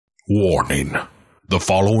Warning. The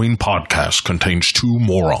following podcast contains two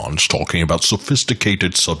morons talking about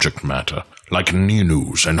sophisticated subject matter, like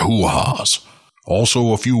news and hoo-has.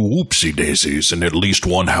 Also a few whoopsie-daisies and at least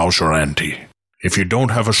one house or auntie. If you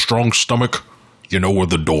don't have a strong stomach, you know where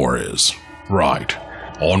the door is. Right.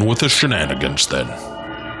 On with the shenanigans then.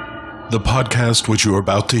 The podcast which you are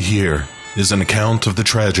about to hear is an account of the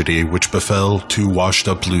tragedy which befell two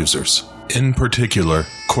washed-up losers. In particular,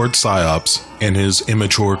 Cort Psyops and his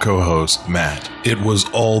immature co-host, Matt. It was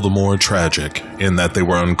all the more tragic in that they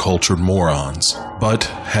were uncultured morons. But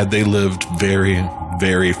had they lived very,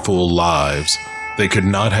 very full lives, they could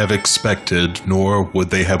not have expected, nor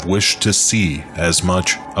would they have wished to see as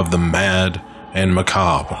much of the mad and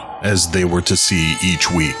macabre as they were to see each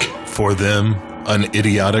week. For them, an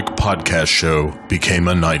idiotic podcast show became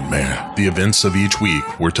a nightmare. The events of each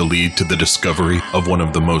week were to lead to the discovery of one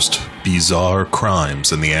of the most bizarre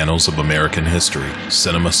crimes in the annals of American history,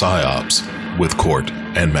 CinePsyEP280 with Cort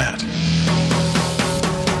and Matt.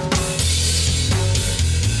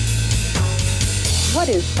 What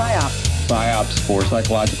is PSYOPs? PSYOPs, for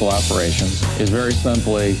psychological operations, is very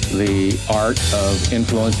simply the art of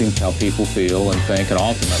influencing how people feel and think, and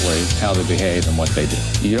ultimately how they behave and what they do.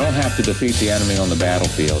 You don't have to defeat the enemy on the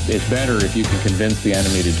battlefield. It's better if you can convince the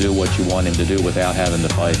enemy to do what you want him to do without having to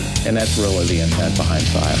fight him. And that's really the intent behind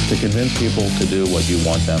PSYOPs, to convince people to do what you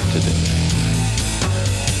want them to do.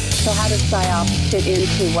 So how does PSYOPs fit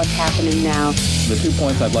into what's happening now? The 2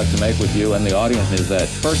 points I'd like to make with you and the audience is that,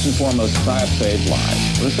 first and foremost, PSYOPs save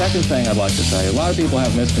lives. The second thing I'd like to say, a lot of people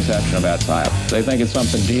have misconception about PSYOPs. They think it's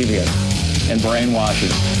something devious and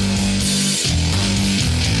brainwashing.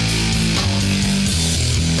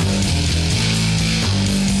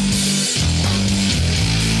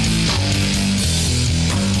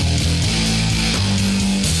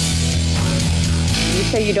 You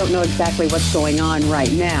say you don't know exactly what's going on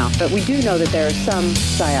right now, but we do know that there are some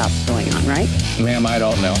PSYOPs going on, right? Ma'am, I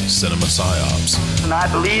don't know. CinePsyEP280. And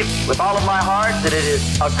I believe with all of my heart that it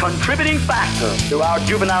is a contributing factor to our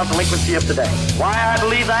juvenile delinquency of today. Why I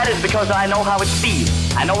believe that is because I know how it feels.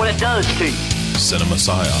 I know what it does to you.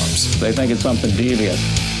 CinePsyEP280. They think it's something devious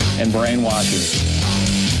and brainwashing.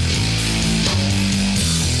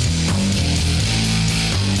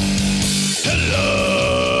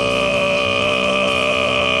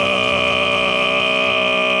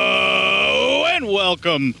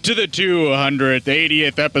 Welcome to the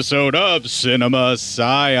 280th episode of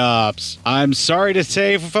CinePsyEP280. I'm sorry to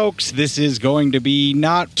say, folks, this is going to be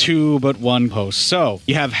not two, but one host. So,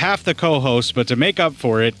 you have half the co-hosts, but to make up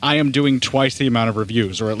for it, I am doing twice the amount of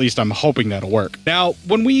reviews, or at least I'm hoping that'll work. Now,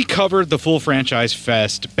 when we covered the full franchise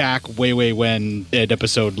fest back way when at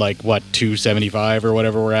episode, 275 or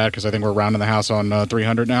whatever we're at, because I think we're rounding the house on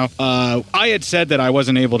 300 now, I had said that I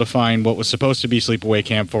wasn't able to find what was supposed to be Sleepaway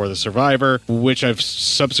Camp for the Survivor, which I've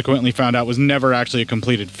subsequently found out was never actually a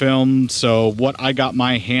completed film. So what I got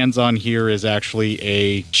my hands on here is actually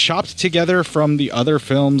a chopped together from the other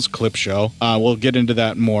film's clip show. We'll get into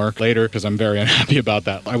that more later because I'm very unhappy about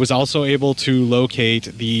that. I was also able to locate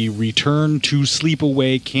the Return to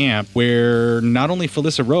Sleepaway Camp, where not only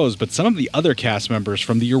Felissa Rose, but some of the other cast members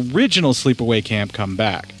from the original Sleepaway Camp come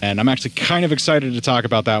back. And I'm actually kind of excited to talk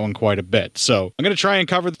about that one quite a bit. So I'm going to try and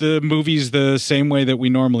cover the movies the same way that we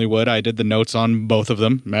normally would. I did the notes on both of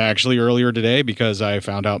them actually earlier today because I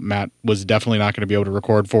found out Matt was definitely not going to be able to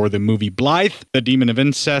record for the movie Blythe, the Demon of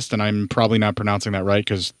Incest, and I'm probably not pronouncing that right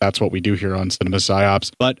because that's what we do here on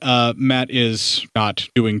CinePsyEP280. But Matt is not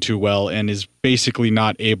doing too well and is basically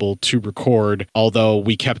not able to record. Although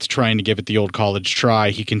we kept trying to give it the old college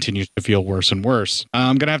try, he continues to feel worse and worse.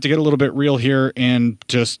 I'm going to have to get a little bit real here and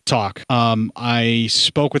just talk. I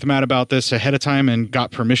spoke with Matt about this ahead of time and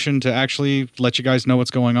got permission to actually let you guys know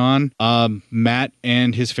what's going on. Matt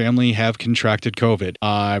and his family have contracted COVID.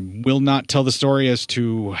 I will not tell the story as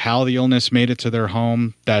to how the illness made it to their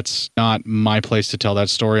home. That's not my place to tell that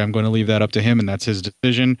story. I'm going to leave that up to him, and that's his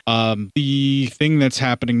decision. The thing that's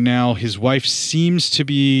happening now, his wife seems to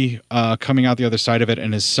be coming out the other side of it,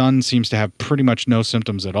 and his son seems to have pretty much no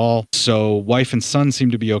symptoms at all. So wife and son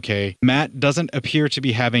seem to be okay. Matt doesn't appear to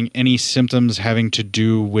be having any symptoms having to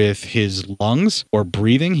do with his lungs or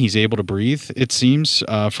breathing. He's able to breathe, it seems,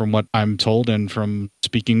 from what I'm told and from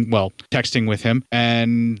texting with him.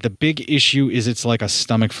 And the big issue is it's like a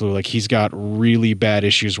stomach flu. Like he's got really bad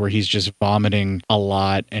issues where he's just vomiting a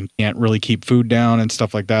lot and can't really keep food down and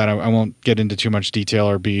stuff like that. I won't get into too much detail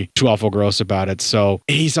or be too awful gross about it. So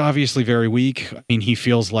he's obviously very weak. I mean, he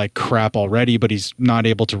feels like crap already, but he's not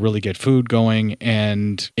able to really get food going.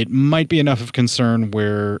 And it might be enough of concern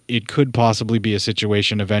where it could possibly be a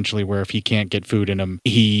situation eventually where if he can't get food in him,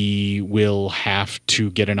 he will have to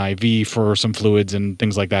get an IV for some fluids and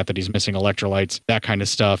things like that he's missing, electrolytes, that kind of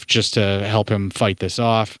stuff, just to help him fight this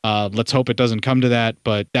off. Let's hope it doesn't come to that,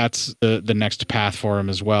 but that's the next path for him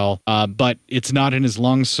as well. But it's not in his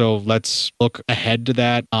lungs, so let's look ahead to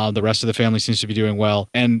that. The rest of the family seems to be doing well,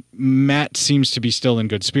 and Matt seems to be still in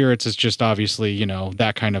good spirits. It's just obviously, you know,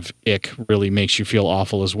 that kind of ick really makes you feel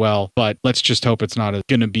awful as well. But let's just hope it's not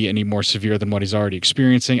going to be any more severe than what he's already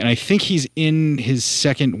experiencing. And I think he's in his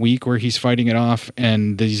second week where he's fighting it off,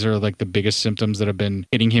 and these are like the biggest symptoms that have been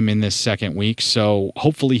hitting him in this second week. So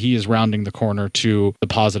hopefully he is rounding the corner to the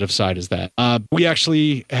positive side is that. We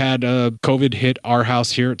actually had COVID hit our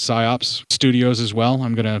house here at PsyOps Studios as well.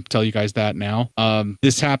 I'm going to tell you guys that now.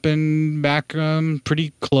 This happened back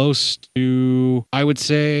pretty close to, I would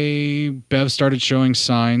say, Bev started showing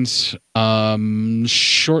signs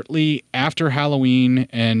shortly after Halloween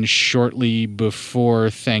and shortly before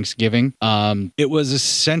Thanksgiving. It was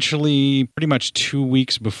essentially pretty much 2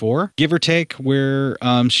 weeks before, give or take, where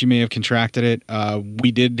she may have contracted it.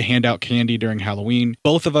 We did hand out candy during Halloween.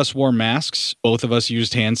 Both of us wore masks. Both of us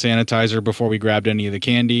used hand sanitizer before we grabbed any of the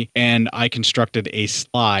candy. And I constructed a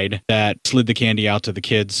slide that slid the candy out to the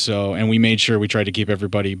kids. So, and we made sure we tried to keep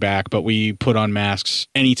everybody back, but we put on masks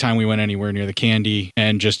anytime we went anywhere near the candy.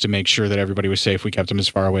 And just to make sure that everybody was safe, we kept them as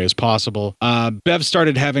far away as possible. Bev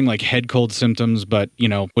started having like head cold symptoms, but you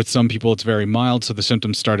know, with some people it's very mild. So the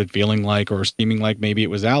symptoms started feeling like or seeming like maybe it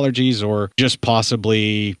was allergies or just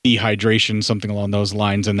possibly dehydration, something along those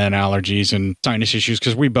lines, and then allergies and sinus issues.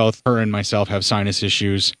 Because we both, her and myself, have sinus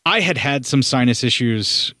issues. I had some sinus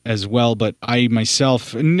issues as well, but I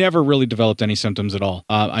myself never really developed any symptoms at all.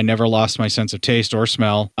 I never lost my sense of taste or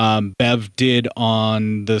smell. Bev did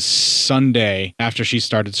on the Sunday after she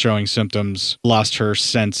started showing symptoms, lost her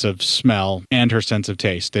sense of smell and her sense of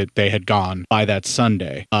taste. That they had gone by that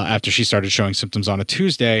Sunday after she started showing symptoms on a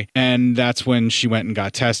Tuesday. And that's when she went and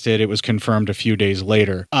got tested. It was confirmed a few days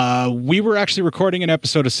later. We were actually recording an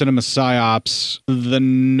episode of Cinema PsyOps the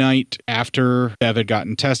night after Bev had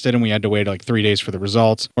gotten tested, and we had to wait like 3 days for the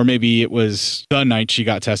results. Or maybe it was the night she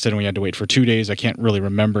got tested and we had to wait for 2 days. I can't really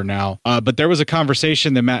remember now. But there was a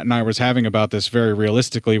conversation that Matt and I was having about this very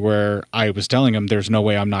realistically, where I was telling him there's no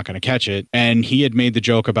way I'm not going to catch it. And he had made the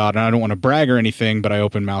joke about, and I don't want to brag or anything, but I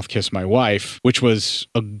open mouth kiss my wife, which was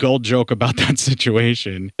a gold joke about that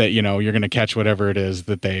situation, that, you know, you're going to catch whatever it is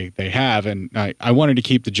that they have. And I wanted to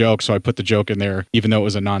keep the joke, so I put the joke in there, even though it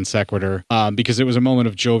was a non sequitur, because it was a moment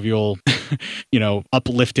of jovial, you know,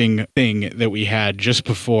 uplifting thing that we had just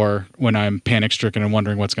before, when I'm panic stricken and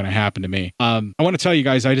wondering what's going to happen to me. I want to tell you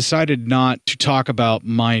guys, I decided not to talk about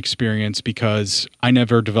my experience because I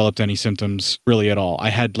never developed any symptoms really at all. I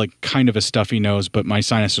had like kind of a stuffy nose, but my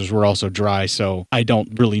sinuses were also dry, so I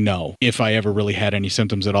don't really know if I ever really had any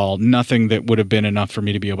symptoms at all. Nothing that would have been enough for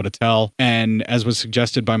me to be able to tell. And as was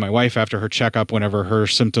suggested by my wife after her checkup, whenever her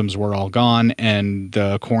symptoms were all gone and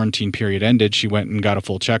the quarantine period ended, she went and got a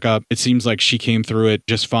full checkup. It seems like she came through it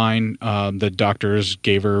just fine. The doctors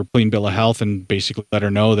gave her a clean bill of health and basically let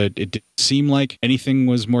her know that it didn't seem like anything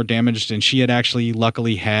was more damaged. And she had actually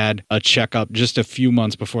luckily had a checkup just a few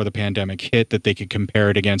months before the pandemic hit that they could compare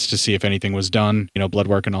it against to see if anything was done, you know, blood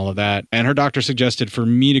work and all of that. And her doctor suggested for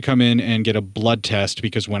me to come in and get a blood test,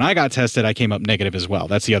 because when I got tested, I came up negative as well.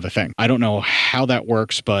 That's the other thing. I don't know how that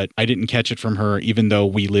works, but I didn't catch it from her, even though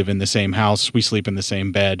we live in the same house, we sleep in the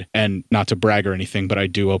same bed, and not to brag or anything, but I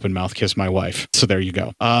do open mouth kiss my wife. So there you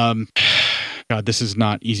go. God, this is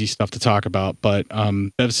not easy stuff to talk about, but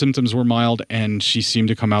Bev's symptoms were mild and she seemed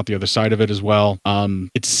to come out the other side of it as well.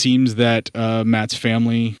 It seems that Matt's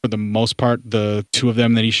family, for the most part, the two of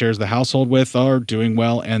them that he shares the household with, are doing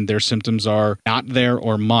well, and their symptoms are not there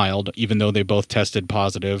or mild, even though they both tested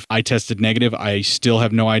positive. I tested negative. I still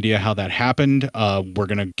have no idea how that happened. We're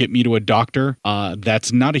going to get me to a doctor.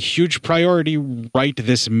 That's not a huge priority right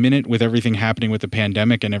this minute with everything happening with the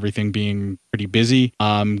pandemic and everything being pretty busy.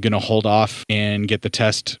 I'm going to hold off and get the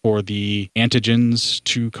test for the antigens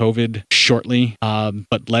to COVID shortly.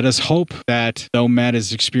 But let us hope that though Matt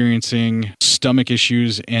is experiencing stomach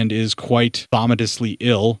issues and is quite vomitously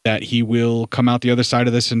ill, that he will come out the other side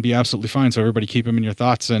of this and be absolutely fine. So everybody keep him in your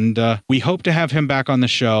thoughts. And we hope to have him back on the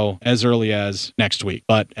show as early as next week.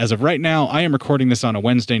 But as of right now, I am recording this on a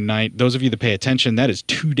Wednesday night. Those of you that pay attention, that is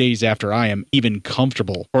 2 days after I am even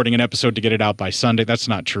comfortable recording an episode to get it out by Sunday. That's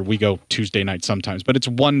not true. We go Tuesday night sometimes, but it's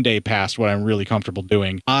 1 day past what I'm really comfortable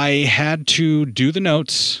doing. I had to do the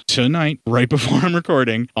notes tonight, right before I'm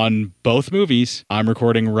recording, on both movies. I'm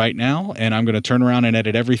recording right now, and I'm going to turn around and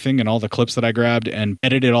edit everything and all the clips that I grabbed and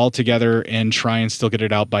edit it all together and try and still get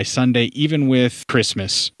it out by Sunday, even with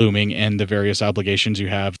Christmas looming and the various obligations you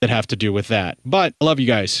have that have to do with that. But I love you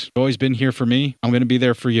guys. You've always been here for me. I'm going to be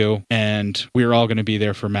there for you, and we're all going to be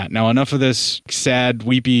there for Matt. Now, enough of this sad,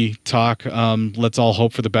 weepy talk. Let's all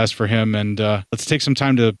hope for the best for him, and let's take some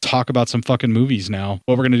time to talk about some fucking movies now.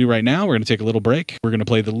 What we're going to do right now, we're going to take a little break. We're going to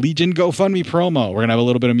play the Legion GoFundMe promo. We're going to have a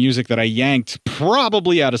little bit of music that I yanked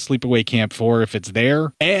probably out of Sleepaway Camp 4 if it's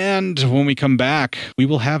there. And when we come back, we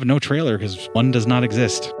will have no trailer because one does not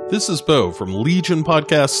exist. This is Bo from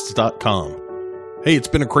LegionPodcasts.com. Hey, it's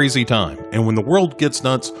been a crazy time, and when the world gets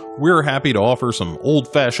nuts, we're happy to offer some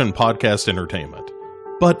old-fashioned podcast entertainment.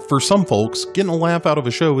 But for some folks, getting a laugh out of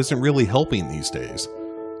a show isn't really helping these days.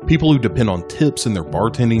 People who depend on tips in their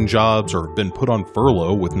bartending jobs or have been put on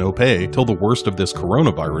furlough with no pay till the worst of this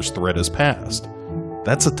coronavirus threat has passed.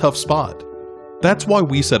 That's a tough spot. That's why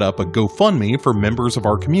we set up a GoFundMe for members of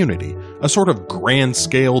our community, a sort of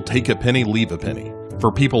grand-scale take a penny, leave a penny.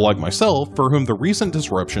 For people like myself, for whom the recent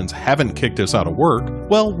disruptions haven't kicked us out of work,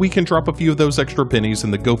 well, we can drop a few of those extra pennies in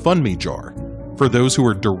the GoFundMe jar. For those who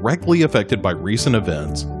are directly affected by recent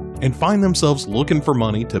events and find themselves looking for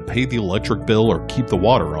money to pay the electric bill or keep the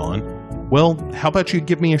water on, well, how about you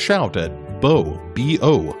give me a shout at Bo,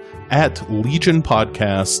 B-O, at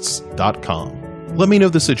LegionPodcasts.com. Let me know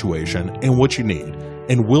the situation and what you need,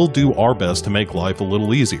 and we'll do our best to make life a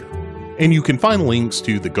little easier. And you can find links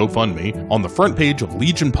to the GoFundMe on the front page of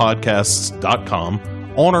LegionPodcasts.com,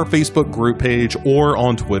 on our Facebook group page, or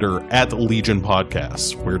on Twitter at Legion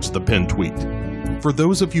Podcasts, where it's the pinned tweet. For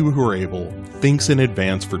those of you who are able, thanks in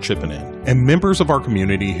advance for chipping in. And members of our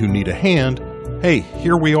community who need a hand, hey,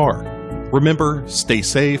 here we are. Remember, stay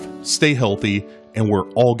safe, stay healthy, and we're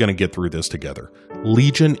all going to get through this together.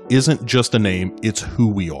 Legion isn't just a name, it's who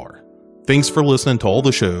we are. Thanks for listening to all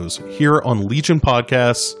the shows here on Legion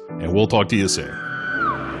Podcasts, and we'll talk to you soon.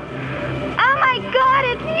 Oh my God,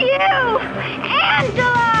 it's you!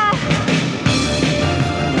 Angela!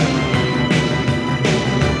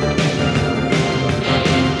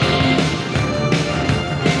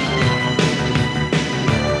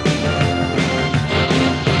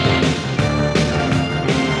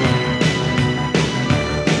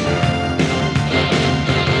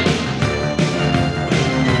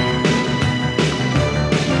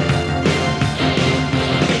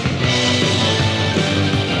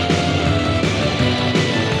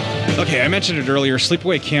 Okay, I mentioned it earlier.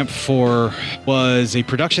 Sleepaway Camp 4 was a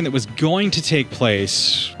production that was going to take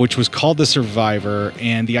place, which was called The Survivor,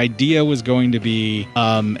 and the idea was going to be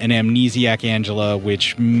an amnesiac Angela,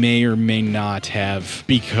 which may or may not have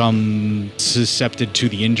become susceptible to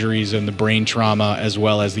the injuries and the brain trauma, as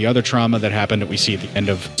well as the other trauma that happened that we see at the end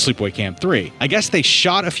of Sleepaway Camp 3. I guess they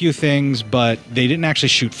shot a few things, but they didn't actually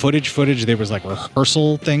shoot footage. There was like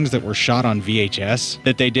rehearsal things that were shot on VHS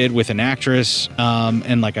that they did with an actress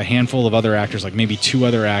and like a handful of other actors, like maybe 2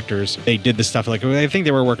 other actors. They did the stuff, like I think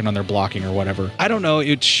they were working on their blocking or whatever. I don't know.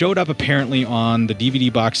 It showed up apparently on the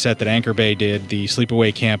DVD box set that Anchor Bay did, the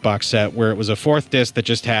Sleepaway Camp box set, where it was a 4th disc that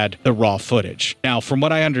just had the raw footage. Now, from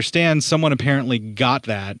what I understand, someone apparently got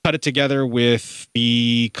that, cut it together with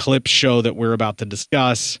the clip show that we're about to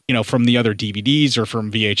discuss, from the other DVDs or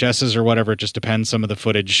from VHSs or whatever. It just depends. Some of the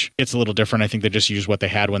footage, it's a little different. I think they just used what they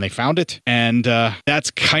had when they found it. And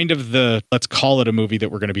that's kind of let's call it a movie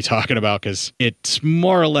that we're going to be talking about, because it's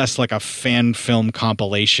more or less like a fan film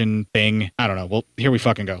compilation thing. I don't know. Well, here we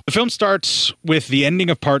fucking go. The film starts with the ending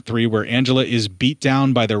of part 3, where Angela is beat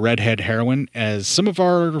down by the redhead heroine. As some of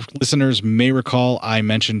our listeners may recall, I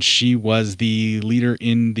mentioned she was the leader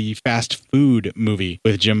in the fast food movie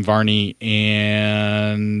with Jim Varney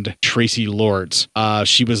and Tracy Lords.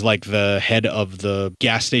 She was like the head of the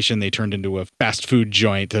gas station they turned into a fast food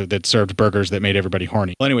joint that served burgers that made everybody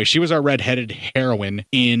horny. Well, anyway, she was our redheaded heroine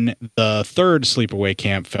in the 3rd Sleepaway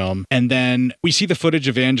Camp film. And then we see the footage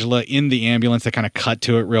of Angela in the ambulance. They kind of cut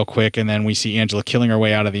to it real quick, and then we see Angela killing her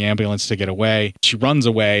way out of the ambulance to get away. She runs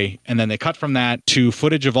away, and then they cut from that to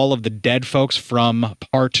footage of all of the dead folks from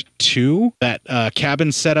part 2. That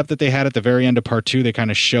cabin setup that they had at the very end of part 2, they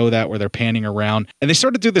kind of show that where they're panning around. And they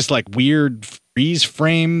sort of do this like weird freeze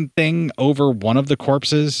frame thing over one of the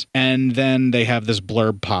corpses. And then they have this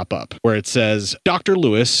blurb pop up where it says, Dr.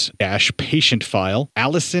 Lewis - patient file,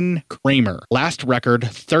 Allison Kramer. Last record,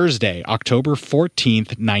 Thursday, October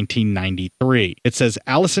 14th, 1993. It says,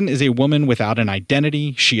 Allison is a woman without an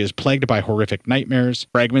identity. She is plagued by horrific nightmares,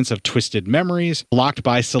 fragments of twisted memories, blocked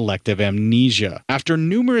by selective amnesia. After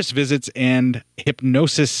numerous visits and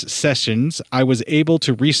hypnosis sessions, I was able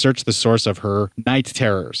to research the source of her night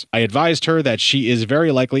terrors. I advised her that she is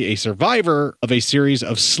very likely a survivor of a series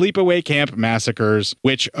of sleepaway camp massacres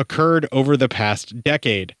which occurred over the past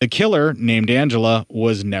decade. The killer, named Angela,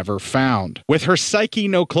 was never found. With her psyche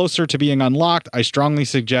no closer to being unlocked, I strongly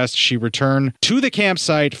suggest she return to the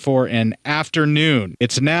campsite for an afternoon.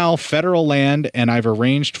 It's now federal land, and I've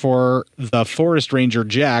arranged for the forest ranger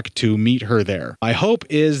Jack to meet her there. My hope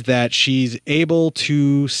is that she's able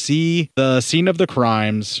to see the scene of the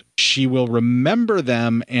crimes. She will remember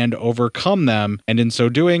them and overcome them, and in so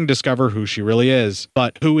doing, discover who she really is.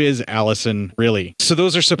 But who is Allison really? So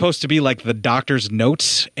those are supposed to be like the doctor's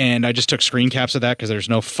notes, and I just took screen caps of that because there's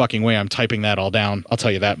no fucking way I'm typing that all down. I'll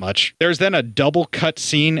tell you that much. There's then a double cut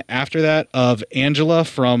scene after that of Angela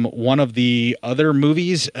from one of the other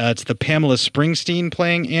movies. It's the Pamela Springsteen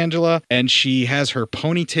playing Angela, and she has her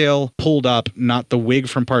ponytail pulled up, not the wig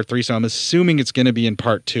from part 3, so I'm assuming it's going to be in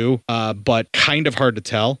part 2, but kind of hard to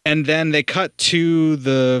tell. And then they cut to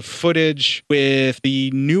the footage with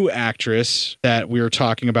the new actress that we were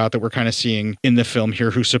talking about that we're kind of seeing in the film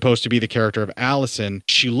here, who's supposed to be the character of Allison.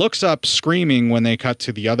 She looks up screaming when they cut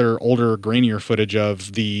to the other older, grainier footage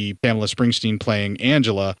of the Pamela Springsteen playing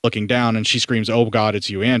Angela looking down, and she screams, "Oh God, it's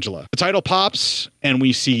you, Angela." The title pops, and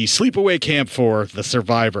we see Sleepaway Camp 4, The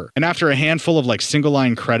Survivor. And after a handful of like single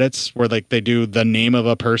line credits where like they do the name of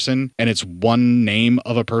a person and it's one name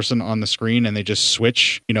of a person on the screen and they just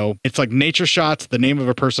switch, you know, it's like nature shots, the name of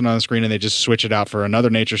a person on the screen, and they just switch it out for another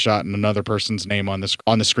nature shot and another person's name on the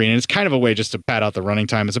screen. And it's kind of a way just to pad out the running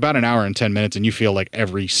time. It's about an hour and 10 minutes, and you feel like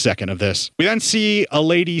every second of this. We then see a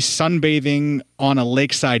lady sunbathing on a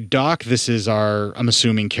lakeside dock. This is our, I'm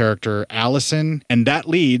assuming, character Allison, and that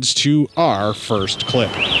leads to our first clip.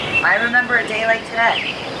 I remember a day like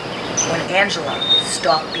today when Angela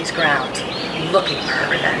stalked these grounds looking for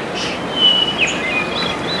her revenge.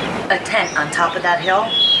 A tent on top of that hill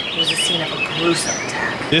was the scene of a gruesome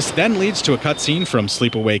attack. This then leads to a cutscene from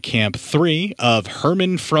Sleepaway Camp 3 of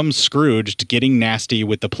Herman from Scrooged getting nasty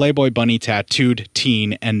with the Playboy Bunny tattooed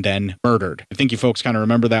teen and then murdered. I think you folks kind of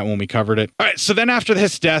remember that when we covered it. All right, so then after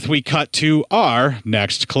this death, we cut to our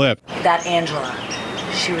next clip. That Angela,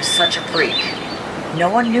 she was such a freak. No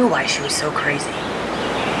one knew why she was so crazy.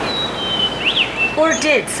 Or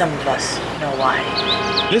did some of us know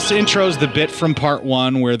why? This intro's the bit from part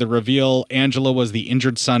 1 where the reveal Angela was the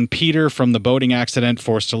injured son Peter from the boating accident,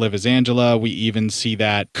 forced to live as Angela. We even see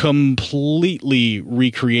that completely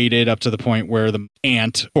recreated up to the point where the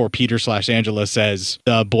aunt for Peter/Angela says,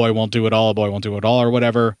 the boy won't do it all, or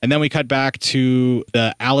whatever. And then we cut back to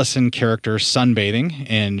the Allison character sunbathing,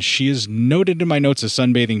 and she is noted in my notes as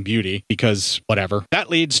sunbathing beauty because whatever. That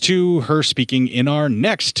leads to her speaking in our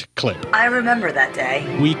next clip. I remember that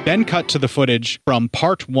day. We then cut to the footage from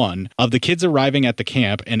part 1 of the kids arriving at the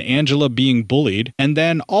camp and Angela being bullied, and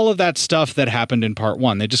then all of that stuff that happened in part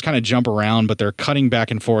 1. They just kind of jump around, but they're cutting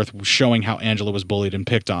back and forth showing how Angela was bullied and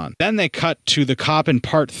picked on. Then they cut to the cop in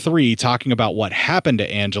part 3 talking about what happened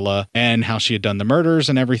to Angela and how she had done the murders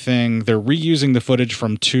and everything. They're reusing the footage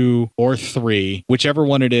from 2 or 3, whichever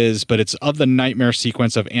one it is, but it's of the nightmare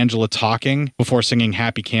sequence of Angela talking before singing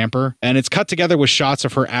Happy Camper, and it's cut together with shots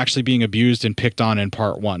of her actually being abused and picked on in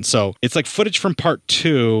part 1. So it's like footage from part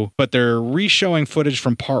 2, but they're re-showing footage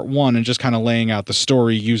from part 1 and just kind of laying out the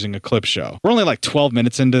story using a clip show. We're only like 12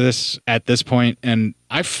 minutes into this at this point, and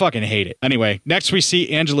I fucking hate it. Anyway, next we see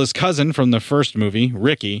Angela's cousin from the first movie,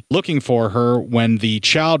 Ricky, looking for her when the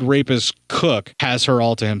child rapist cook has her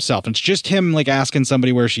all to himself. And it's just him like asking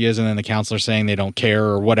somebody where she is, and then the counselor saying they don't care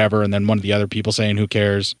or whatever, and then one of the other people saying who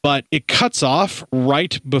cares. But it cuts off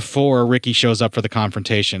right before Ricky shows up for the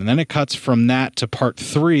confrontation. And then it cuts from that to part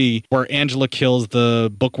 3 where Angela kills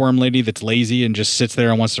the bookworm lady that's lazy and just sits there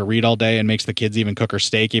and wants to read all day and makes the kids even cook her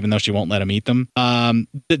steak even though she won't let them eat them.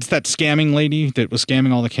 It's that scamming lady that was scamming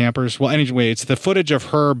scamming all the campers. Well, anyway, it's the footage of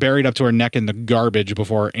her buried up to her neck in the garbage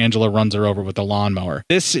before Angela runs her over with the lawnmower.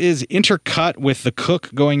 This is intercut with the cook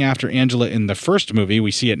going after Angela in the first movie.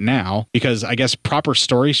 We see it now because I guess proper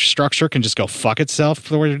story structure can just go fuck itself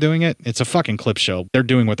the way they're doing it. It's a fucking clip show. They're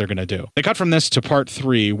doing what they're going to do. They cut from this to part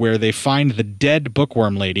 3 where they find the dead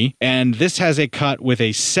bookworm lady, and this has a cut with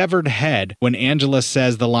a severed head when Angela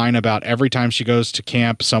says the line about every time she goes to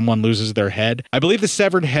camp, someone loses their head. I believe the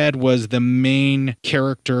severed head was the main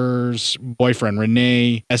character's boyfriend,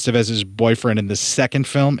 Renee Estevez's boyfriend in the second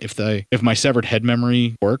film, if my severed head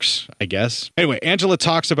memory works, I guess. Anyway, Angela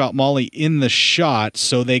talks about Molly in the shot,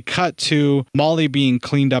 so they cut to Molly being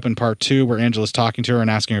cleaned up in part 2 where Angela's talking to her and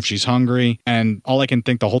asking her if she's hungry, and all I can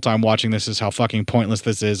think the whole time watching this is how fucking pointless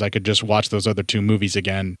this is. I could just watch those other 2 movies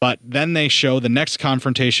again. But then they show the next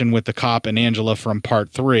confrontation with the cop and Angela from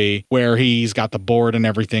part 3 where he's got the board and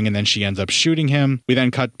everything, and then she ends up shooting him. We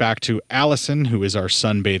then cut back to Allison, who is our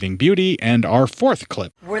sunbathing beauty, and our 4th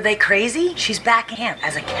clip. Were they crazy? She's back in camp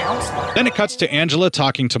as a counselor. Then it cuts to Angela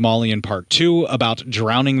talking to Molly in part 2 about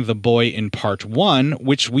drowning the boy in part 1,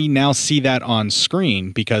 which we now see that on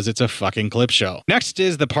screen because it's a fucking clip show. Next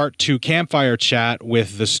is the part 2 campfire chat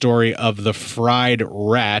with the story of the fried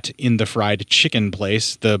rat in the fried chicken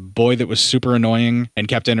place. The boy that was super annoying and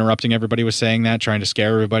kept interrupting everybody was saying that, trying to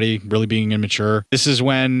scare everybody, really being immature. This is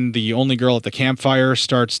when the only girl at the campfire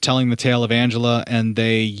starts telling the tale of Angela, and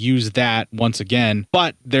they use that once again,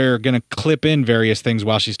 but they're going to clip in various things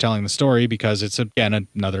while she's telling the story because it's, again,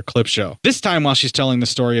 another clip show. This time, while she's telling the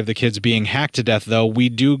story of the kids being hacked to death, though, we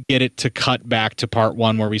do get it to cut back to part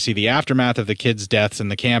 1 where we see the aftermath of the kids' deaths in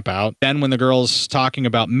the camp out. Then when the girl's talking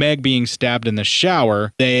about Meg being stabbed in the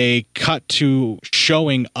shower, they cut to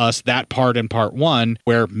showing us that part in part 1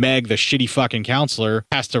 where Meg, the shitty fucking counselor,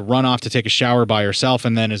 has to run off to take a shower by herself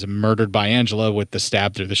and then is murdered by Angela with the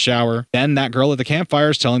stab through the shower. Then that girl at the campfire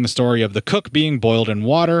is telling the story of the cook being boiled in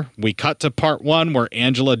water. We cut to part 1 where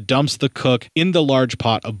Angela dumps the cook in the large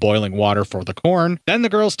pot of boiling water for the corn. Then the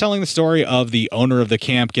girl's telling the story of the owner of the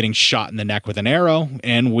camp getting shot in the neck with an arrow,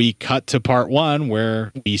 and we cut to part 1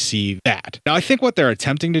 where we see that. Now, I think what they're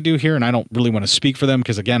attempting to do here, and I don't really want to speak for them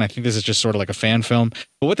because, again, I think this is just sort of like a fan film,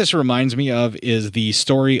 but what this reminds me of is the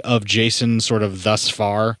story of Jason sort of thus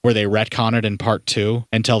far, where they retcon it in part 2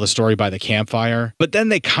 and tell the story by the campfire. But then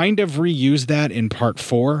they kind of reuse that in part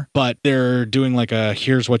 4, but they're doing like a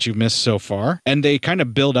here's what you've missed so far. And they kind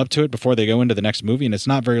of build up to it before they go into the next movie, and it's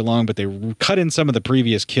not very long, but they cut in some of the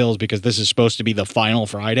previous kills because this is supposed to be the final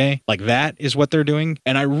Friday. Like, that is what they're doing.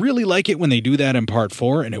 And I really like it when they do that in part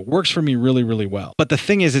 4, and it works for me really, really well. But the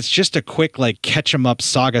thing is, it's just a quick, like, catch 'em up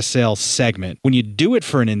saga sale segment. When you do it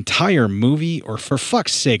for an entire movie, or for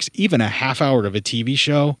fuck's sakes, even a half hour of a TV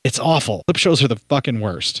show, it's awful. Clip shows are the fucking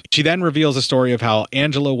worst. She then reveals a story of how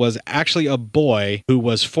Angela was actually a boy who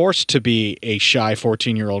was forced to be a shy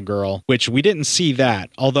 14-year-old girl, which we didn't see that.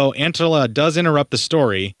 Although Angela does interrupt the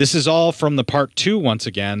story, this is all from the part 2 once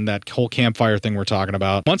again, that whole campfire thing we're talking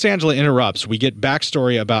about. Once Angela interrupts, we get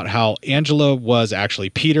backstory about how Angela was actually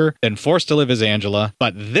Peter, then forced to live as Angela,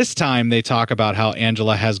 but this time they talk about how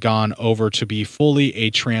Angela has gone over to be fully a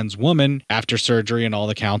trans woman after surgery and all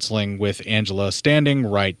the counseling with Angela standing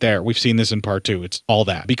right there. We've seen this in part 2. It's all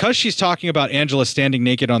that. Because she's talking about Angela standing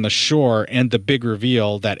naked on the shore and the big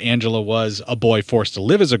reveal that Angela was a boy forced to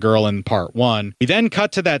live as a girl in part 1, we then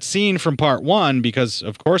cut to that scene from part 1 because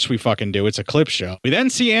of course we fucking do. It's a clip show. We then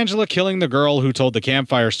see Angela killing the girl who told the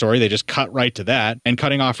campfire story. They just cut right to that and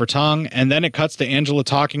cutting off her tongue. And then it cuts to Angela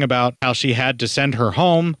talking about how she had to send her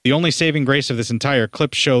home. The only saving grace of this entire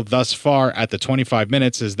clip show thus far at the 25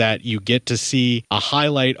 minutes is that you get to see a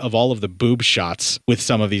highlight of all of the boob shots with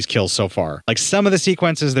some of these kills so far. Like, some of the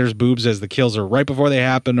sequences, there's boobs as the kills are right before they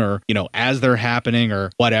happen, or, you know, as they're happening,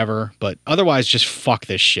 or whatever. But otherwise, just fuck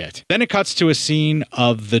this shit. Then it cuts to a scene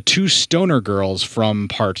of the 2 stoner girls from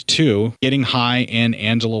part 2 getting high and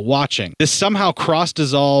Angela watching. This somehow cross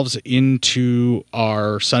dissolves into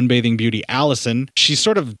our sunbathing beauty, Allison. She's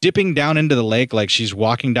sort of dipping down into the lake, like she's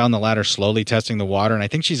walking down the ladder slowly testing the water, and I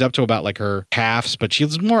think she's up to about like her calves, but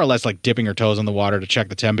she's more or less like dipping her toes in the water to check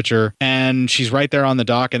the temperature, and she's right there on the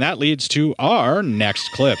dock, and that leads to our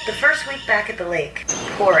next clip. The first week back at the lake,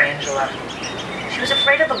 poor Angela. She was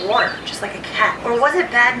afraid of the water, just like a cat. Or was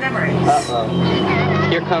it bad memories? Uh-oh.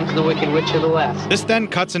 Here comes the Wicked Witch of the West. This then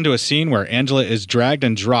cuts into a scene where Angela is dragged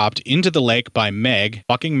and dropped into the lake by Meg,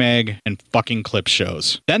 and fucking clip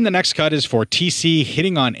shows. Then the next cut is for TC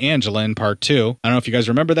hitting on Angela in part 2. I don't know if you guys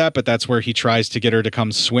remember that, but that's where he tries to get her to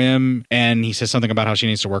come swim, and he says something about how she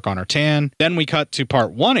needs to work on her tan. Then we cut to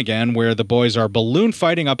part 1 again, where the boys are balloon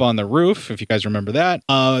fighting up on the roof, if you guys remember that.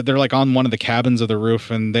 They're like on one of the cabins of the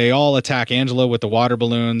roof, and they all attack Angela with with the water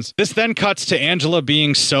balloons. This then cuts to Angela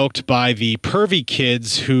being soaked by the pervy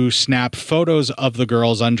kids who snap photos of the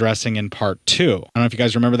girls undressing in part 2. I don't know if you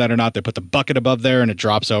guys remember that or not. They put the bucket above there and it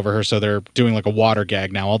drops over her, so they're doing like a water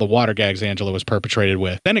gag now. All the water gags Angela was perpetrated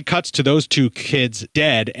with. Then it cuts to those two kids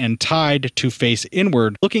dead and tied to face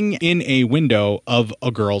inward, looking in a window of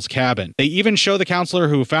a girl's cabin. They even show the counselor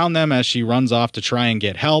who found them as she runs off to try and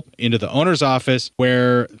get help into the owner's office,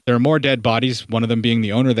 where there are more dead bodies, one of them being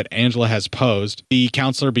the owner that Angela has posed. The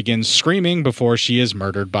counselor begins screaming before she is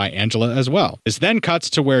murdered by Angela as well. This then cuts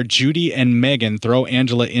to where Judy and Megan throw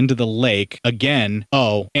Angela into the lake again.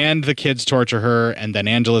 Oh, and the kids torture her, and then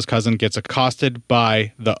Angela's cousin gets accosted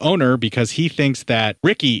by the owner because he thinks that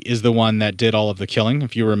Ricky is the one that did all of the killing,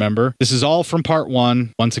 if you remember. This is all from part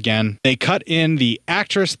 1. Once again, they cut in the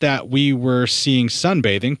actress that we were seeing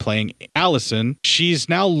sunbathing, playing Allison. She's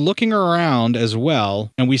now looking around as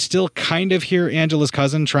well, and we still kind of hear Angela's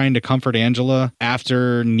cousin trying to comfort Angela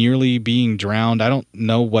after nearly being drowned. I don't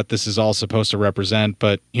know what this is all supposed to represent,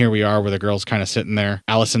 but here we are where the girl's kind of sitting there.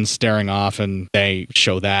 Allison's staring off, and they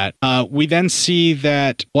show that. We then see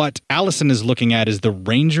that what Allison is looking at is the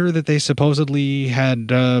ranger that they supposedly had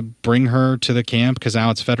bring her to the camp because now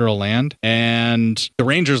it's federal land. And the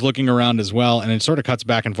ranger's looking around as well, and it sort of cuts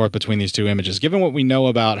back and forth between these two images. Given what we know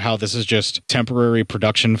about how this is just temporary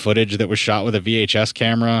production footage that was shot with a VHS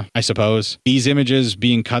camera, I suppose, these images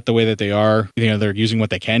being cut the way that they are, you know, they're using what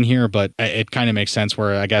they can here, but it kind of makes sense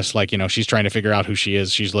where I guess, like, you know, she's trying to figure out who she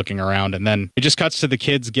is. She's looking around, and then it just cuts to the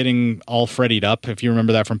kids getting all freddied up, if you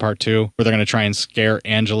remember that from part 2, where they're going to try and scare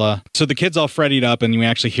Angela. So the kid's all freddied up, and we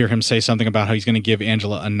actually hear him say something about how he's going to give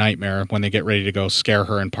Angela a nightmare when they get ready to go scare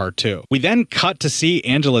her in part 2. We then cut to see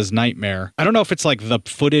Angela's nightmare. I don't know if it's like the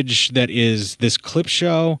footage that is this clip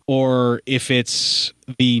show, or if it's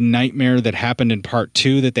the nightmare that happened in part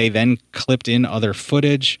 2 that they then clipped in other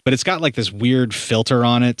footage, but it's got like this weird filter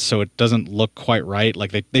on it, so it doesn't look quite right.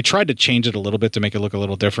 Like they tried to change it a little bit to make it look a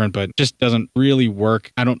little different, but just doesn't really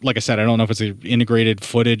work. Like I said, I don't know if it's an integrated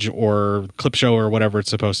footage or clip show or whatever it's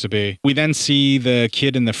supposed to be. We then see the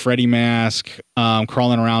kid in the Freddy mask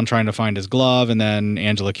crawling around trying to find his glove, and then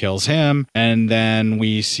Angela kills him, and then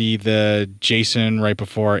we see the Jason right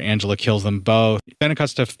before Angela kills them both. Then it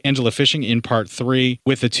cuts to Angela fishing in part 3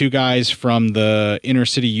 with the two guys from the inner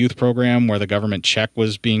city youth program where the government check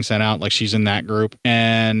was being sent out. Like, she's in that group,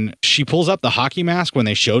 and she pulls up the hockey mask when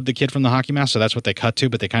they showed the kid from the hockey mask, so that's what they cut to,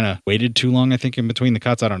 but they kind of waited too long, I think, in between the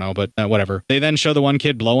cuts. I don't know, but whatever. They then show the one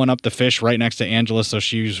kid blowing up the fish right next to Angela, so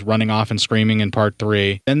she's running off and screaming in part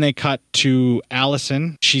 3. Then they cut to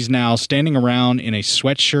Allison. She's now standing around in a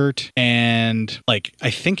sweatshirt and, like, I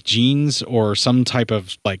think jeans or some type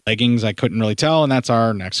of, like, leggings. I couldn't really tell, and that's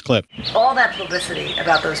our next clip. All that publicity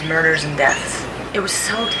about those murders and deaths, it was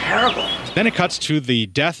so terrible. Then it cuts to the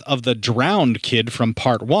death of the drowned kid from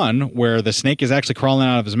part 1, where the snake is actually crawling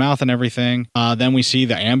out of his mouth and everything. Then we see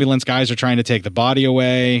the ambulance guys are trying to take the body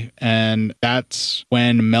away, and that's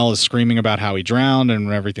when Mel is screaming about how he drowned and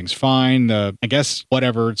everything's fine. I guess,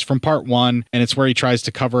 whatever, it's from part 1, and it's where he tries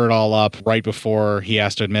to cover it all up right before he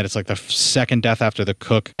has to admit it's like the second death after the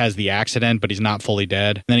cook has the accident, but he's not fully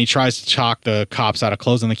dead. And then he tries to talk the cops out of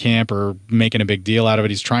closing the camp or making a big deal out of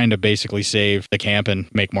it. He's trying to basically save the camp and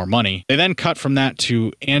make more money. They then cut from that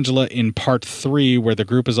to Angela in part 3, where the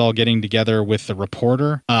group is all getting together with the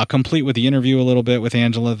reporter, complete with the interview a little bit with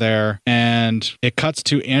Angela there. And it cuts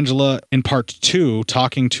to Angela in part 2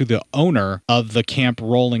 talking to the owner of the camp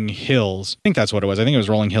Rolling Hills. I think that's what it was. I think it was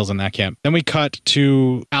Rolling Hills in that camp. Then we cut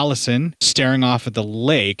to Allison staring off at the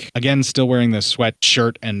lake, again still wearing the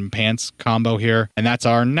sweatshirt and pants combo here. And that's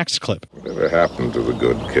our next clip. Whatever happened to the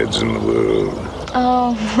good kids in the world?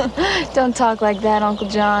 Oh, don't talk like that, Uncle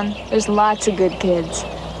John. There's lots of good kids.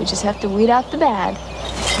 We just have to weed out the bad.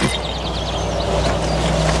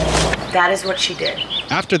 That is what she did.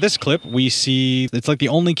 After this clip, we see it's like the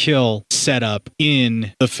only kill set up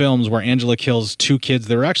in the films where Angela kills two kids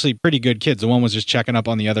that are actually pretty good kids. The one was just checking up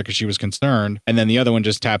on the other because she was concerned, and then the other one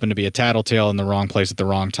just happened to be a tattletale in the wrong place at the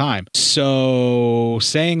wrong time. So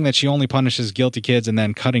saying that she only punishes guilty kids and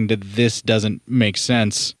then cutting to this doesn't make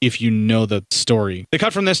sense if you know the story. They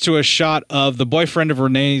cut from this to a shot of the boyfriend of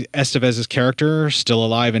Renee Estevez's character, still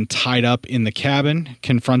alive and tied up in the cabin,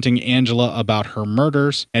 confronting Angela about her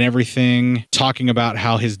murders and everything, talking about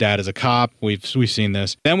how his dad is a cop. We've seen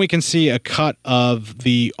this. Then we can see a cut of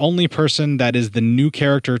the only person that is the new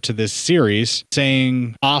character to this series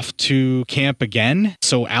saying off to camp again.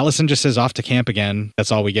 So Allison just says off to camp again.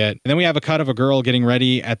 That's all we get. And then we have a cut of a girl getting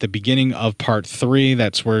ready at the beginning of part 3.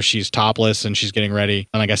 That's where she's topless and she's getting ready.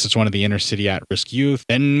 And I guess it's one of the inner city at-risk youth.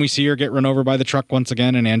 Then we see her get run over by the truck once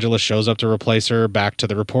again, and Angela shows up to replace her back to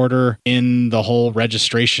the reporter in the whole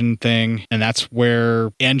registration thing. And that's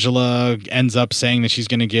where Angela ends up saying that she's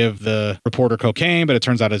going to give the reporter cocaine, but it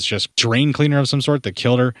turns out it's just drain cleaner of some sort that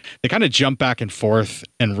killed her. They kind of jump back and forth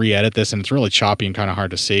and re-edit this, and it's really choppy and kind of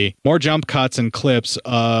hard to see. More jump cuts and clips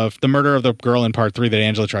of the murder of the girl in part 3 that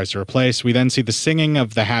Angela tries to replace. We then see the singing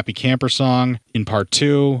of the Happy Camper song in part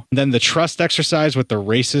 2. Then the trust exercise with the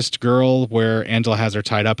racist girl where Angela has her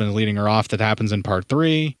tied up and is leading her off that happens in part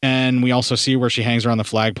 3. And we also see where she hangs her on the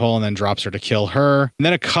flagpole and then drops her to kill her. And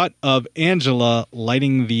then a cut of Angela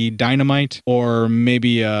lighting the dynamite, or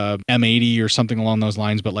maybe a M80 or something along those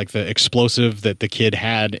lines, but like the explosive that the kid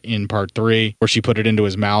had in part 3, where she put it into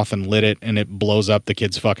his mouth and lit it and it blows up the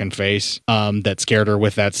kid's fucking face that scared her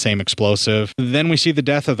with that same explosive. Then we see the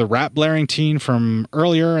death of the rap blaring teen from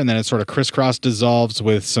earlier, and then it sort of crisscross dissolves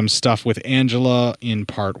with some stuff with Angela in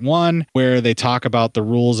part 1 where they talk about the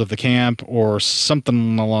rules of the camp or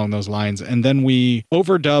something along those lines. And then we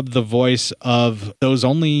overdub the voice of those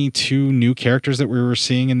only 2 new characters that we were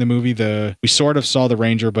seeing in the movie. We sort of saw the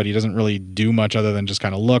ranger, but he doesn't really do much other than just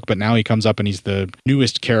kind of look, but now he comes up and he's the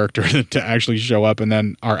newest character to actually show up. And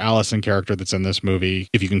then our Allison character that's in this movie,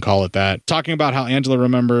 if you can call it that, talking about how Angela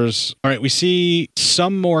remembers. All right, we see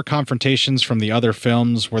some more confrontations from the other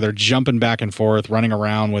films where they're jumping back and forth, running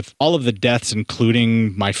around with all of the deaths,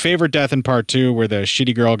 including my favorite death in part 2 where the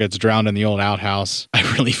shitty girl gets drowned in the old outhouse. I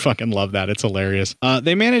really fucking love that. It's hilarious.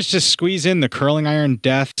 They managed to squeeze in the curling iron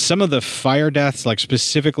death, some of the fire deaths, like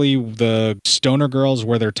specifically the stoner girls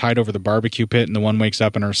where they're tied over the barbecue pit and the one wakes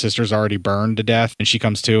up and her sister's already burned to death and she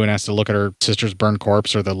comes to and has to look at her sister's burned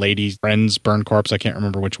corpse, or the lady's friend's burned corpse. I can't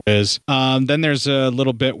remember which one it is. Then there's a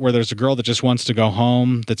little bit where there's a girl that just wants to go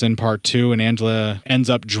home that's in part 2 and Angela ends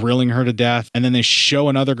up drilling her to death. And then they show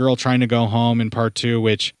another girl trying to go home in part 2,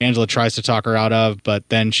 which Angela tries to talk her out of, but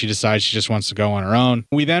then she decides she just wants to go on her own.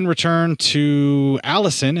 We then return to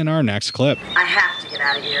Allison in our next clip. I have to get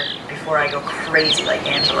out of here before I go crazy like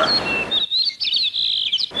Angela.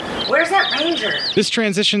 Where's that ranger? This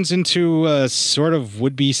transitions into a sort of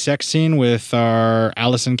would-be sex scene with our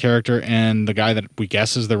Allison character and the guy that we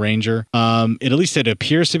guess is the ranger. At least it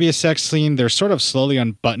appears to be a sex scene. They're sort of slowly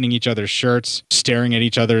unbuttoning each other's shirts, staring at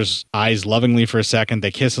each other's eyes lovingly for a second.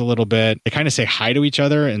 They kiss a little bit. They kind of say hi to each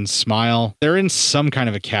other and smile. They're in some kind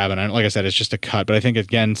of a cabin. Like I said, it's just a cut, but I think,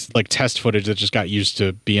 again, it's like test footage that just got used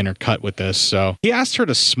to be intercut with this. So he asked her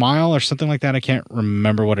to smile or something like that. I can't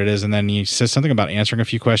remember what it is. And then he says something about answering a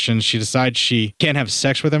few questions. She decides she can't have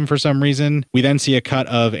sex with him for some reason. We then see a cut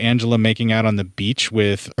of Angela making out on the beach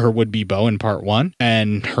with her would-be beau in part 1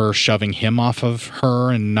 and her shoving him off of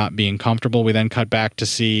her and not being comfortable. We then cut back to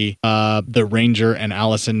see the ranger and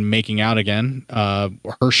Allison making out again.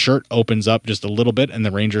 Her shirt opens up just a little bit and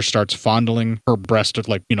the ranger starts fondling her breast with,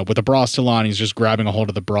 like, with the bra still on. He's just grabbing a hold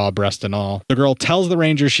of the bra, breast and all. The girl tells the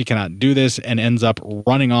ranger she cannot do this and ends up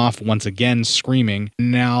running off once again, screaming,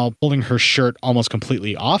 now pulling her shirt almost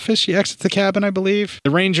completely off as she exits the cabin, I believe.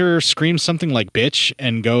 The ranger screams something like bitch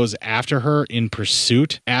and goes after her in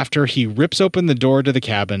pursuit after he rips open the door to the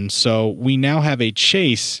cabin. So we now have a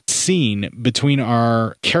chase scene between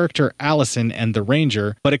our character Allison and the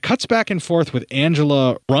ranger, but it cuts back and forth with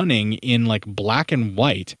Angela running in like black and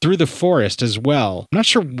white through the forest as well. I'm not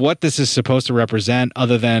sure what this is supposed to represent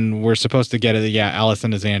other than we're supposed to get it. Yeah,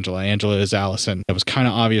 Allison is Angela. Angela is Allison. It was kind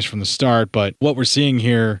of obvious from the start, but what we're seeing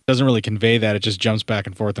here doesn't really convey that. It just jumps back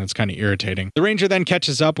and forth and it's kind of irritating. The ranger then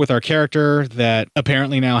catches up with our character that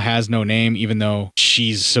apparently now has no name, even though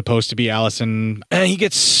she's supposed to be Allison. And he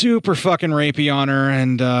gets super fucking rapey on her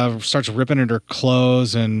and starts ripping at her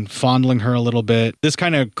clothes and fondling her a little bit. This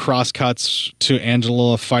kind of cross cuts to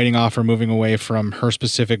Angela fighting off or moving away from her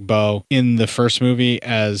specific beau in the first movie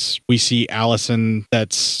as we see Allison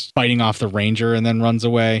that's fighting off the ranger and then runs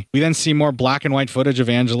away. We then see more black and white footage of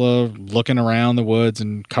Angela looking around the woods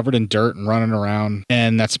and covered in dirt and running around.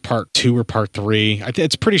 And that's part 2 or part 3.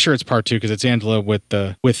 It's pretty sure it's part 2 because it's Angela with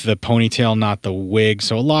the ponytail, not the wig.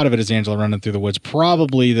 So a lot of it is Angela running through the woods.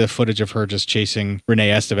 Probably the footage of her just chasing Renee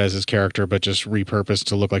Estevez's character, but just repurposed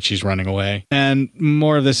to look like she's running away. And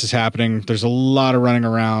more of this is happening. There's a lot of running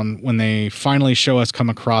around. When they finally show us come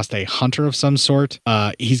across a hunter of some sort,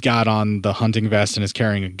 he's got on the hunting vest and is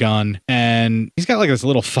carrying a gun. And he's got like this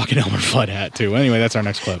little fucking Elmer Fudd hat too. Anyway, that's our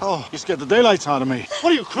next clip. Oh, you scared the daylights out of me.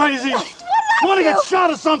 What are you, crazy? You want to get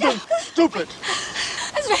shot or something? Stupid.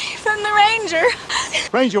 was from the ranger.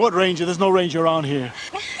 Ranger? What ranger? There's no ranger around here.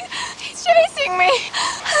 He's chasing me.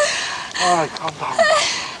 All right, calm down.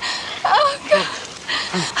 Oh, God.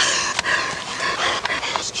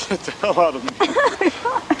 Just get the hell out of me.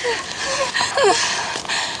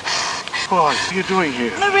 What are you doing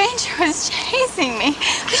here? The ranger was chasing me.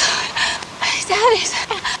 Daddy.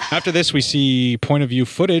 After this, we see point of view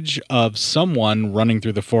footage of someone running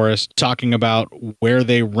through the forest, talking about where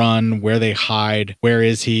they run, where they hide, where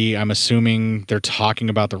is he. I'm assuming they're talking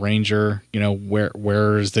about the ranger. You know,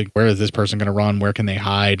 where is this person going to run? Where can they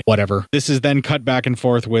hide? Whatever. This is then cut back and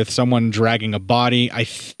forth with someone dragging a body. I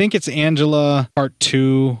think it's Angela part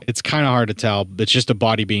 2. It's kind of hard to tell. It's just a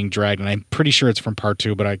body being dragged, and I'm pretty sure it's from part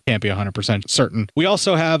 2, but I can't be 100% certain. We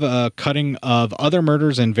also have a cutting of other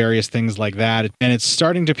murders and various things like that, and it's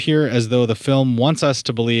starting to appear as though the film wants us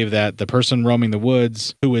to believe that the person roaming the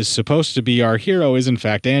woods, who is supposed to be our hero, is in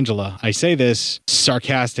fact Angela. I say this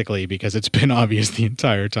sarcastically because it's been obvious the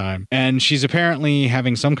entire time. And she's apparently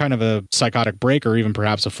having some kind of a psychotic break, or even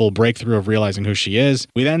perhaps a full breakthrough of realizing who she is.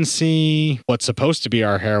 We then see what's supposed to be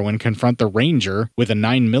our heroine confront the ranger with a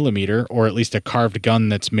 9mm, or at least a carved gun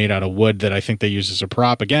that's made out of wood that I think they use as a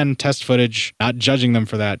prop. Again, test footage, not judging them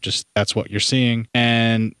for that, just that's what you're seeing.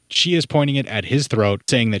 And she is pointing it at his throat,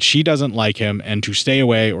 saying that she doesn't like him and to stay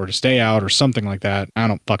away or to stay out or something like that. I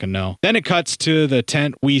don't fucking know. Then it cuts to the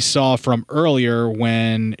tent we saw from earlier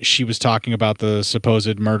when she was talking about the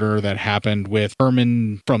supposed murder that happened with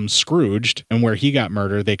Herman from Scrooged and where he got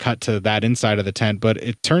murdered. They cut to that inside of the tent, but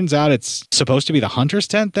it turns out it's supposed to be the hunter's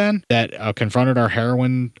tent then that confronted our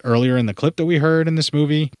heroine earlier in the clip that we heard in this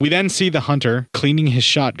movie. We then see the hunter cleaning his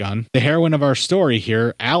shotgun. The heroine of our story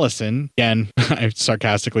here, Allison, again, I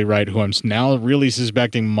sarcastically right, who I'm now really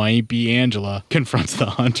suspecting might be Angela, confronts the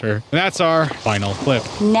hunter. And that's our final clip.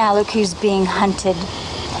 Now look who's being hunted.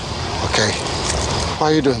 Okay. Why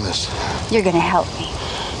are you doing this? You're gonna help me.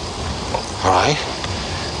 All right.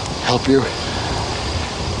 Help you?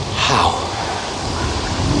 How?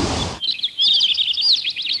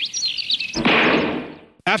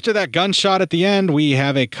 After that gunshot at the end, we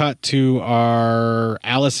have a cut to our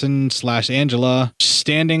Allison/Angela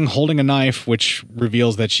standing holding a knife, which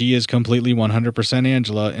reveals that she is completely 100%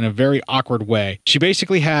 Angela in a very awkward way. She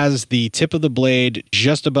basically has the tip of the blade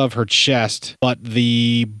just above her chest, but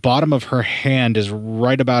the bottom of her hand is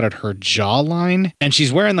right about at her jawline. And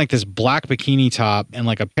she's wearing like this black bikini top and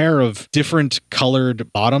like a pair of different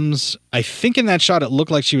colored bottoms. I think in that shot, it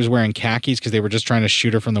looked like she was wearing khakis because they were just trying to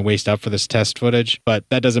shoot her from the waist up for this test footage. But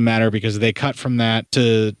that doesn't matter because they cut from that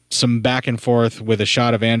to some back and forth with a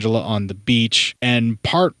shot of Angela on the beach. And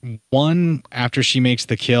part 1, after she makes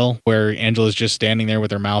the kill, where Angela's just standing there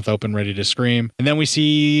with her mouth open, ready to scream. And then we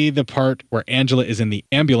see the part where Angela is in the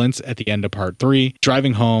ambulance at the end of part 3,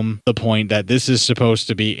 driving home the point that this is supposed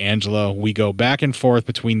to be Angela. We go back and forth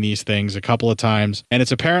between these things a couple of times, and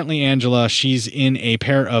it's apparently Angela. She's in a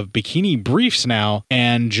pair of bikini briefs now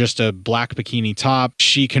and just a black bikini top.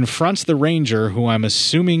 She confronts the ranger, who I'm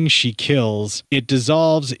assuming she kills. It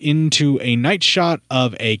dissolves into a night shot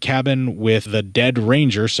of a cabin with the dead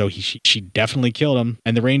ranger, so she definitely killed him,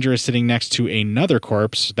 and the ranger is sitting next to another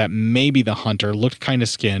corpse that may be the hunter, looked kind of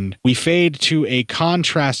skinned. We fade to a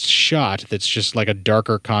contrast shot that's just like a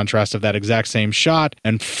darker contrast of that exact same shot,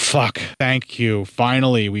 and fuck, thank you,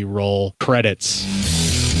 finally we roll credits.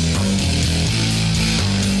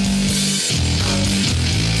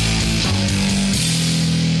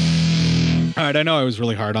 All right, I know I was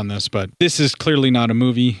really hard on this, but this is clearly not a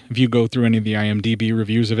movie. If you go through any of the IMDb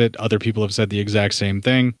reviews of it, other people have said the exact same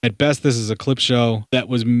thing. At best, this is a clip show that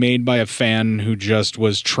was made by a fan who just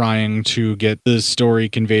was trying to get the story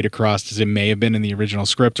conveyed across as it may have been in the original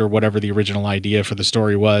script or whatever the original idea for the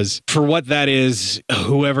story was. For what that is,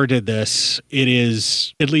 whoever did this, it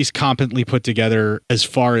is at least competently put together as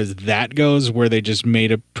far as that goes, where they just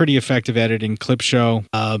made a pretty effective editing clip show.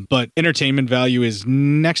 But entertainment value is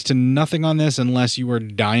next to nothing on this unless you are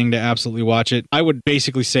dying to absolutely watch it. I would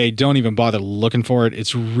basically say don't even bother looking for it.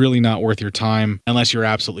 It's really not worth your time unless you're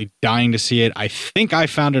absolutely dying to see it. I think I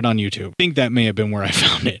found it on YouTube. I think that may have been where I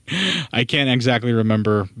found it. I can't exactly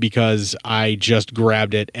remember because I just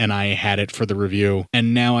grabbed it and I had it for the review,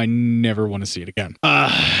 and now I never want to see it again.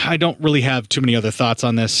 I don't really have too many other thoughts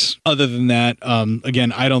on this other than that.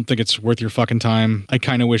 Again, I don't think it's worth your fucking time. I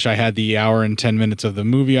kind of wish I had the hour and 10 minutes of the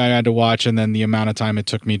movie I had to watch and then the amount of time it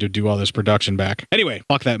took me to do all this production back. Anyway,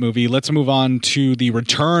 fuck that movie. Let's move on to the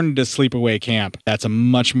return to Sleepaway Camp. That's a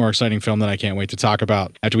much more exciting film that I can't wait to talk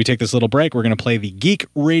about. After we take this little break, we're going to play the Geek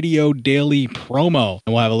Radio Daily promo,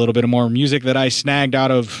 and we'll have a little bit of more music that I snagged out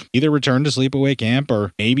of either Return to Sleepaway Camp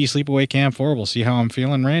or maybe Sleepaway Camp 4. We'll see how I'm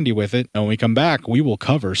feeling randy with it. And when we come back, we will will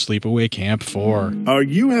cover Sleepaway Camp 4. Are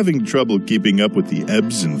you having trouble keeping up with the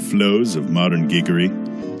ebbs and flows of modern geekery?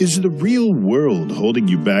 Is the real world holding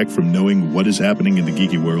you back from knowing what is happening in the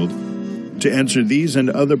geeky world? To answer these and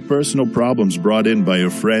other personal problems brought in by your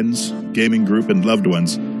friends, gaming group, and loved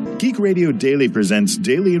ones, Geek Radio Daily presents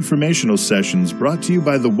daily informational sessions brought to you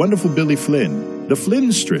by the wonderful Billy Flynn, the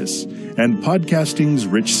Flynnstress, and podcasting's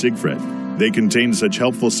Rich Sigfred. They contain such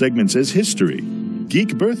helpful segments as history,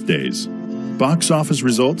 geek birthdays, box office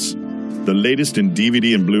results, the latest in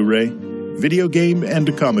DVD and Blu-ray, video game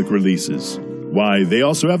and comic releases. Why, they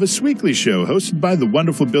also have a weekly show hosted by the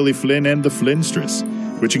wonderful Billy Flynn and the Flynnstress,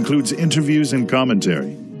 which includes interviews and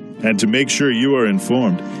commentary. And to make sure you are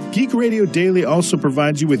informed, Geek Radio Daily also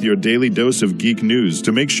provides you with your daily dose of geek news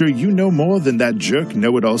to make sure you know more than that jerk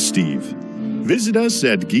know-it-all Steve. Visit us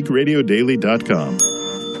at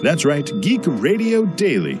geekradiodaily.com. That's right, Geek Radio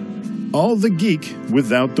Daily. All the geek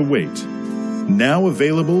without the weight. Now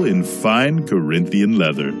available in fine Corinthian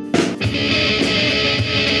leather.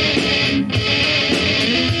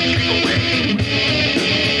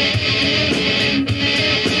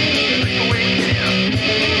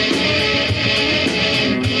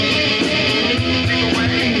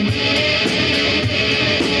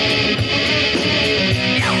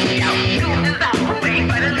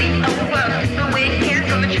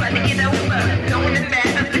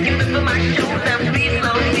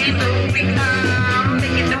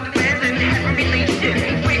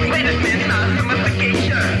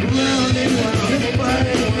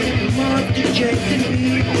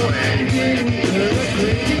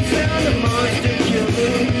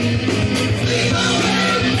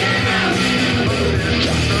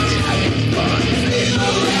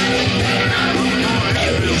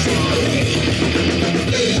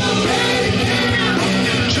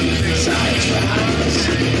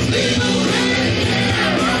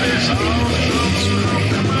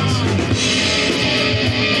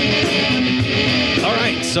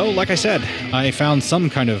 So, like I said, I found some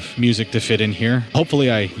kind of music to fit in here. Hopefully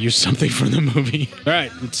I used something from the movie. All right,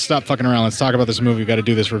 let's stop fucking around. Let's talk about this movie. We've got to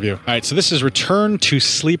do this review. All right, so this is Return to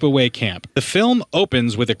Sleepaway Camp. The film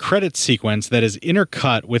opens with a credit sequence that is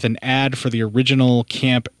intercut with an ad for the original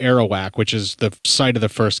Camp Arawak, which is the site of the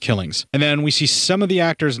first killings. And then we see some of the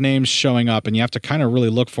actors' names showing up, and you have to kind of really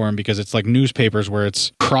look for them because it's like newspapers where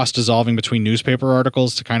it's cross-dissolving between newspaper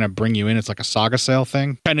articles to kind of bring you in. It's like a saga sale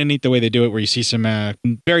thing. Kind of neat the way they do it, where you see some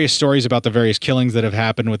various stories about the various killings that have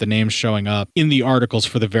happened with the names showing up in the articles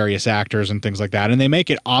for the various actors and things like that. And they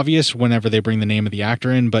make it obvious whenever they bring the name of the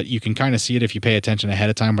actor in, but you can kind of see it if you pay attention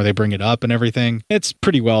ahead of time where they bring it up and everything. It's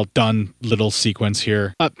pretty well done little sequence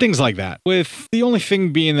here. Things like that. With the only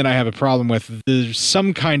thing being that I have a problem with, there's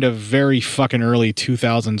some kind of very fucking early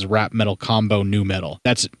 2000s rap metal combo nu metal.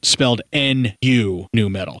 That's spelled N-U, nu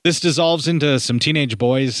metal. This dissolves into some teenage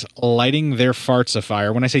boys lighting their farts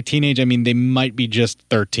afire. When I say teenage, I mean they might be just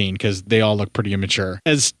 13 because they all look pretty immature,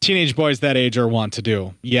 as teenage boys that age are wont to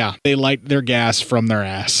do. Yeah, they light their gas from their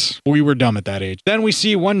ass. We were dumb at that age. Then we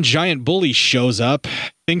see one giant bully shows up,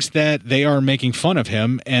 thinks that they are making fun of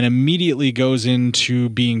him, and immediately goes into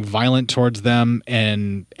being violent towards them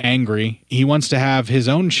and angry. He wants to have his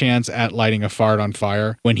own chance at lighting a fart on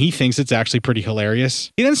fire when he thinks it's actually pretty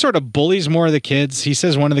hilarious. He then sort of bullies more of the kids. He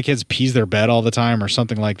says one of the kids pees their bed all the time or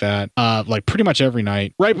something like that, like pretty much every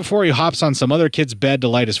night, right before he hops on some other kid's bed to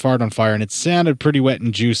light his fart on fire, and it sounded pretty wet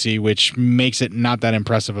and juicy, which makes it not that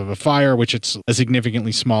impressive of a fire, which it's a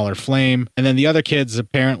significantly smaller flame. And then the other kids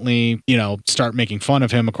apparently, start making fun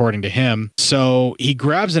of him, according to him. So he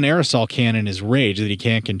grabs an aerosol can in his rage that he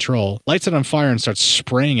can't control, lights it on fire, and starts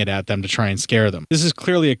spraying it at them to try and scare them. This is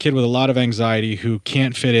clearly a kid with a lot of anxiety who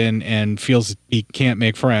can't fit in and feels he can't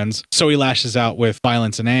make friends, so he lashes out with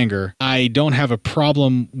violence and anger. I don't have a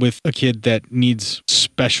problem with a kid that needs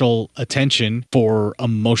special attention for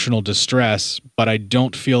emotional distress, but I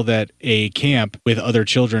don't feel that a camp with other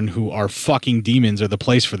children who are fucking demons are the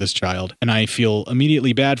place for this child. And I feel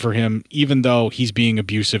immediately bad for him, even though he's being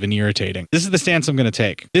abusive and irritating. This is the stance I'm going to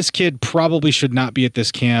take. This kid probably should not be at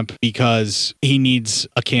this camp because he needs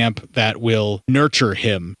a camp that will nurture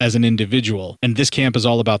him as an individual. And this camp is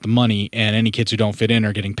all about the money, and any kids who don't fit in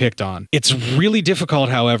are getting picked on. It's really difficult,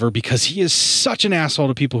 however, because he is such an asshole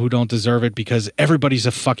to people who don't deserve it, because everybody's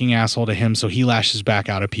a fucking asshole to him, so he lashes back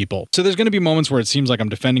out at people. So there's going to be moments where it seems like I'm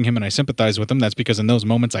defending him and I sympathize with him. That's because in those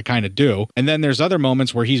moments I kind of do. And then there's other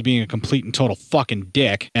moments where he's being a complete and total fucking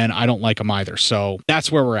dick, and I don't like him either. So That's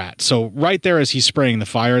where we're at. So right there as he's spraying the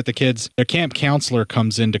fire at the kids, their camp counselor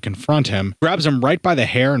comes in to confront him, grabs him right by the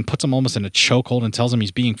hair and puts him almost in a chokehold and tells him he's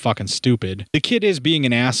being fucking stupid. The kid is being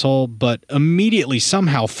an asshole, but immediately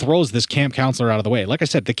somehow throws this camp counselor out of the way. Like I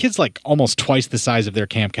said, the kid's like almost twice the size of their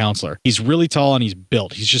camp counselor. He's really tall and he's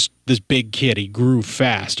built. He's just this big kid. He grew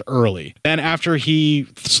fast early. Then after he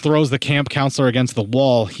throws the camp counselor against the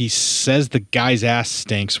wall, he says the guy's ass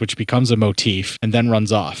stinks, which becomes a motif, and then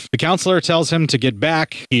runs off. The counselor tells him to get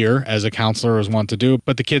back here, as a counselor is wont to do,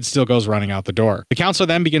 but the kid still goes running out the door. The counselor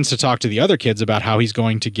then begins to talk to the other kids about how he's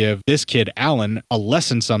going to give this kid, Alan, a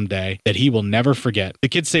lesson someday that he will never forget. The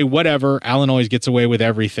kids say whatever, Alan always gets away with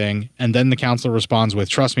everything, and then the counselor responds with,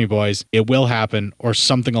 "Trust me, boys, it will happen," or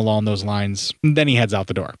something along those lines. And then he heads out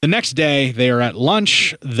the door. The next day, they are at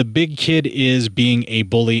lunch. The big kid is being a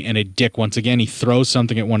bully and a dick once again. He throws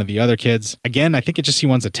something at one of the other kids. Again, I think it just he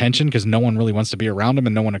wants attention because no one really wants to be around him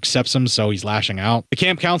and no one accepts him, so he's lashing out. The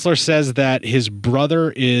camp counselor says that his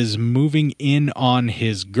brother is moving in on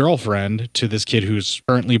his girlfriend to this kid who's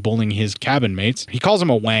currently bullying his cabin mates. He calls him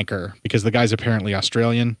a wanker because the guy's apparently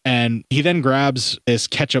Australian, and he then grabs this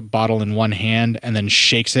ketchup bottle in one hand and then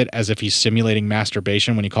shakes it as if he's simulating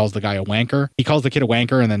masturbation when he calls the guy a wanker. He calls the kid a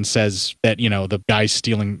wanker and then says that, you know, the guy's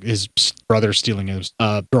stealing his brother's stealing his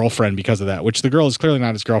girlfriend because of that, which the girl is clearly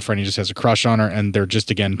not his girlfriend. He just has a crush on her, and they're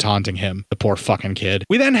just again taunting him, the poor fucking kid.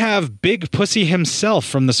 We then have Big Pussy himself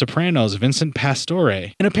from The Sopranos, Vincent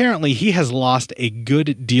Pastore, and apparently he has lost a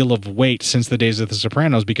good deal of weight since the days of The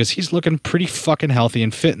Sopranos because he's looking pretty fucking healthy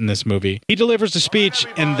and fit in this movie. He delivers a speech,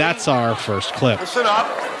 and that's our first clip. Listen up.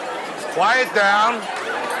 Quiet down.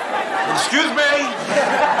 Excuse me.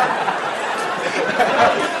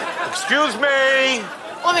 Excuse me.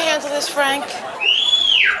 Let me handle this, Frank.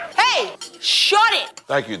 Hey, shut it!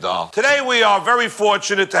 Thank you, doll. Today we are very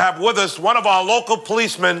fortunate to have with us one of our local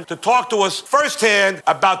policemen to talk to us firsthand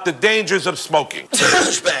about the dangers of smoking.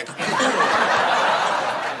 Douchebag.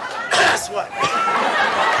 Guess what?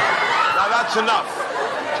 Now that's enough.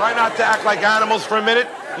 Try not to act like animals for a minute.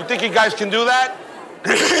 You think you guys can do that?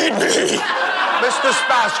 Mr.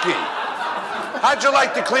 Spassky, how'd you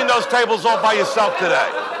like to clean those tables all by yourself today?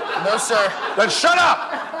 No, sir. Then shut up!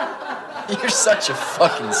 You're such a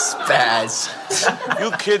fucking spaz.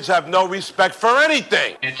 You kids have no respect for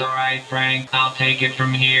anything. It's all right, Frank. I'll take it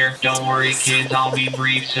from here. Don't worry, kids. I'll be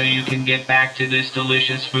brief so you can get back to this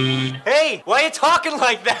delicious food. Hey, why are you talking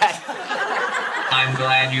like that? I'm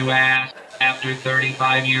glad you asked. After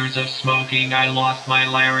 35 years of smoking, I lost my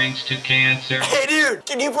larynx to cancer. Hey, dude,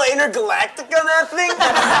 can you play Intergalactic on that thing?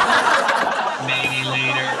 Maybe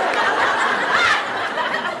later.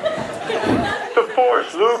 The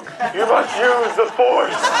Force, Luke. You must use the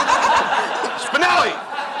Force. Spinelli,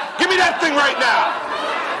 give me that thing right now.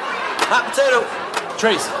 Hot potato.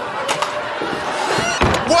 Trace.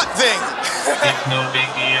 What thing? It's no big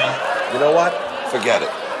deal. You know what? Forget it.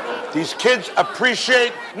 These kids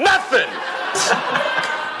appreciate nothing.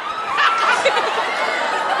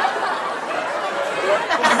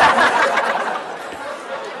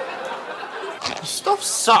 Stuff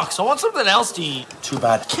sucks. I want something else to eat. Too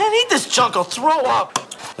bad. Can't eat this junk. I'll throw up.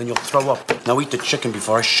 Then you'll throw up. Now eat the chicken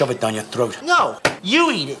before I shove it down your throat. No, you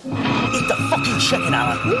eat it. Eat the fucking chicken,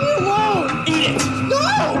 Alan. Leave me alone. Eat it.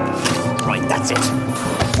 No. Right, that's it.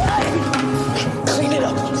 Clean it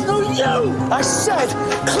up. No, you. I said,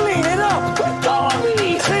 clean it up. Let go of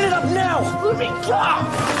me. Clean it up now. Let me go.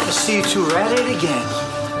 I see you two are at it again.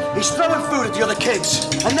 He's throwing food at the other kids,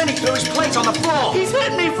 and then he threw his plates on the floor. He's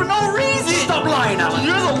hitting me for no reason. Stop lying, Alan.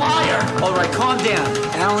 You're the liar. All right, calm down.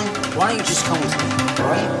 Alan, why don't you just come with me,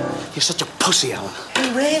 all right? You're such a pussy, Alan.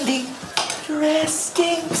 Hey, Randy, your ass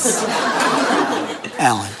stinks.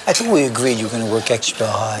 Alan, I think we agreed you were going to work extra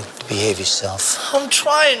hard to behave yourself. I'm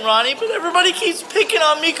trying, Ronnie, but everybody keeps picking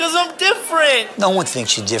on me because I'm different. No one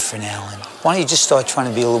thinks you're different, Alan. Why don't you just start trying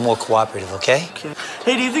to be a little more cooperative, okay?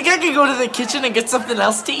 Hey, do you think I could go to the kitchen and get something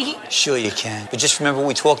else to eat? Sure you can, but just remember what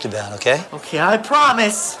we talked about, okay? Okay, I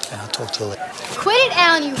promise. Okay, I'll talk to you later. Quit it,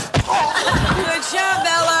 Alan, you... Good job,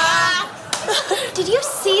 Bella. Did you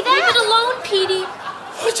see that? Leave it alone, Petey.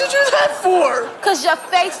 What'd you do that for? Because your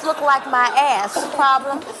face looked like my ass.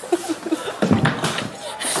 Problem?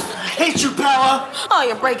 I hate you, Bella. Oh,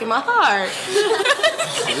 you're breaking my heart.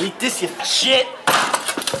 Eat this, you shit.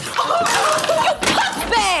 You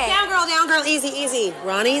cussbag! Down, girl, easy, easy.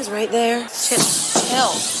 Ronnie's right there.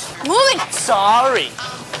 Chill. Move it! Sorry.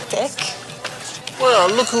 Dick. Well,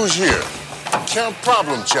 look who's here. Count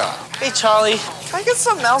Problem Child. Hey, Charlie. Can I get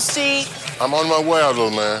something else to eat? I'm on my way out,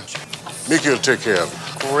 little man. Mickey will take care of it.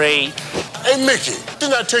 Great. Hey, Mickey,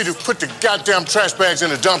 Didn't I tell you to put the goddamn trash bags in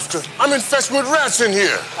the dumpster? I'm infested with rats in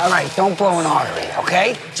here. All right, don't blow an artery,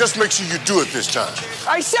 okay? Just make sure you do it this time.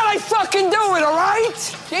 I said I fucking do it, all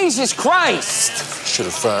right? Jesus Christ. Should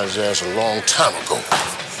have fired his ass a long time ago.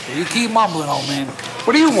 You keep mumbling, old man.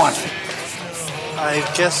 What do you want? I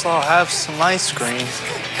guess I'll have some ice cream.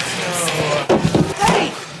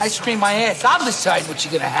 Hey, ice cream my ass. I'll decide what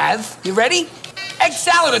you're gonna have. You ready? Egg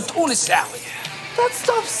salad or tuna salad? That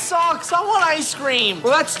stuff sucks. I want ice cream.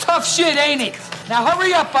 Well, that's tough shit, ain't it? Now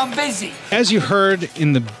hurry up, I'm busy. As you heard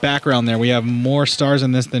in the background there, we have more stars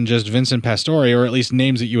in this than just Vincent Pastore, or at least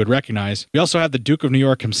names that you would recognize. We also have the Duke of New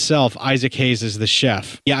York himself, Isaac Hayes, as the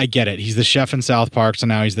chef. Yeah, I get it. He's the chef in South Park, so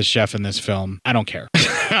now he's the chef in this film. I don't care.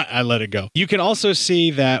 I let it go. You can also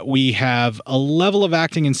see that we have a level of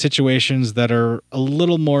acting in situations that are a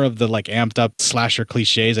little more of the like amped up slasher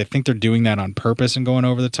cliches. I think they're doing that on purpose and going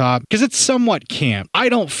over the top because it's somewhat camp. I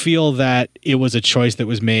don't feel that it was a choice that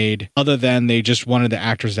was made other than they just wanted the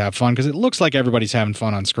actors to have fun because it looks like everybody's having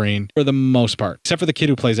fun on screen for the most part. Except for the kid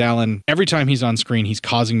who plays Alan. Every time he's on screen, he's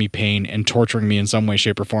causing me pain and torturing me in some way,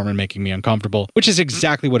 shape, or form and making me uncomfortable, which is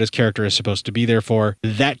exactly what his character is supposed to be there for.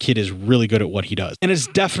 That kid is really good at what he does. And it's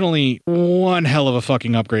definitely one hell of a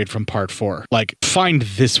fucking upgrade from part 4. Like, find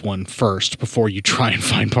this one first before you try and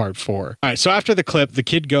find part 4. All right, so after the clip, the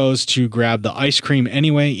kid goes to grab the ice cream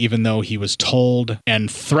anyway, even though he was told and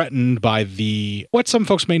threatened by what some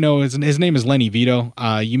folks may know is his name is Lenny Vito.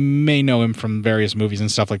 You may know him from various movies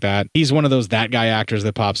and stuff like that. He's one of those that guy actors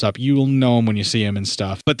that pops up. You'll know him when you see him and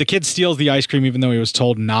stuff. But the kid steals the ice cream even though he was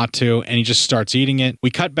told not to, and he just starts eating it.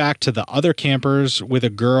 We cut back to the other campers with a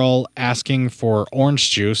girl asking for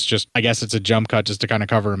orange juice. Just, I guess it's a jump cut just to kind of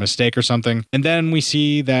cover a mistake or something. And then we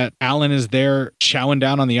see that Alan is there chowing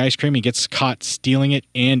down on the ice cream. He gets caught stealing it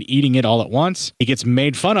and eating it all at once. He gets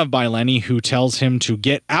made fun of by Lenny, who tells him to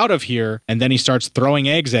get out of here, and then he starts throwing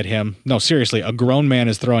eggs at him. No, seriously, a grown man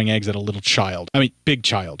is throwing eggs at a little child. I mean, big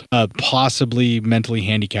child. A possibly mentally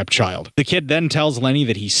handicapped child. The kid then tells Lenny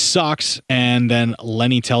that he sucks, and then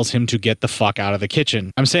Lenny tells him to get the fuck out of the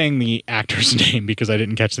kitchen. I'm saying the actor's name because I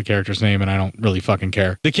didn't catch the character's name and I don't really fucking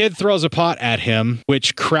care. The kid throws a pot at him,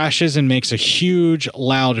 which crashes and makes a huge,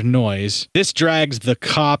 loud noise. This drags the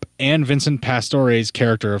cop and Vincent Pastore's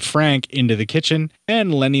character of Frank into the kitchen,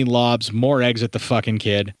 and Lenny lobs more eggs at the fucking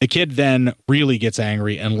kid. The kid then really gets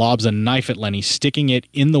angry and lobs a knife at Lenny, sticking it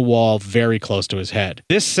in the wall very close to his head.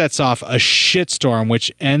 This sets off a shitstorm,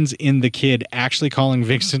 which ends in the kid actually calling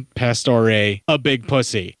Vincent Pastore a big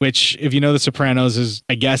pussy, which, if you know The Sopranos, is,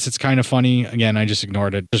 I guess it's kind of funny. Again, I just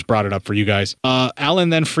ignored it. Just brought it up for you guys. Alan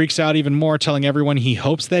then freaks out even more, telling everyone he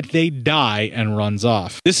hopes that they die and runs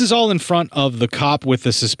off. This is all in front of the cop with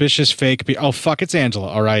the suspicious fake oh, fuck, it's Angela,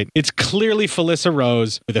 all right? It's clearly Felissa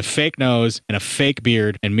Rose with a fake nose and a fake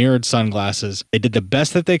beard and mirrored sunglasses. They did the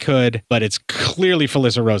best that they could, but it's clearly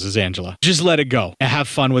Felissa Rose's Angela. Just let it go and have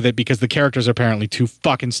fun with it because the character's apparently too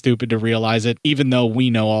fucking stupid to realize it, even though we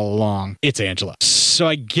know all along it's Angela. So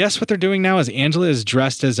I guess what they're doing now is Angela is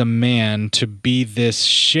dressed as a man to be this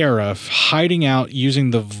sheriff, hiding out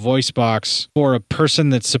using the voice box for a person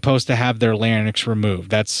that's supposed to have their larynx removed.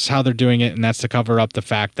 That's how they're doing it, and that's to cover up the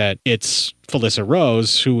fact that it's Felissa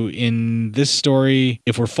Rose, who in this story,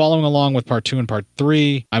 if we're following along with part 2 and part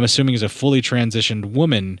 3, I'm assuming is a fully transitioned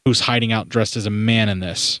woman who's hiding out dressed as a man in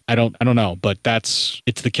this. I don't know, but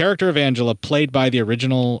it's the character of Angela played by the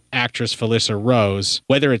original actress Felissa Rose.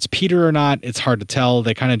 Whether it's Peter or not, it's hard to tell.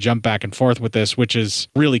 They kind of jump back and forth with this, which is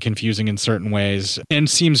really confusing in certain ways and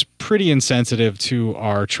seems pretty insensitive to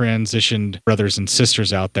our transitioned brothers and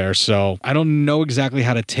sisters out there. So I don't know exactly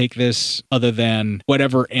how to take this other than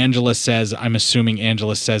whatever Angela says. I'm assuming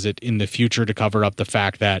Angela says it in the future to cover up the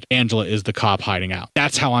fact that Angela is the cop hiding out.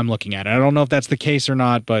 That's how I'm looking at it. I don't know if that's the case or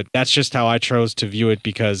not, but that's just how I chose to view it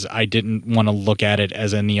because I didn't want to look at it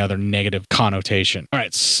as any other negative connotation. All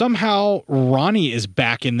right, somehow Ronnie is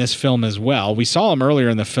back in this film as well. We saw him earlier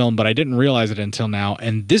in the film, but I didn't realize it until now,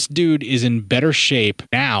 and this dude is in better shape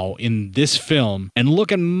now in this film and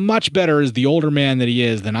looking much better as the older man that he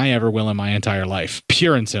is than I ever will in my entire life.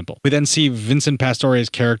 Pure and simple. We then see Vincent Pastore's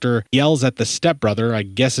character yells at the stepbrother, I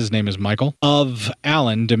guess his name is Michael, of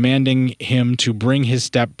Alan, demanding him to bring his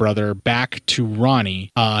stepbrother back to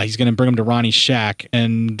Ronnie. He's going to bring him to Ronnie's shack,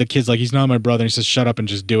 and the kid's like, he's not my brother. And he says, shut up and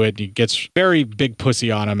just do it. And he gets very big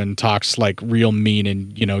pussy on him and talks like real mean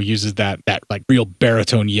and, you know, uses that like real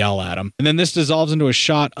baritone yell at him. And then this dissolves into a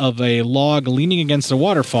shot of a log leaning against a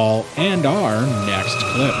waterfall and our next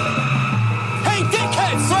clip. Hey,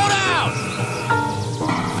 dickhead, slow down!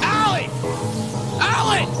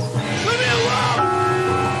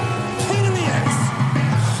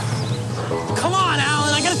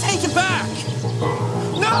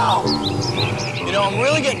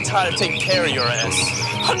 really getting tired of taking care of your ass.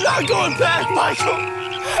 I'm not going back, Michael.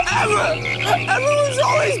 Ever. Everyone's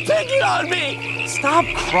always picking on me. Stop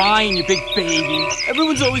crying, you big baby.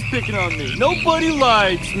 Everyone's always picking on me. Nobody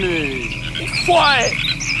likes me. Be quiet.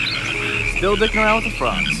 Still dicking around with the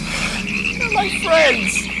frogs. They're my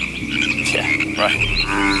friends. Yeah, right.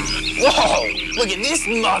 Whoa, look at this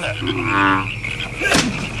mother.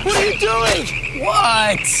 What are you doing?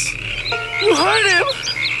 What? You hurt him.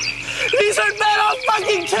 These are men, I'll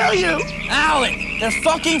fucking kill you. Alec, they're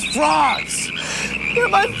fucking frogs. They're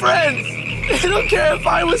my friends. They don't care if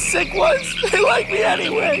I was sick once. They like me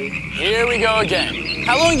anyway. Here we go again.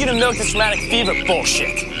 How long are you gonna milk this rheumatic fever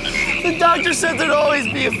bullshit? The doctor said there'd always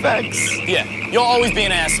be effects. Yeah, you'll always be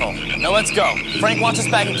an asshole. Now let's go. Frank wants us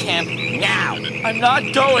back in camp now. I'm not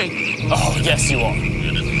going. Oh, yes you are.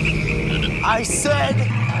 I said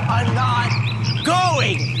I'm not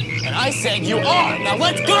going. And I said you are. Now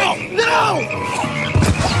let's go. No!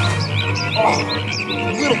 Oh,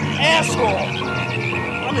 you little asshole.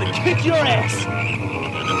 I'm gonna kick your ass.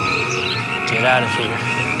 Get out of here.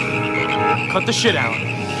 Cut the shit out.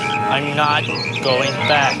 I'm not going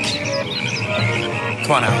back.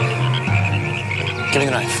 Come on, Al. Give me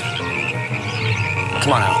the knife.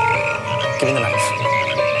 Come on, Al. Give me the knife.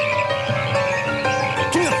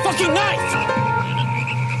 Give me the fucking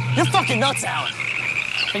knife! You're fucking nuts, Alan.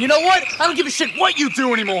 And you know what? I don't give a shit what you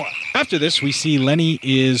do anymore. After this, we see Lenny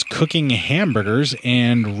is cooking hamburgers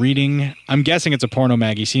and reading. I'm guessing it's a porno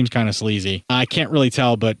mag. He seems kind of sleazy. I can't really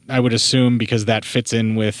tell, but I would assume because that fits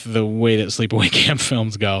in with the way that Sleepaway Camp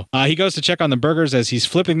films go. He goes to check on the burgers. As he's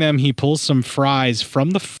flipping them, he pulls some fries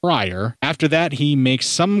from the fryer. After that, he makes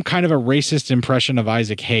some kind of a racist impression of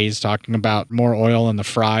Isaac Hayes, talking about more oil in the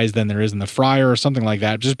fries than there is in the fryer or something like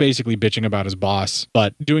that. Just basically bitching about his boss,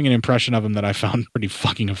 but doing an impression of him that I found pretty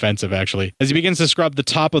fucking offensive, actually. As he begins to scrub the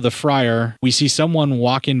top of the fryer, we see someone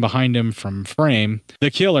walk in behind him from frame.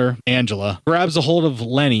 The killer, Angela, grabs a hold of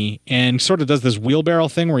Lenny and sort of does this wheelbarrow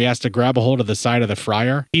thing where he has to grab a hold of the side of the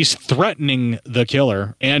fryer. He's threatening the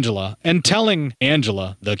killer, Angela, and telling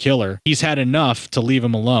Angela, the killer, he's had enough to leave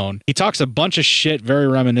him alone. He talks a bunch of shit very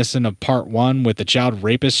reminiscent of part 1 with the child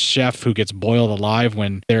rapist chef who gets boiled alive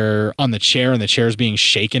when they're on the chair and the chair is being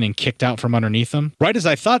shaken and kicked out from underneath them. Right as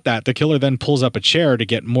I thought that, the killer then pulls up a chair to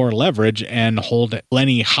get more leverage and hold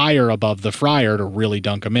Lenny higher above the fryer to really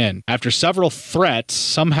dunk him in. After several threats,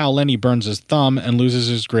 somehow Lenny burns his thumb and loses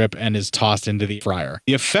his grip and is tossed into the fryer.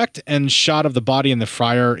 The effect and shot of the body in the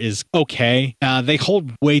fryer is okay. They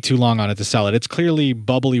hold way too long on it to sell it. It's clearly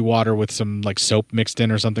bubbly water with some like soap mixed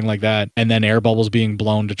in or something like that, and then air bubbles being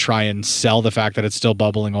blown to try and sell the fact that it's still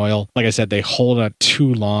bubbling oil. Like I said, they hold it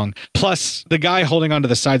too long. Plus, the guy holding onto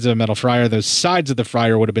the sides of a metal fryer, the sides of the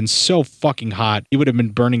fryer would have been so fucking hot, he would have been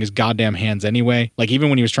burning his goddamn hands anyway. Like even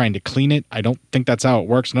when he was trying to clean it, I don't think that's how it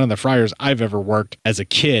works. None of the fryers I've ever worked as a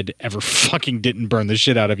kid ever fucking didn't burn the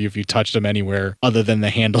shit out of you if you touched them anywhere other than the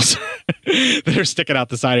handles that are sticking out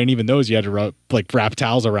the side. And even those you had to wrap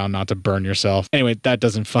towels around not to burn yourself. Anyway, that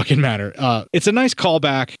doesn't fucking matter. It's a nice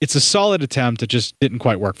callback. It's a solid attempt. It just didn't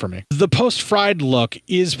quite work for me. The post-fried look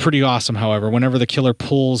is pretty awesome, however. Whenever the killer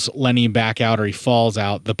pulls Lenny back out or he falls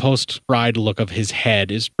out, the post-fried look of his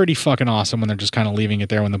head is pretty fucking awesome when they're just kind of leaving it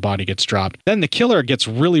there when the body gets dropped. Then the killer gets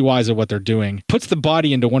really wise at what they're doing, puts the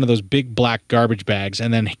body into one of those big black garbage bags,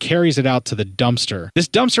 and then carries it out to the dumpster. This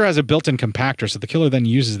dumpster has a built-in compactor, so the killer then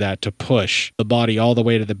uses that to push the body all the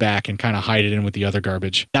way to the back and kind of hide it in with the other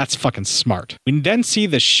garbage. That's fucking smart. We then see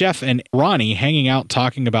the chef and Ronnie hanging out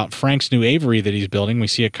talking about Frank's new aviary that he's building. We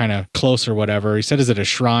see it kind of close or whatever. He said, is it a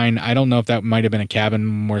shrine? I don't know if that might have been a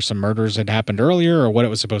cabin where some murders had happened earlier or what it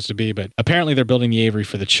was supposed to be, but apparently they're building the aviary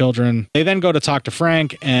for the children. They then go to talk to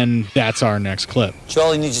Frank, and that's our next clip.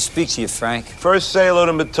 Charlie needs to speak to you, Frank. First, say hello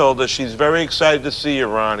to Matilda. She's very excited to see you,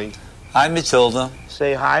 Ronnie. Hi, Matilda.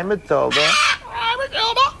 Say hi, Matilda. Hi,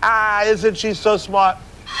 Matilda. Ah, isn't she so smart?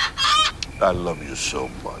 I love you so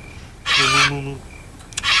much.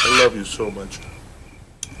 I love you so much.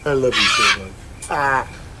 I love you so much.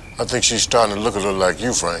 I think she's starting to look a little like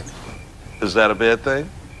you, Frank. Is that a bad thing?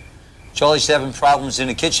 Charlie's having problems in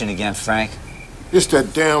the kitchen again, Frank. It's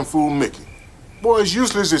that damn fool Mickey. Boy, as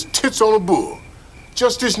useless as tits on a bull.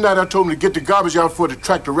 Just this night I told him to get the garbage out for to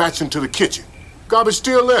track the rats into the kitchen. Garbage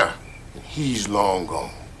still there, and he's long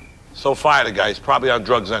gone. So fire the guy. He's probably on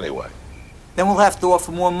drugs anyway. Then we'll have to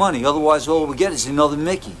offer more money. Otherwise, all we get is another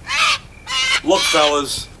Mickey. Look,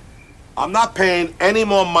 fellas, I'm not paying any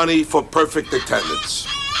more money for perfect attendance.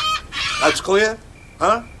 That's clear?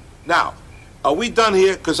 Huh? Now, are we done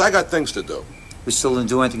here? Because I got things to do. We still didn't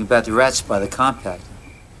do anything about the rats by the compactor.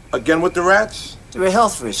 Again with the rats? They're a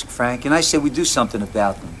health risk, Frank, and I said we do something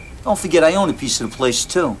about them. Don't forget, I own a piece of the place,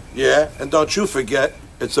 too. Yeah, and don't you forget,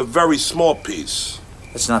 it's a very small piece.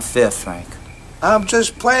 That's not fair, Frank. I'm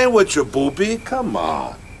just playing with you, booby. Come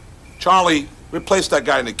on. Charlie, replace that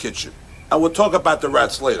guy in the kitchen. And we'll talk about the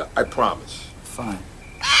rats later, I promise. Fine.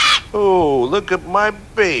 Oh, look at my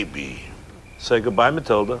baby. Say goodbye,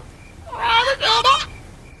 Matilda.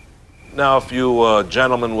 Now, if you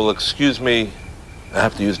gentlemen will excuse me, I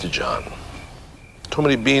have to use the John. Too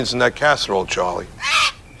many beans in that casserole, Charlie.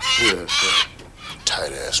 Yeah.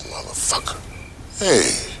 Tight-ass motherfucker.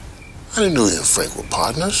 Hey, I didn't know you and Frank were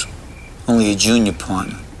partners. Only a junior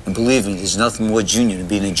partner. And believe me, there's nothing more junior than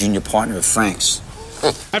being a junior partner of Frank's.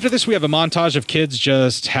 After this, we have a montage of kids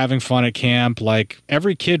just having fun at camp, like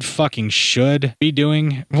every kid fucking should be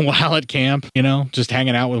doing while at camp, you know, just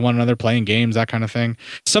hanging out with one another, playing games, that kind of thing.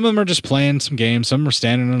 Some of them are just playing some games. Some are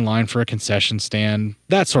standing in line for a concession stand,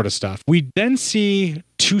 that sort of stuff. We then see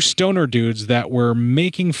two stoner dudes that were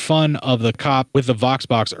making fun of the cop with the Vox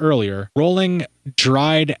box earlier, rolling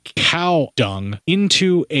dried cow dung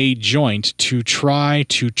into a joint to try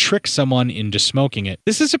to trick someone into smoking it.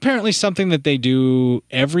 This is apparently something that they do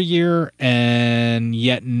every year, and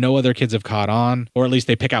yet no other kids have caught on, or at least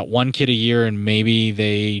they pick out one kid a year and maybe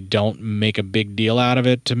they don't make a big deal out of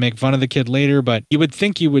it to make fun of the kid later, but you would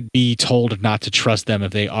think you would be told not to trust them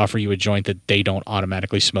if they offer you a joint that they don't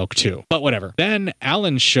automatically smoke too. But whatever. Then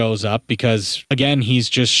Alan shows up because, again, he's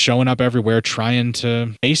just showing up everywhere trying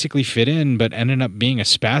to basically fit in, but ended up being a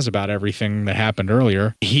spaz about everything that happened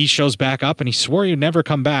earlier. He shows back up and he swore he'd never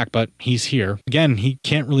come back, but he's here. Again, he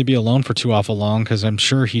can't really be alone for too awful long because I'm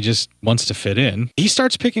sure he just wants to fit in. He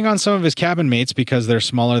starts picking on some of his cabin mates because they're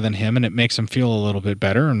smaller than him and it makes him feel a little bit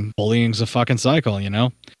better, and bullying's a fucking cycle, you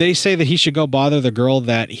know? They say that he should go bother the girl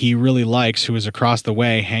that he really likes who is across the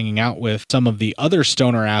way hanging out with some of the other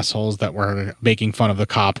stoner assholes that were making fun of the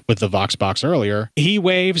cop with the Vox box earlier. He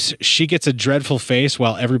waves, she gets a dreadful face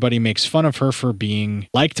while everybody makes fun of her for being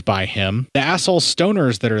liked by him. The asshole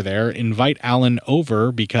stoners that are there invite Alan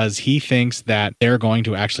over because he thinks that they're going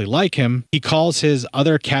to actually like him. He calls his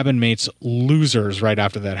other cabin mates losers right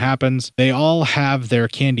after that happens. They all have their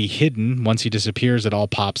candy hidden. Once he disappears, it all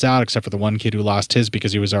pops out except for the one kid who lost his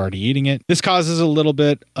because he was already eating it. This causes a little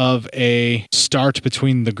bit of a start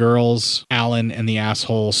between the girls, Alan, and the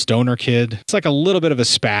asshole stoner kid. It's like a little bit of a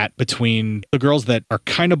spat between the girls that are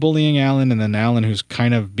kind of bullying Alan and then Alan who's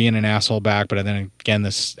kind of being an asshole back, but then again,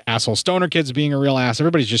 this asshole stoner kid's being a real ass.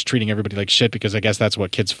 Everybody's just treating everybody like shit because I guess that's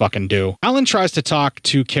what kids fucking do. Alan tries to talk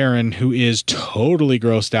to Karen, who is totally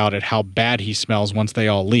grossed out at how bad he smells once they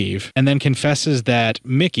all leave, and then confesses that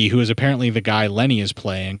Mickey, who is apparently the guy Lenny is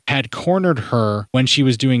playing, had cornered her when she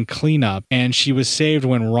was doing cleanup, and she was saved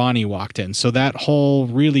when Ronnie walked in. So that whole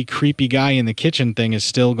really creepy guy in the kitchen thing is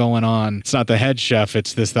still going on. It's not the head chef,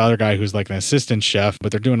 it's the other guy who's like an assistant chef,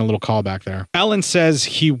 but they're doing a little callback there. Alan says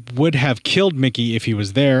he would have killed Mickey if he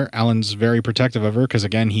was there. Alan's very protective of her because,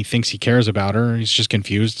 again, he thinks he cares about her. He's just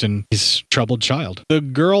confused and he's a troubled child. The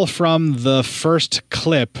girl from the first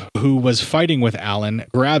clip who was fighting with Alan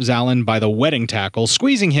grabs Alan by the wedding tackle,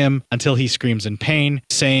 squeezing him until he screams in pain,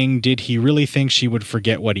 saying, did he really think she would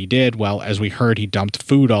forget what he did? Well, as we heard, he dumped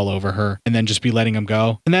food all over her and then just be letting him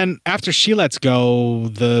go. And then after she lets go,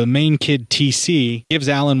 the main kid, TC, gives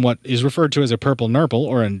Alan what is referred to as a purple nurple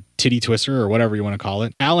or a titty twister or whatever you want to call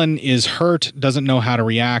it. Alan is hurt, doesn't know how to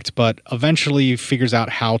react, but eventually figures out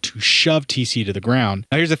how to shove TC to the ground.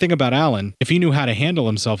 Now here's the thing about Alan. If he knew how to handle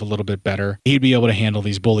himself a little bit better, he'd be able to handle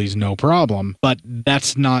these bullies no problem. But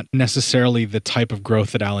that's not necessarily the type of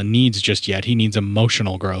growth that Alan needs just yet. He needs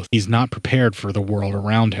emotional growth. He's not prepared for the world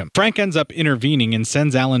around him. Frank ends up intervening and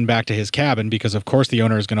sends Alan back to his cabin because of course the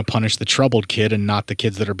owner is going to punish the troubled kid and not the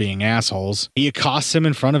kids that are being assholes. He accosts him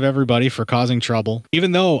in front of everybody for causing trouble,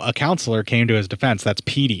 even though a counselor came to his defense. That's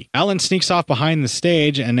Petey. Alan sneaks off behind the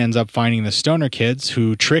stage and ends up finding the stoner kids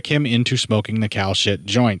who trick him into smoking the cow shit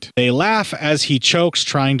joint. They laugh as he chokes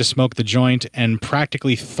trying to smoke the joint and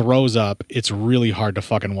practically throws up. It's really hard to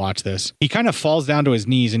fucking watch this. He kind of falls down to his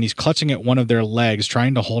knees and he's clutching at one of their legs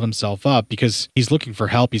trying to hold himself up because he's looking for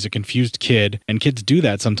help. He's a confused kid, and kids do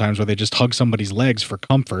that sometimes where they just hug somebody's legs for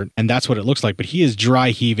comfort, and that's what it looks like. But he is dry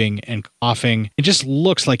heaving and coughing. It just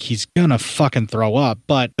looks like he's gonna fucking throw up,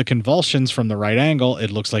 but the convulsions from the right angle, it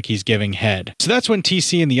looks like he's giving head. So that's when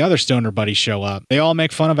TC and the other stoner buddies show up. They all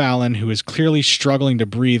make fun of Alan, who is clearly struggling to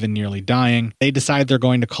breathe and nearly dying. They decide they're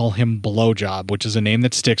going to call him Blowjob, which is a name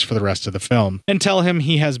that sticks for the rest of the film, and tell him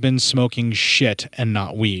he has been smoking shit and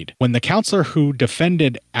not weed. When the counselor who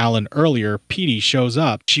defended Alan earlier, Petey, shows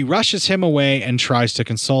up, she rushes him away and tries to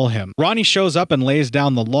console him. Ronnie shows up and lays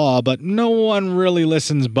down the law, but no one really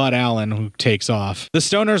listens but Alan, who takes off. The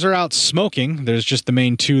stoners are out smoking. There's just the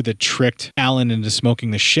main two that tricked Alan into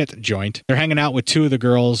smoking the shit joint. They're hanging out with two of the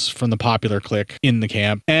girls from the popular clique in the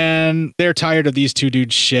camp, and they're tired of these two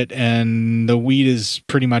dudes shit, and the weed is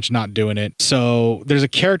pretty much not doing it. So there's a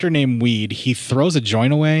character named Weed. He throws a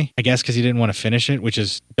joint away, I guess because he didn't want to finish it, which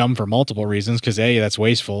is dumb for multiple reasons, because A, that's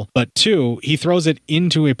wasteful, but two, he throws it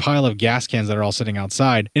into a pile of gas cans that are all sitting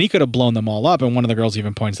outside, and he could have blown them all up, and one of the girls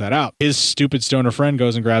even points that out. His stupid stoner friend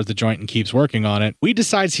goes and grabs the joint and keeps working on it. Weed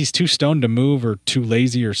decides he's too stoned to move or too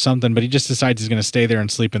lazy or something, but he just decides he's going to stay there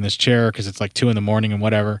and sleep in this chair because it's like 2 a.m. and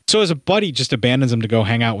whatever. So his buddy just abandons him to go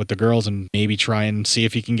hang out with the girls and maybe try and see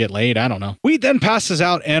if he can get laid. I don't know. Weed then passes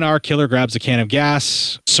out, and our killer grabs a can of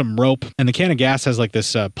gas, some rope, and the can of gas has like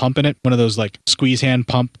this pump in it, one of those like squeeze hand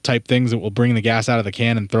pump type things that will bring the gas out of the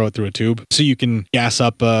can and throw it through a tube. So you can gas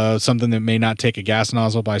up something that may not take a gas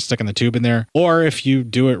nozzle by sticking the tube in there. Or if you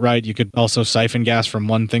do it right, you could also siphon gas from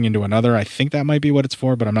one thing into another. I think that might be what it's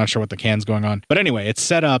for, but I'm not sure what the can's going on. But anyway, it's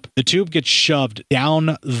set up. The tube gets shoved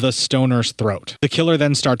down the stoner's throat. The killer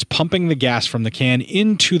then starts pumping the gas from the can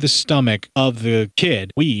into the stomach of the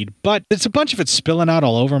kid, Weed, but it's a bunch of it spilling out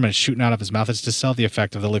all over him and it's shooting out of his mouth. It's to sell the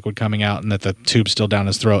effect of the liquid coming out and that the tube's still down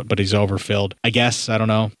his throat, but he's overfilled. I guess, I don't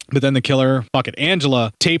know. But then the killer, fuck it,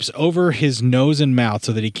 Angela, tapes over his nose and mouth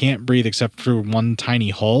so that he can't breathe except through one tiny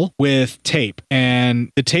hole with tape.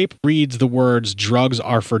 And the tape reads the words "drugs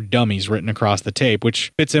are for dummies" written across the tape,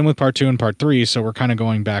 which fits in with part 2 and part 3, so we're kind of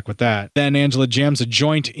going back with that. Then Angela jams a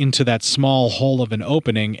joint into that small hole of an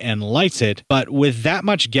opening and lights it, but with that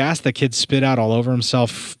much gas the kid spit out all over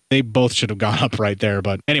himself, they both should have gone up right there.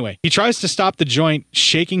 But anyway, he tries to stop the joint,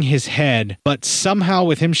 shaking his head, but somehow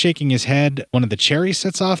with him shaking his head, one of the cherries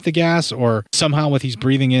sets off the gas, or somehow with he's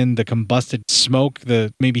breathing in the combusted smoke,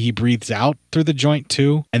 maybe he breathes out through the joint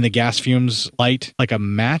too, and the gas fumes light like a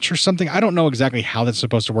match or something. I don't know exactly how that's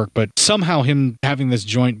supposed to work, but somehow him having this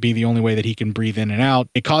joint be the only way that he can breathe in and out,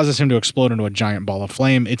 it causes him to explode into a giant ball of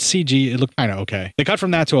flame. It's CG. It looked kind of okay. They cut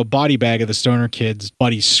from that to a body bag of the stoner kid's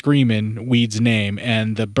buddy screaming Weed's name,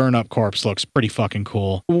 and the burn-up corpse looks pretty fucking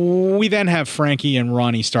cool. We then have Frankie and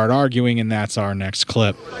Ronnie start arguing, and that's our next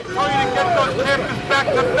clip. I tell you to get those campers back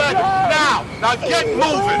to bed now. Now get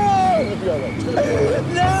moving.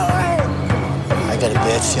 I got a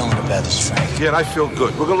bad feeling about this, Frank. Yeah, and I feel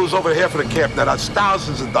good. We're gonna lose over half of the camp now. That's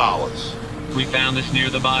thousands of dollars. We found this near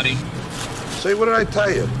the body. Say, what did I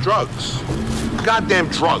tell you? Drugs. Goddamn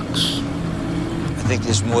drugs. I think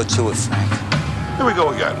there's more to it, Frank. Here we go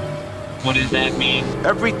again. What does that mean?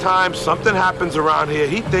 Every time something happens around here,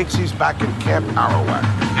 he thinks he's back in Camp Arawak.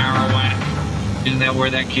 Arawak? Isn't that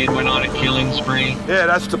where that kid went on a killing spree? Yeah,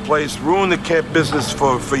 that's the place. Ruined the camp business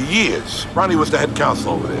for years. Ronnie was the head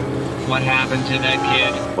counselor over there. What happened to that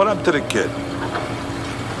kid? What happened to the kid?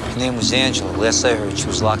 Her name was Angela. Last I heard, she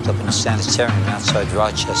was locked up in a sanitarium outside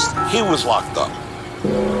Rochester. He was locked up.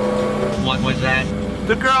 What was that?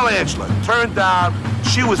 The girl Angela. Turned out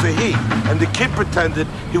she was a he, and the kid pretended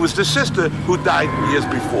he was the sister who died years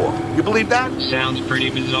before. You believe that? Sounds pretty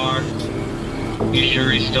bizarre. You sure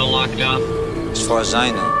he's still locked up? As far as I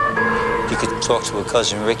know, you could talk to her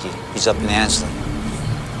cousin Ricky. He's up in Ansley.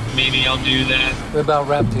 Maybe I'll do that. We're about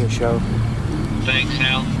wrapped here, Show. Thanks,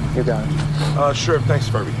 Hal. You got it. Sure, thanks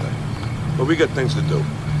for everything. But we got things to do.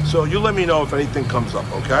 So you let me know if anything comes up,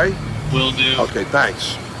 okay? Will do. Okay,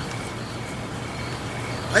 thanks.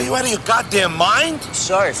 Are you out of your goddamn mind?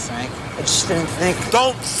 Sorry, Frank. I just didn't think.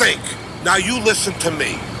 Don't think. Now you listen to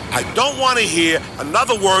me. I don't want to hear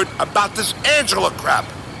another word about this Angela crap.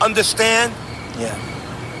 Understand? Yeah.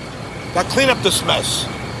 Now clean up this mess.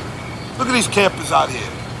 Look at these campers out here.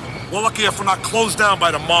 We're lucky if we're not closed down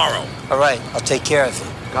by tomorrow. All right, I'll take care of it.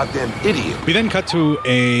 Goddamn idiot. We then cut to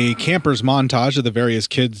a camper's montage of the various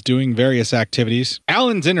kids doing various activities.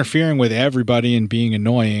 Alan's interfering with everybody and being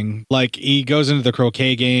annoying. Like, he goes into the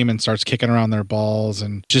croquet game and starts kicking around their balls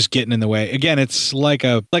and just getting in the way. Again, it's like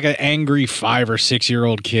an angry 5 or 6 year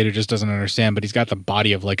old kid who just doesn't understand, but he's got the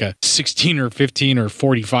body of like a 16 or 15 or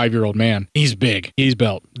 45-year-old man. He's big. He's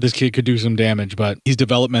built. This kid could do some damage, but he's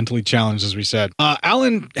developmentally challenged, as we said.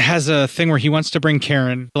 Alan has a thing where he wants to bring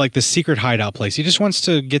Karen to like the secret hideout place. He just wants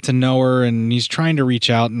to get to know her, and he's trying to reach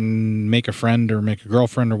out and make a friend or make a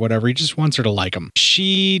girlfriend or whatever. He just wants her to like him.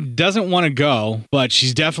 She doesn't want to go, but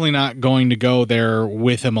she's definitely not going to go there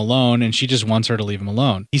with him alone, and she just wants her to leave him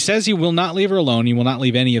alone. He says he will not leave her alone. He will not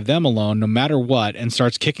leave any of them alone, no matter what, and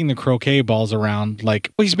starts kicking the croquet balls around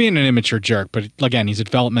like, well, he's being an immature jerk, but again, he's a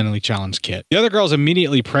developmentally challenged kid. The other girls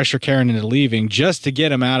immediately pressure Karen into leaving just to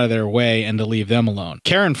get him out of their way and to leave them alone.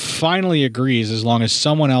 Karen finally agrees as long as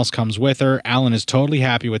someone else comes with her. Alan is totally happy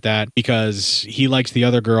happy with that because he likes the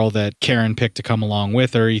other girl that Karen picked to come along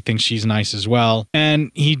with her. He thinks she's nice as well.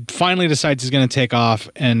 And he finally decides he's going to take off.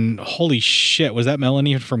 And holy shit, was that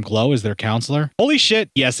Melanie from Glow as their counselor? Holy shit,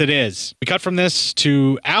 yes it is. We cut from this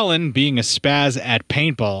to Alan being a spaz at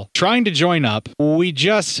paintball, trying to join up. We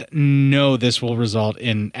just know this will result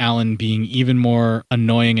in Alan being even more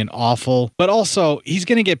annoying and awful, but also he's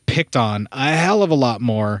going to get picked on a hell of a lot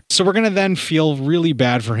more. So we're going to then feel really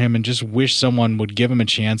bad for him and just wish someone would give him a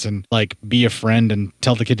chance and like be a friend and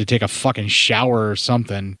tell the kid to take a fucking shower or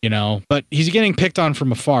something, you know? But he's getting picked on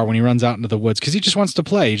from afar when he runs out into the woods because he just wants to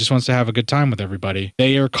play. He just wants to have a good time with everybody.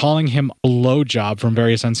 They are calling him a blowjob from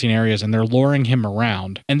various unseen areas and they're luring him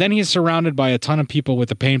around. And then he's surrounded by a ton of people with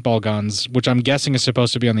the paintball guns, which I'm guessing is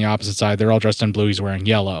supposed to be on the opposite side. They're all dressed in blue. He's wearing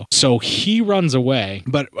yellow. So he runs away.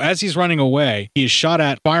 But as he's running away, he is shot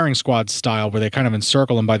at firing squad style where they kind of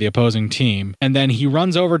encircle him by the opposing team. And then he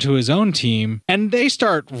runs over to his own team and they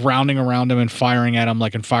start rounding around him and firing at him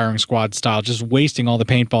like in firing squad style, just wasting all the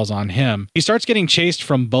paintballs on him. He starts getting chased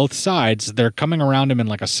from both sides. They're coming around him in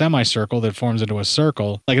like a semicircle that forms into a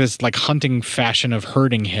circle, like this like hunting fashion of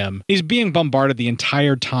hurting him. He's being bombarded the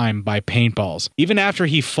entire time by paintballs. Even after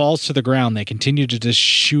he falls to the ground, they continue to just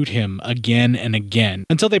shoot him again and again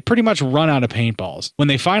until they pretty much run out of paintballs. When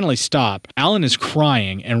they finally stop, Alan is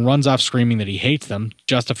crying and runs off screaming that he hates them,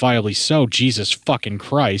 justifiably so, Jesus fucking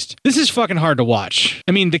Christ. This is fucking hard to watch.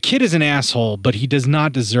 I mean, the kid is an asshole, but he does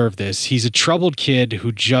not deserve this. He's a troubled kid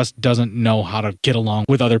who just doesn't know how to get along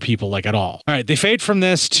with other people like at all. All right, they fade from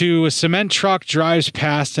this to a cement truck drives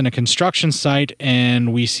past in a construction site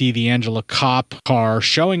and we see the Angela cop car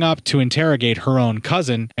showing up to interrogate her own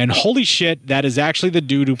cousin. And holy shit, that is actually the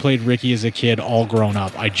dude who played Ricky as a kid all grown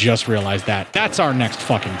up. I just realized that. That's our next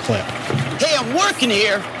fucking clip. Hey, I'm working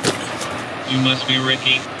here. You must be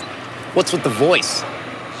Ricky. What's with the voice?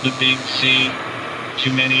 The big C.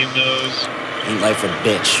 Too many of those. Ain't life a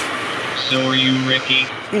bitch. So are you, Ricky?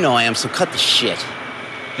 You know I am, so cut the shit.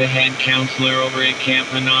 The head counselor over at Camp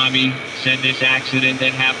Hanabi said this accident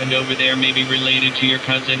that happened over there may be related to your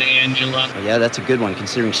cousin Angela. Oh, yeah, that's a good one,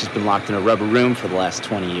 considering she's been locked in a rubber room for the last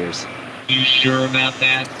 20 years. You sure about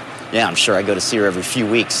that? Yeah, I'm sure. I go to see her every few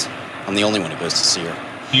weeks. I'm the only one who goes to see her.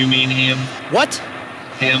 You mean him? What?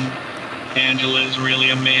 Him. Angela's really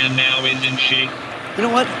a man now, isn't she? You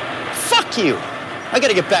know what? Fuck you! I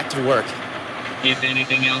gotta get back to work. If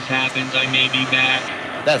anything else happens, I may be back.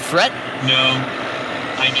 That a threat? No.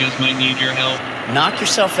 I just might need your help. Knock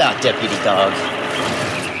yourself out, deputy dog.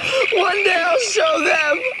 One day I'll show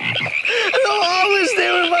them. And I'll always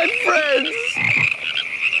stay with my friends.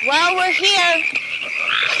 Well, we're here.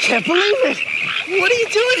 I can't believe it. What are you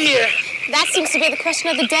doing here? That seems to be the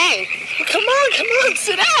question of the day. Well, come on,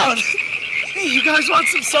 sit down. Hey, you guys want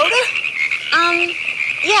some soda?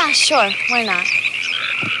 Yeah, sure. Why not?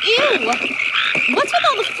 Ew! What's with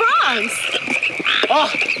all the frogs? Oh,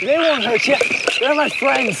 they won't hurt you. They're my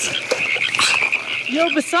friends. You know,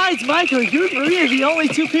 besides Michael, you and Maria are the only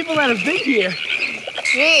two people that have been here.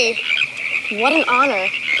 Gee, what an honor.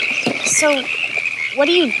 So, what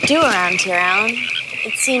do you do around here, Alan?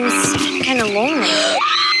 It seems kind of lonely.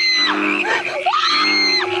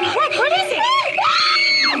 What is it?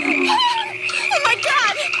 Oh my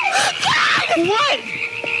God! What?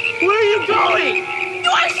 Where are you going? You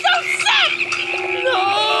are so sick! No!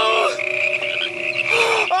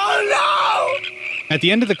 Oh no! At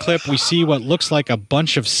the end of the clip, we see what looks like a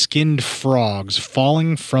bunch of skinned frogs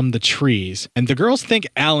falling from the trees, and the girls think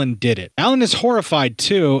Alan did it. Alan is horrified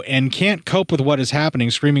too and can't cope with what is happening,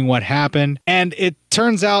 screaming what happened, and it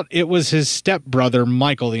turns out it was his stepbrother,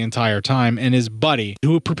 Michael, the entire time, and his buddy,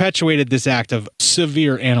 who perpetuated this act of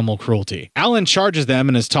severe animal cruelty. Alan charges them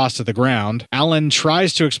and is tossed to the ground. Alan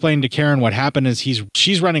tries to explain to Karen what happened as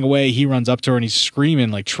she's running away. He runs up to her and he's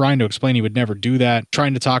screaming, like trying to explain he would never do that,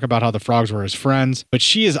 trying to talk about how the frogs were his friends. But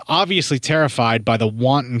she is obviously terrified by the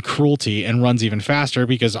wanton cruelty and runs even faster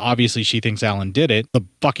because obviously she thinks Alan did it. The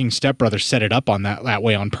fucking stepbrother set it up on that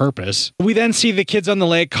way on purpose. We then see the kids on the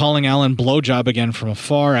lake calling Alan blowjob again from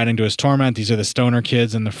afar, adding to his torment. These are the stoner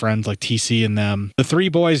kids and the friends like TC and them. The three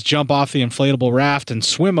boys jump off the inflatable raft and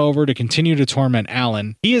swim over to continue to torment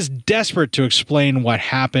Alan. He is desperate to explain what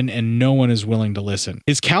happened and no one is willing to listen.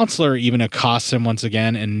 His counselor even accosts him once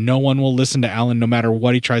again and no one will listen to Alan no matter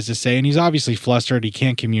what he tries to say, and he's obviously flustered. He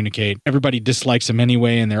can't communicate. Everybody dislikes him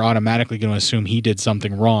anyway and they're automatically going to assume he did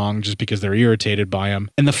something wrong just because they're irritated by him.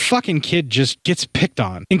 And the fucking kid just gets picked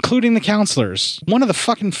on, including the counselors. One of the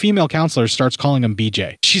fucking female counselors starts calling him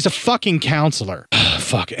BJ. She's a fucking counselor.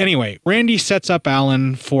 fuck. Anyway, Randy sets up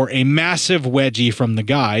Alan for a massive wedgie from the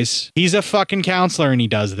guys. He's a fucking counselor and he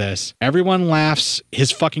does this. Everyone laughs.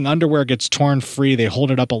 His fucking underwear gets torn free. They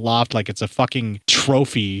hold it up aloft like it's a fucking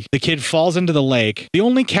trophy. The kid falls into the lake. The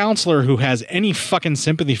only counselor who has any fucking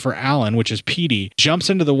sympathy for Alan, which is Petey, jumps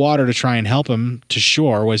into the water to try and help him to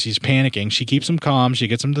shore as he's panicking. She keeps him calm. She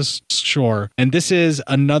gets him to shore. And this is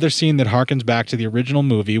another scene that harkens back to the original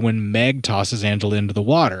movie when Meg tosses Angela into the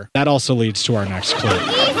water. That also leads to our next clip. Calm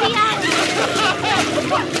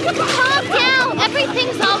down.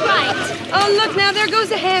 Everything's all right. Oh, look, now there goes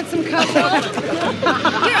a handsome couple. You're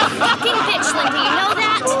a fucking bitch, Lindy. You know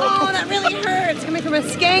that? Oh, that really hurts. Coming from a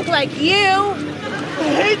skank like you. I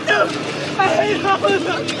hate them. I hate all of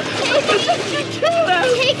them.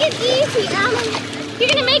 Take it easy, Alan. You're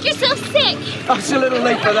gonna make yourself sick. Oh, it's a little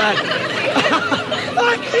late for that.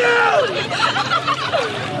 Fuck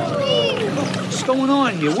Please. What's going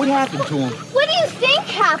on here? What happened to him? What do you think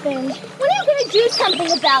happened? When are you gonna do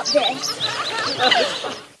something about this?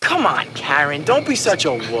 Come on, Karen. Don't be such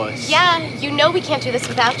a wuss. Yeah, you know we can't do this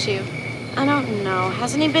without you. I don't know.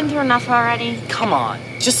 Hasn't he been through enough already? Come on.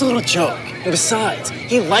 Just a little joke. And besides,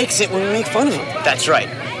 he likes it when we make fun of him. That's right.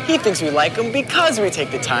 He thinks we like him because we take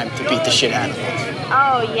the time to beat the shit out of him.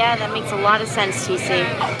 Oh, yeah, that makes a lot of sense, TC.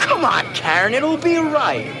 Oh, come on, Karen. It'll be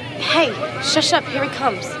right. Hey, shush up. Here he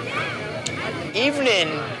comes. Evening,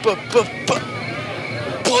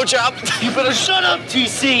 blowjob. You better shut up,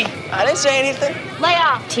 TC. I didn't say anything. Lay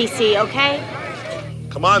off, TC, okay?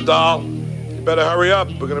 Come on, doll. You better hurry up.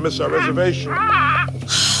 We're gonna miss our reservation.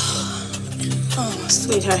 Oh,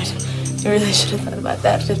 sweetheart. You really should have thought about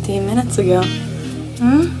that 15 minutes ago.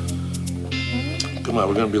 Come on,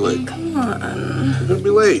 we're gonna be late. Come on. We're gonna be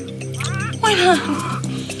late. Why not?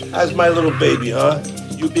 How's my little baby, huh?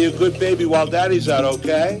 You be a good baby while Daddy's out,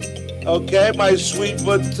 okay? Okay, my sweet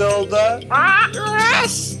Matilda?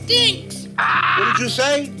 Stinks. What did you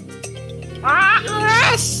say?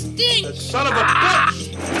 Stinks. Son of a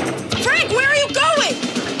bitch! Frank, where are you going?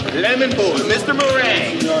 Lemon boy, Mr.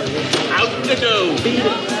 Meringue. Out the door.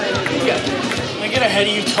 Can I get ahead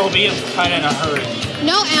of you, Toby? I'm kind of in a hurry.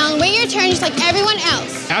 No, Alan, wait your turn just like everyone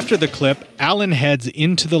else. After the clip, Alan heads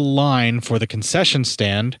into the line for the concession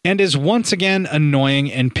stand and is once again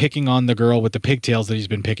annoying and picking on the girl with the pigtails that he's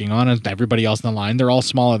been picking on, and everybody else in the line. They're all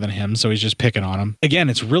smaller than him, so he's just picking on them. Again,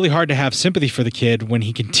 it's really hard to have sympathy for the kid when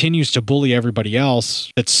he continues to bully everybody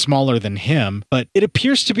else that's smaller than him, but it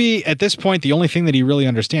appears to be, at this point, the only thing that he really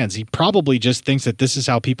understands. He probably just thinks that this is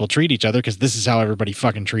how people treat each other because this is how everybody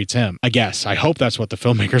fucking treats him. I guess. I hope that's what the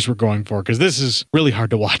filmmakers were going for, because this is really hard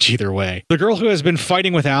to watch either way. The girl who has been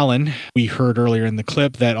fighting with Alan, we heard earlier in the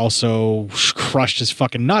clip, that also crushed his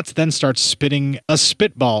fucking nuts, then starts spitting a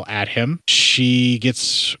spitball at him. She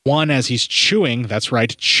gets one as he's chewing, that's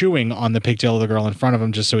right, chewing on the pigtail of the girl in front of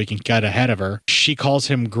him just so he can get ahead of her. She calls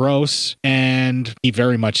him gross, and he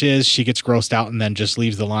very much is. She gets grossed out and then just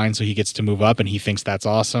leaves the line so he gets to move up, and he thinks that's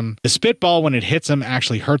awesome. The spitball, when it hits him,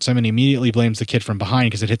 actually hurts him, and he immediately blames the kid from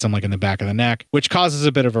behind because it hits him like in the back of the neck, which causes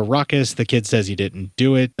a bit of a ruckus. The kid says he didn't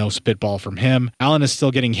do it. No spitball from him. Alan is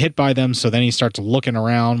still getting hit by them, so then he starts looking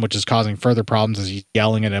around, which is causing further problems as he's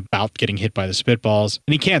yelling at about getting hit by the spitballs.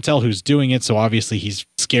 And he can't tell who's doing it, so obviously he's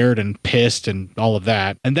scared and pissed and all of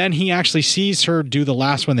that. And then he actually sees her do the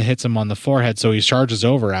last one that hits him on the forehead, so he charges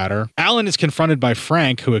over at her. Alan is confronted by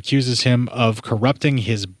Frank, who accuses him of corrupting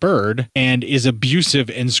his bird and is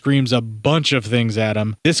abusive and screams a bunch of things at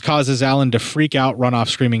him. This causes Alan to freak out, run off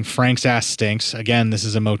screaming, "Frank's ass stinks." Again, this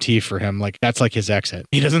is a motif for him. Like, that's like his exit.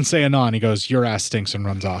 He doesn't say anon. He goes, "Your ass stinks," and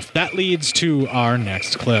runs off. That leads to our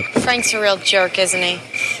next clip. Frank's a real jerk, isn't he?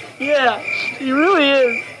 Yeah, he really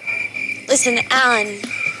is. Listen, Alan,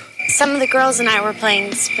 some of the girls and I were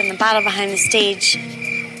playing Spin the Bottle behind the stage,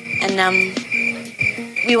 and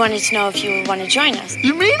we wanted to know if you would want to join us.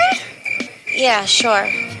 You mean it? Yeah, sure.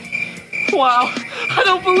 Wow, I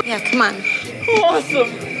don't believe. Yeah, come on.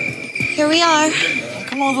 Awesome. Here we are. How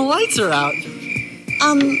come all the lights are out?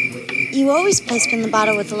 You always play Spin the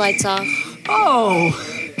Bottle with the lights off. Oh.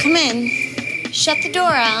 Come in. Shut the door,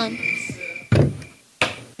 Alan.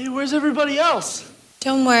 Hey, where's everybody else?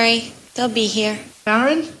 Don't worry. They'll be here.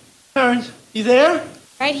 Karen? Karen, you there?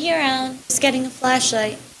 Right here, Alan. Just getting a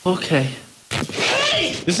flashlight. Okay. Hey,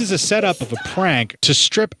 This is a setup of a prank to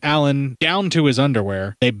strip Alan down to his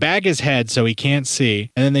underwear. They bag his head so he can't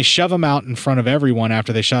see, and then they shove him out in front of everyone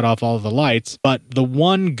after they shut off all of the lights. But the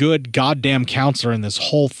one good goddamn counselor in this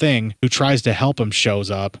whole thing who tries to help him shows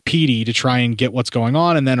up, Petey, to try and get what's going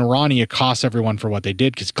on, and then Ronnie accosts everyone for what they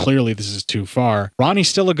did because clearly this is too far. Ronnie's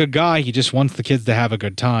still a good guy. He just wants the kids to have a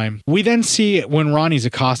good time. We then see when Ronnie's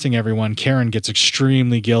accosting everyone, Karen gets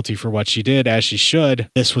extremely guilty for what she did, as she should.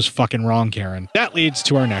 This was fucking wrong, Karen. That leads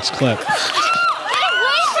to our next clip. Get away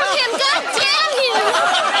from him! God damn you!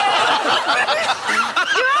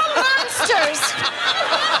 You're all monsters!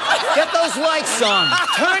 Get those lights on.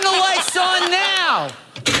 Turn the lights on now.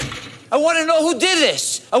 I want to know who did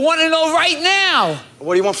this. I want to know right now.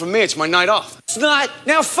 What do you want from me? It's my night off. It's not.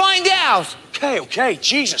 Now find out. Okay,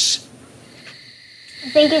 Jesus. I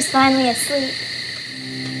think he's finally asleep.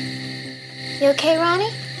 You okay,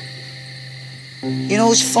 Ronnie? You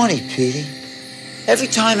know, it's funny, Petey. Every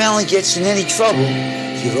time Alan gets in any trouble,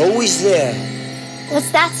 you're always there.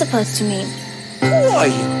 What's that supposed to mean? Who are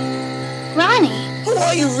you? Ronnie. Who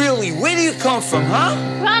are you really? Where do you come from, huh?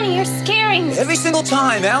 Ronnie, you're scaring me. Every single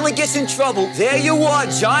time Alan gets in trouble, there you are,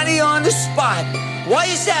 Johnny on the spot. Why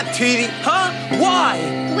is that, Petey? Huh? Why?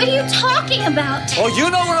 What are you talking about? Oh,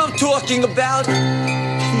 you know what I'm talking about.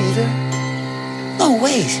 Peter? No,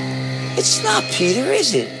 wait. It's not Peter,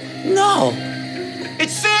 is it? No.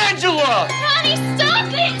 It's Angela! Ronnie,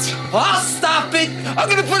 stop it! I'll stop it. I'm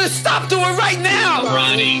going to put a stop to it right now.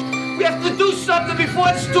 Ronnie. We have to do something before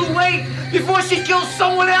it's too late, before she kills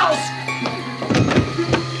someone else.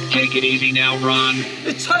 Take it easy now, Ron.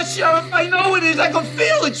 It's her, Sheriff. I know it is. I can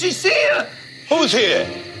feel it. She's here. Who's here?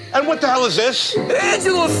 And what the hell is this?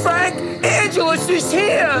 Angela, Frank. Angela, she's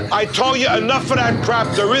here. I told you enough of that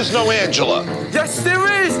crap. There is no Angela. Yes, there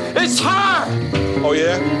is. It's her. Oh,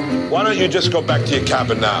 yeah? Why don't you just go back to your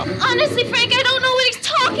cabin now? Honestly, Frank, I don't know what he's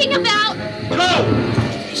talking about. Go!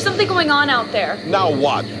 There's something going on out there. Now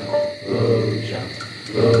what?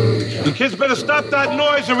 You kids better stop that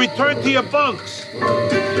noise and return to your bunks.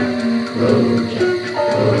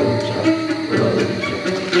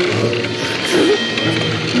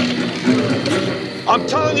 I'm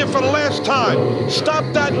telling you for the last time, stop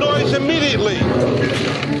that noise immediately.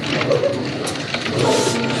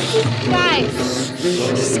 Guys.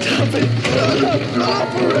 Stop it.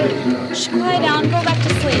 Shh, quiet down. Go back to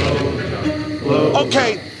sleep.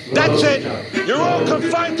 Okay, that's it. You're all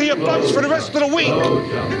confined to your bunks for the rest of the week.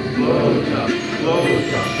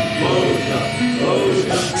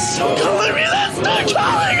 Stop calling me that! Stop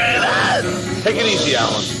calling me that! Take it easy,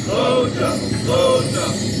 Alan.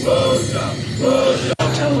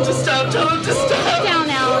 Tell him to stop. Tell him to stop. Sit down,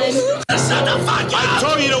 Alan. Shut the fuck up! I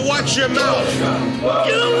told you to watch your mouth.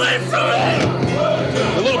 Get away from me!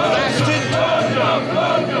 You little bastard.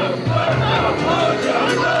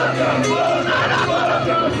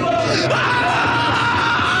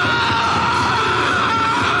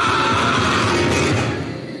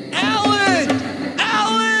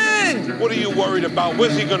 Alan! What are you worried about?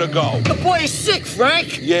 Where's he gonna go? The boy is sick,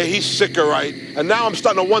 Frank. Yeah, he's sick, all right. And now I'm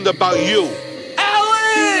starting to wonder about you.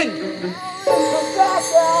 Alan!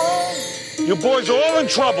 You boys are all in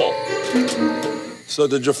trouble. So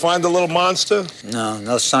did you find the little monster?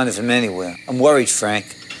 No sign of him anywhere. I'm worried, Frank.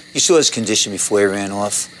 You saw his condition before he ran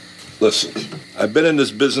off. Listen, I've been in this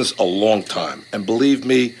business a long time. And believe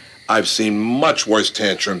me, I've seen much worse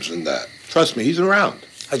tantrums than that. Trust me, he's around.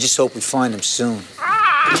 I just hope we find him soon.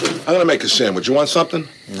 I'm gonna make a sandwich. You want something?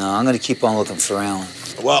 No, I'm gonna keep on looking for Alan.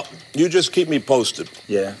 Well, you just keep me posted.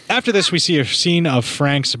 Yeah. After this, we see a scene of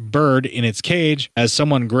Frank's bird in its cage as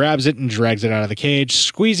someone grabs it and drags it out of the cage,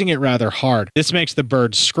 squeezing it rather hard. This makes the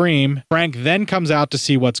bird scream. Frank then comes out to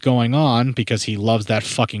see what's going on because he loves that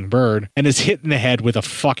fucking bird and is hit in the head with a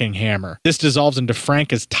fucking hammer. This dissolves into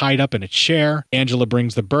Frank is tied up in a chair. Angela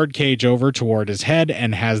brings the bird cage over toward his head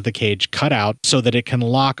and has the cage cut out so that it can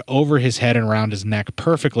lock over his head and around his neck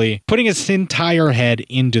perfectly, putting his entire head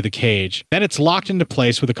into the cage. Then it's locked into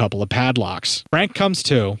place with a couple of padlocks. Frank comes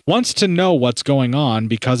to, wants to know what's going on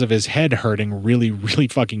because of his head hurting really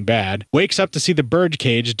fucking bad, wakes up to see the bird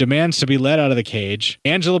cage, demands to be let out of the cage.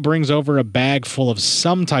 Angela brings over a bag full of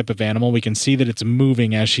some type of animal. We can see that it's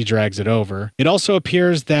moving as she drags it over. It also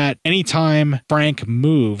appears that anytime Frank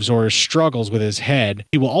moves or struggles with his head,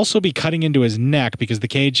 he will also be cutting into his neck because the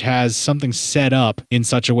cage has something set up in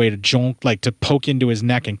such a way to to poke into his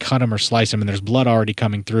neck and cut him or slice him, and there's blood already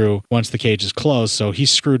coming through once the cage is closed, so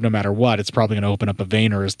he's screwed no matter what. It's probably going to open up a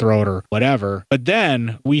vein or his throat or whatever. But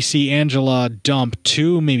then we see Angela dump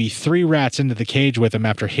 2, maybe 3 rats into the cage with him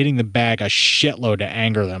after hitting the bag a shitload to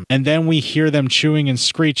anger them. And then we hear them chewing and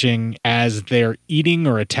screeching as they're eating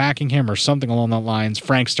or attacking him or something along that lines.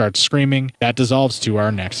 Frank starts screaming. That dissolves to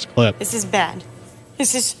our next clip. This is bad.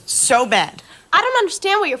 This is so bad. I don't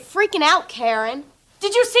understand why you're freaking out, Karen.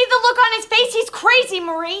 Did you see the look on his face? He's crazy,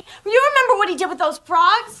 Marie. You remember what he did with those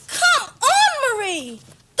frogs? Come on, Marie.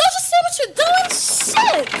 Don't you see what you're doing?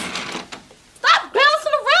 Shit. Stop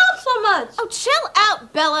bouncing around so much. Oh, chill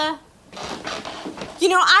out, Bella. You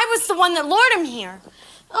know, I was the one that lured him here.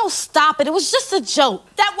 Oh, stop it. It was just a joke.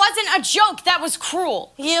 That wasn't a joke. That was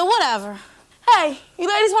cruel. Yeah, whatever. Hey, you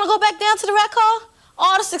ladies want to go back down to the rec hall?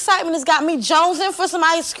 All this excitement has got me jonesing for some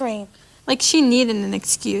ice cream. Like she needed an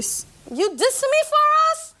excuse. You dissing me for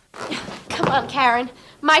us? Come on, Karen.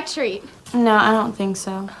 My treat. No, I don't think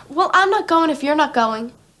so. Well, I'm not going if you're not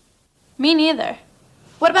going. Me neither.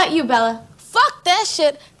 What about you, Bella? Fuck that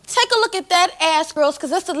shit. Take a look at that ass, girls, because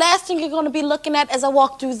that's the last thing you're going to be looking at as I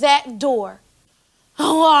walk through that door.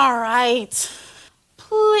 Oh, all right.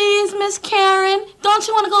 Please, Miss Karen. Don't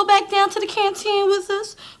you want to go back down to the canteen with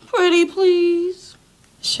us? Pretty please.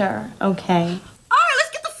 Sure, okay. All right,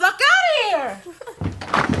 let's get the fuck out of here.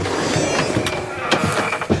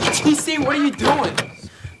 TC, what are you doing?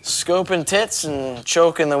 Scoping tits and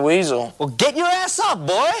choking the weasel. Well, get your ass up,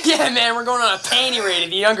 boy. Yeah, man, we're going on a panty raid at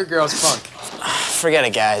the Younger Girls Funk. Forget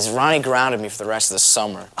it, guys. Ronnie grounded me for the rest of the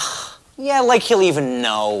summer. Yeah, like he'll even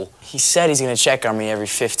know. He said he's going to check on me every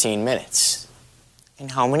 15 minutes.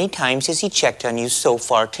 And how many times has he checked on you so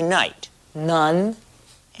far tonight? None.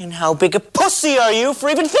 And how big a pussy are you for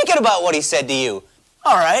even thinking about what he said to you?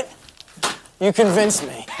 All right. You convinced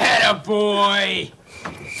me. Attaboy!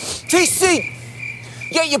 TC!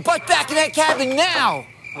 Get your butt back in that cabin now!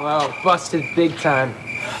 Wow, busted big time.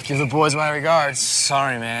 Give the boys my regards.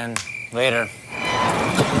 Sorry, man. Later.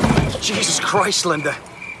 Jesus Christ, Linda.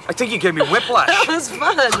 I think you gave me whiplash. That was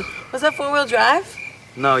fun. Was that 4-wheel drive?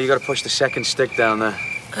 No, you gotta push the second stick down there.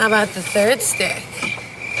 How about the third stick?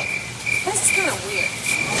 This is kind of weird.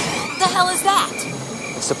 What the hell is that?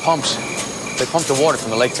 It's the pumps. They pump the water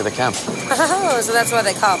from the lake to the camp. Oh, so that's why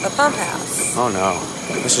they call it the pump house. Oh, no.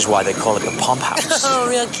 This is why they call it the pump house. Oh,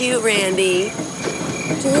 real cute, Randy.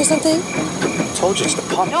 Did you hear something? I told you it's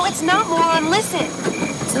the pump. No, it's not, moron. Listen.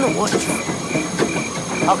 It's in the water truck.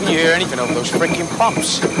 How can you hear anything over those freaking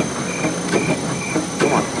pumps?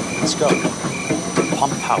 Come on, let's go. The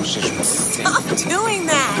pump house is... Stop doing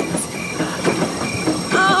that.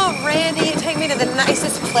 Oh, Randy, you take me to the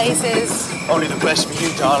nicest places. Only the best for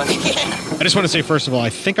you, darling. Yeah. I just want to say, first of all, I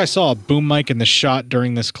think I saw a boom mic in the shot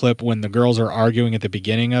during this clip when the girls are arguing at the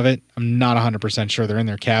beginning of it. I'm not 100% sure. They're in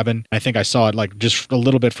their cabin. I think I saw it like just a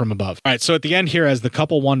little bit from above. All right, so at the end here, as the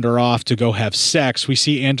couple wander off to go have sex, we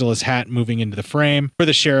see Angela's hat moving into the frame for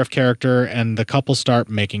the sheriff character, and the couple start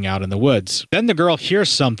making out in the woods. Then the girl hears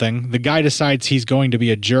something. The guy decides he's going to be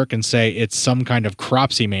a jerk and say it's some kind of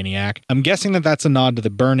cropsy maniac. I'm guessing that that's a nod to the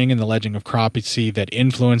burning and the legend of cropsy that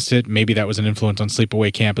influenced it. Maybe that was an influence on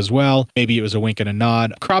Sleepaway Camp as well. Maybe it was a wink and a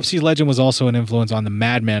nod. Cropsy's legend was also an influence on the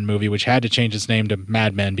Madman movie, which had to change its name to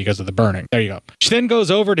Madmen because of the burning. There you go. She then goes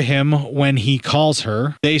over to him when he calls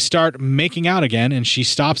her. They start making out again, and she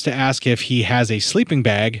stops to ask if he has a sleeping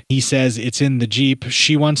bag. He says it's in the Jeep.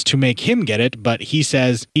 She wants to make him get it, but he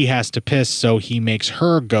says he has to piss, so he makes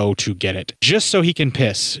her go to get it, just so he can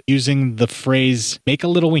piss, using the phrase, make a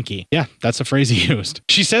little winky. Yeah, that's a phrase he used.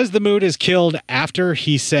 She says the mood is killed after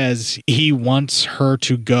he says he wants her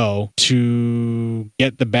to go to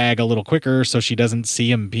get the bag a little quicker so she doesn't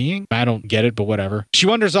see him peeing. I don't get it, but whatever. She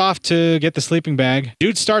wanders off to get the sleeping bag.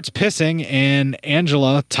 Dude starts pissing, and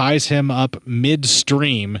Angela ties him up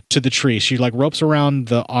midstream to the tree. She like ropes around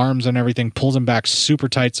the arms and everything, pulls him back super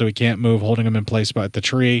tight so he can't move, holding him in place by the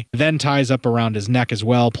tree. Then ties up around his neck as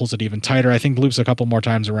well, pulls it even tighter. I think loops a couple more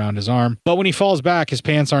times around his arm. But when he falls back, his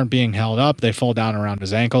pants aren't being held up. They fall down around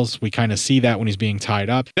his ankles. We kind of see that when he's being tied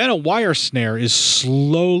up. Then a wire snare is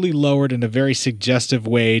slowly lowered in a very suggestive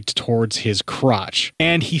way towards his crotch.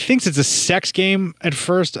 And he thinks it's a sex game at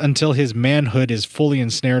first until his manhood is fully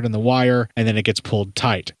ensnared in the wire, and then it gets pulled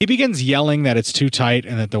tight. He begins yelling that it's too tight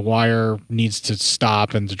and that the wire needs to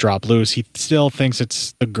stop and to drop loose. He still thinks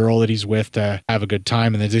it's the girl that he's with to have a good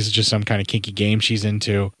time and that this is just some kind of kinky game she's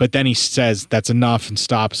into. But then he says that's enough and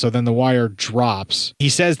stops. So then the wire drops. He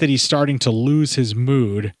says that he's starting to lose his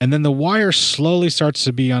mood, and then the wire slowly starts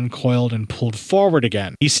to be uncoiled and pulled forward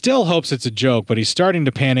again. He still hopes hopes it's a joke, but he's starting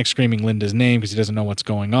to panic, screaming Linda's name because he doesn't know what's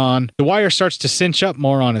going on. The wire starts to cinch up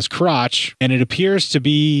more on his crotch, and it appears to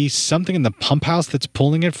be something in the pump house that's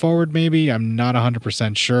pulling it forward, maybe. I'm not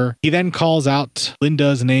 100% sure. He then calls out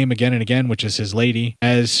Linda's name again and again, which is his lady,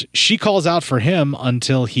 as she calls out for him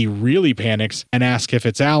until he really panics and asks if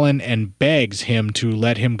it's Alan and begs him to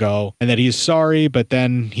let him go and that he is sorry, but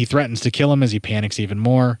then he threatens to kill him as he panics even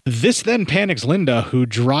more. This then panics Linda, who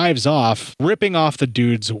drives off, ripping off the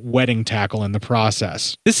dude's wedding tackle in the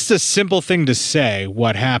process. This is a simple thing to say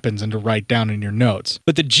what happens and to write down in your notes,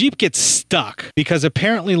 but the Jeep gets stuck because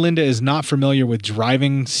apparently Linda is not familiar with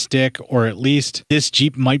driving stick, or at least this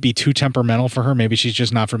Jeep might be too temperamental for her. Maybe she's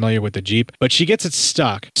just not familiar with the Jeep, but she gets it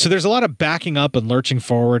stuck. So there's a lot of backing up and lurching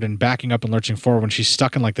forward and backing up and lurching forward when she's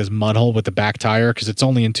stuck in like this mud hole with the back tire, because it's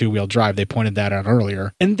only in two-wheel drive. They pointed that out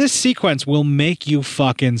earlier. And this sequence will make you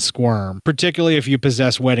fucking squirm, particularly if you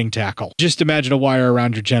possess wedding tackle. Just imagine a wire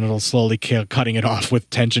around your genitals slowly cutting it off with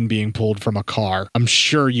tension being pulled from a car. I'm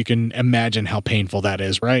sure you can imagine how painful that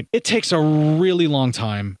is, right? It takes a really long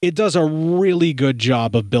time. It does a really good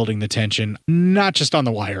job of building the tension, not just on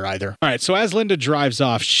the wire either. All right, so as Linda drives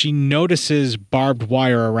off, she notices barbed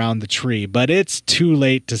wire around the tree, but it's too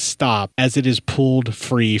late to stop as it is pulled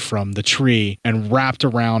free from the tree and wrapped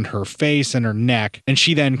around her face and her neck, and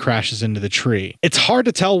she then crashes into the tree. It's hard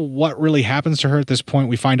to tell what really happens to her at this point.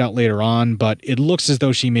 We find out later on, but it looks as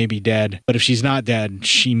though she may be dead. But if she's not dead,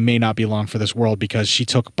 she may not be long for this world because she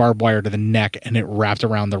took barbed wire to the neck and it wrapped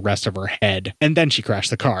around the rest of her head. And then she crashed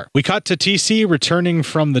the car. We cut to TC returning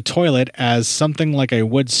from the toilet as something like a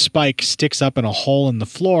wood spike sticks up in a hole in the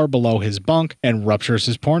floor below his bunk and ruptures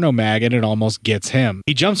his porno mag, and it almost gets him.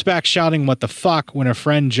 He jumps back shouting what the fuck when a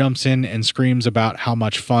friend jumps in and screams about how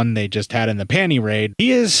much fun they just had in the panty raid.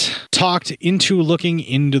 He is talked into looking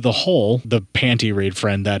into the hole, the panty raid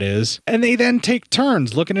friend that is, and they then take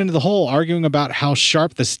turns looking into the hole, arguing about how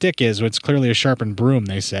sharp the stick is. It's clearly a sharpened broom,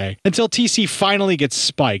 they say, until TC finally gets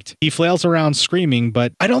spiked. He flails around screaming,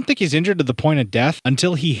 but I don't think he's injured to the point of death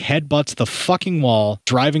until he headbutts the fucking wall,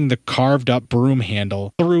 driving the carved up broom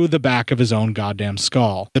handle through the back of his own goddamn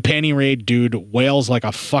skull. The panty raid dude wails like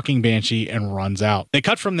a fucking banshee and runs out. They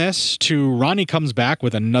cut from this to Ronnie comes back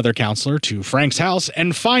with another counselor to Frank's house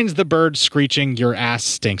and finds the bird screeching "your ass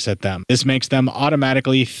stinks" at them. This makes them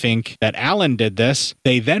automatically think that Alan did this.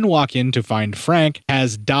 They then walk in to find Frank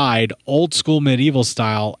has died old school medieval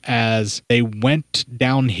style as they went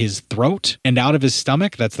down his throat and out of his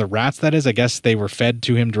stomach. That's the rats, that is. I guess they were fed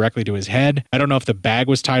to him directly to his head. I don't know if the bag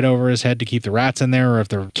was tied over his head to keep the rats in there or if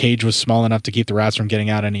the cage was small enough to keep the rats from getting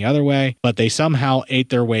out any other way, but they somehow ate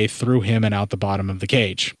their way through him and out the bottom of the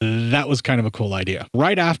cage. That was kind of a cool idea.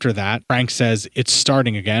 Right after that, Frank says it's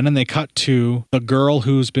starting again, and they cut to the girl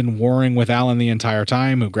who's been warring with Alan the entire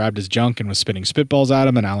time, who grabbed his junk and was spitting spitballs at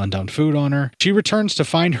him, and Alan dumped food on her. She returns to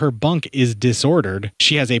find her bunk is disordered.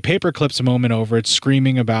 She has a paper clips moment over it,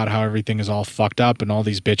 screaming about how everything is all fucked up and all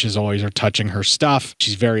these bitches always are touching her stuff.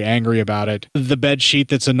 She's very angry about it. The bed sheet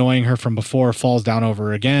that's annoying her from before falls down over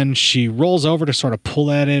her again. She rolls over to sort of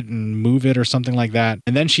pull at it and move it or something like that,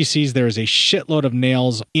 and then she sees there is a shitload of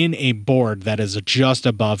nails in a board that is just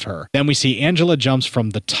above her. Then we see Angela jumps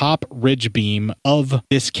from the top ridge beam of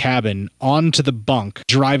this cabin onto the bunk,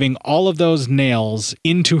 driving all of those nails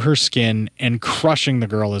into her skin and crushing the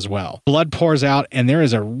girl as well. Blood pours out, and there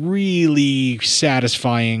is a really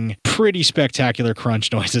satisfying, pretty spectacular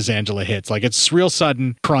crunch noise as Angela hits. Like, it's real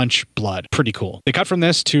sudden, crunch, blood. Pretty cool. They cut from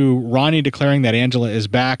this to Ronnie declaring that Angela is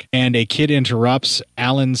back, and a kid interrupts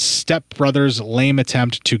Alan's stepbrother's lame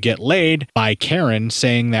attempt to get laid by Karen,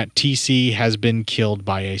 saying that TC has been killed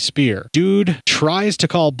by a spear. Dude tries to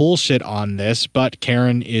call bullshit on this, but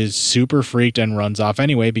Karen is super freaked and runs off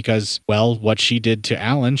anyway because, well, what she did to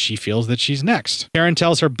Alan, she feels that she's next. Karen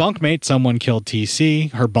tells her bunkmate someone killed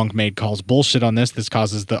TC. Her bunkmate calls bullshit on this. This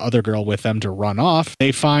causes the other girl with them to run off.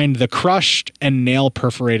 They find the crushed and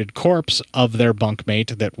nail-perforated corpse of their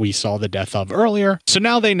bunkmate that we saw the death of earlier. So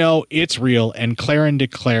now they know it's real, and Karen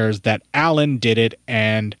declares that Alan did it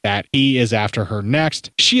and that he is after her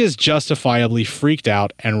next. She is justifiably freaked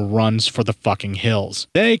out and runs for the fucking hills.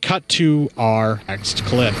 They cut to our next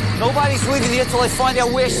clip. Nobody's leaving here till I find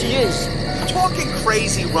out where she is. Talking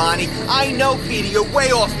crazy, Ronnie. I know, Peter, you're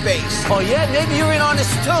way off base. Oh yeah? Maybe you're in on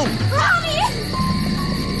this too. Ronnie!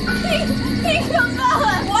 He killed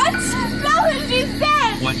Bella! What? Bella, she's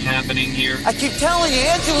dead! What's happening here? I keep telling you,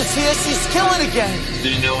 Angela's here. She's killing again.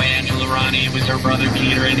 There's no Angela, Ronnie. It was her brother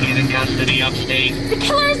Peter, and he's in custody upstate. The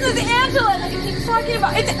killer isn't Angela that he keeps talking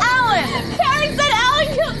about. It's Alan! Karen said Alan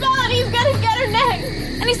killed Bella and he's gonna get her next!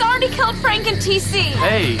 And he's already killed killed Frank and TC.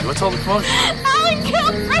 Hey, what's all the commotion? Alan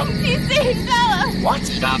killed Frank TC, fella. What?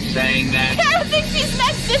 Stop saying that. Karen thinks she's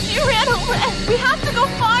next if she ran away. We have to go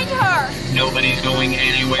find her. Nobody's going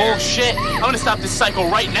anywhere. Bullshit. I'm gonna stop this cycle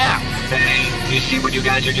right now. Hey, you see what you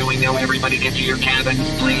guys are doing now? Everybody get to your cabins,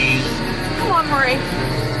 please. Come on, Marie.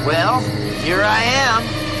 Well, here I am.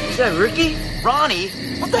 Is that Ricky? Ronnie?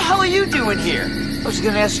 What the hell are you doing here? I was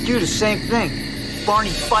gonna ask you the same thing.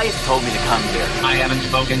 Barney Fife told me to come here. I haven't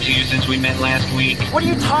spoken to you since we met last week. What are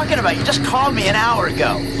you talking about? You just called me an hour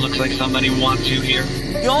ago. Looks like somebody wants you here.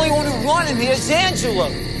 The only one who wanted me is Angelo.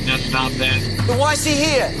 Now stop that. Then why is he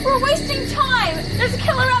here? We're wasting time. There's a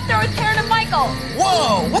killer out there with Karen and Michael.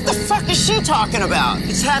 Whoa! What the fuck is she talking about?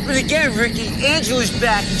 It's happened again, Ricky. Angela's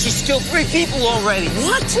back and she's killed 3 people already.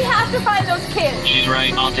 What? We have to find those kids. She's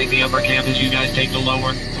right. I'll take the upper campus. You guys take the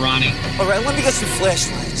lower. Ronnie. All right, let me get some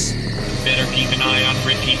flashlights. Better keep an eye on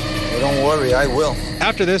Ricky. Well, don't worry, I will.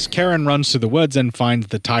 After this, Karen runs to the woods and finds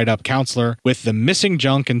the tied-up counselor with the missing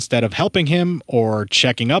junk. Instead of helping him or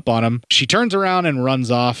checking up on him, she turns around and runs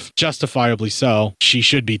off, justifiably so. She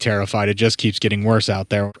should be terrified. It just keeps getting worse out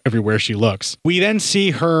there everywhere she looks. We then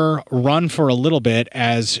see her run for a little bit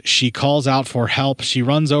as she calls out for help. She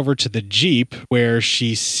runs over to the Jeep where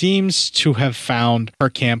she seems to have found her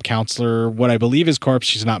camp counselor, what I believe is Corpse.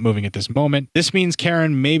 She's not moving at this moment. This means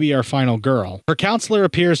Karen may be our final girl. Her counselor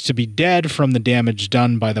appears to be dead from the damage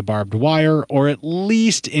done by the barbed wire, or at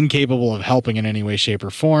least incapable of helping in any way, shape, or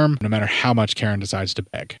form, no matter how much Karen decides to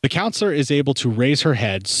beg. The counselor is able to raise her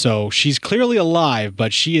head, so she's clearly alive,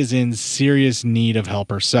 but she is in serious need of help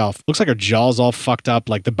herself. Looks like her jaw's all fucked up,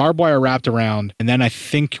 like the barbed wire wrapped around, and then I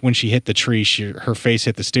think when she hit the tree, her face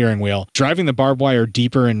hit the steering wheel, driving the barbed wire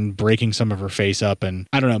deeper and breaking some of her face up, and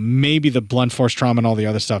I don't know, maybe the blunt force trauma and all the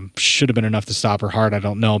other stuff should have been enough to stop her heart, I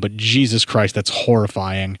don't know, but Jesus Christ, that's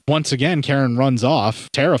horrifying. Once again, Karen runs off,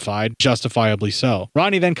 terrified, justifiably so.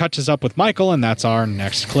 Ronnie then catches up with Michael, and that's our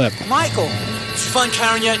next clip. Michael! Did you find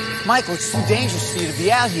Karen yet? Michael, it's too dangerous for you to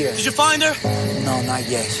be out here. Did you find her? No, not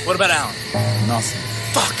yet. What about Alan? Nothing.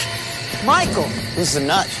 Fuck! Michael! Who's the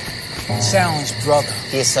nut? It's Alan's brother.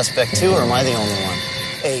 He a suspect too, or am I the only one?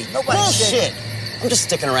 Hey, nobody Bullshit! I'm just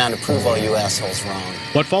sticking around to prove all you assholes wrong.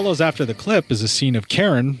 What follows after the clip is a scene of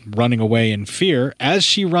Karen running away in fear as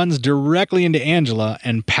she runs directly into Angela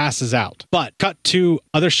and passes out. But cut to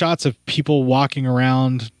other shots of people walking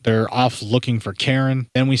around. They're off looking for Karen.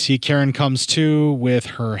 Then we see Karen comes to with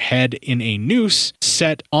her head in a noose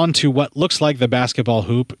set onto what looks like the basketball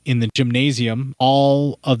hoop in the gymnasium.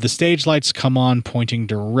 All of the stage lights come on pointing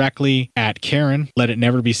directly at Karen. Let it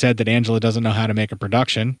never be said that Angela doesn't know how to make a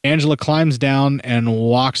production. Angela climbs down and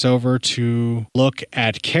walks over to look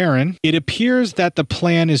at Karen. It appears that the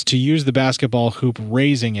plan is to use the basketball hoop,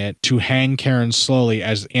 raising it to hang Karen slowly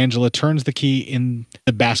as Angela turns the key in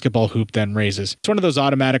the basketball hoop, then raises. It's one of those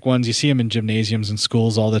automatic ones. You see them in gymnasiums and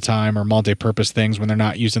schools all the time, or multi-purpose things when they're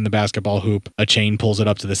not using the basketball hoop. A chain pulls it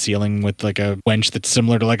up to the ceiling with like a winch that's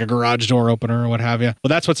similar to like a garage door opener or what have you. Well,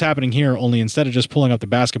 that's what's happening here, only instead of just pulling up the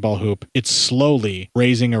basketball hoop, it's slowly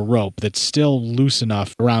raising a rope that's still loose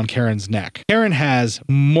enough around Karen's neck. Karen has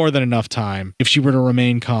more than enough time, if she were to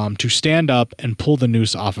remain calm, to stand up and pull the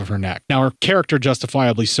noose off of her neck. Now, her character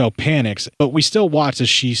justifiably so panics, but we still watch as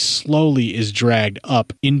she slowly is dragged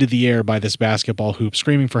up into the air by this basketball hoop,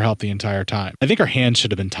 screaming for help the entire time. I think her hands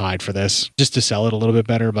should have been tied for this, just to sell it a little bit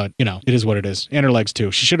better, but, you know, it is what it is. And her legs, too.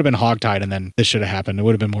 She should have been hogtied, and then this should have happened. It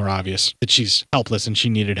would have been more obvious that she's helpless and she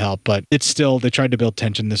needed help, but it's still, they tried to build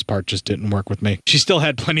tension. This part just didn't work with me. She still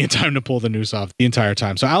had plenty of time to pull the noose off the entire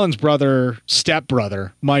time. So Alan's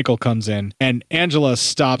stepbrother, Michael, comes in, and Angela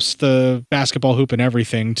stops the basketball hoop and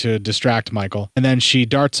everything to distract Michael, and then she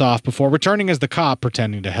darts off before returning as the cop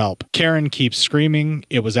pretending to help. Karen keeps screaming,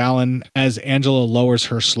 "It was Alan," as Angela lowers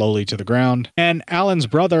her slowly to the ground, and Alan's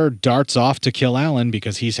brother darts off to kill Alan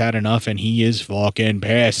because he's had enough and he is fucking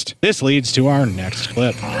pissed. This leads to our next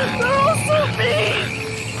clip. They're all so mean!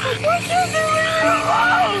 Why can't they leave me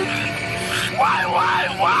alone? Why?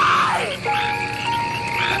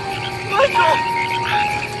 Michael!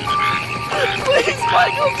 Please,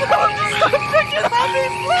 Michael, tell him to stop picking on me,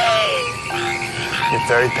 please! You're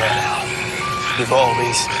very bad, Al. You've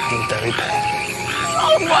always been very bad.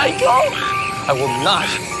 Oh, Michael! I will not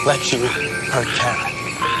let you hurt Karen.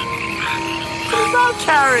 What about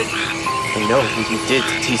Karen? I know what you did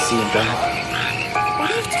to TC and Bella.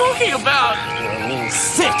 What are you talking about? You're a mean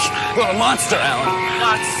sick. You're a monster, Alan.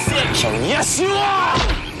 Not sick. Oh, yes, you are!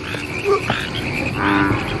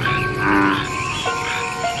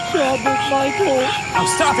 Stop it, Michael. I'm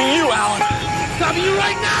stopping you, Alan. Stopping you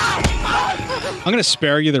right now! I'm going to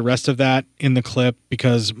spare you the rest of that in the clip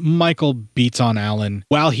because Michael beats on Alan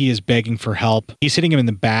while he is begging for help. He's hitting him in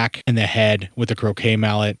the back and the head with the croquet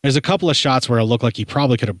mallet. There's a couple of shots where it looked like he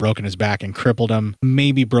probably could have broken his back and crippled him,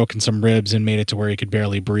 maybe broken some ribs and made it to where he could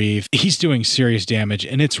barely breathe. He's doing serious damage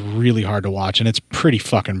and it's really hard to watch and it's pretty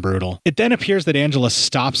fucking brutal. It then appears that Angela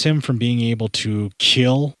stops him from being able to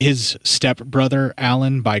kill his stepbrother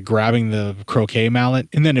Alan by grabbing the croquet mallet,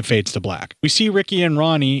 and then it fades to black. We see Ricky and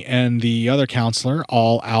Ronnie and the other counselor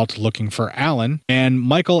all out looking for Alan, and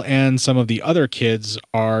Michael and some of the other kids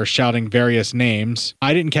are shouting various names.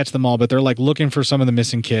 I didn't catch them all, but they're like looking for some of the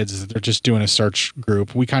missing kids. They're just doing a search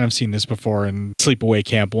group. We kind of seen this before in Sleepaway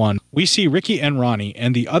Camp 1. We see Ricky and Ronnie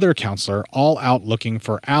and the other counselor all out looking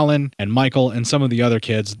for Alan and Michael and some of the other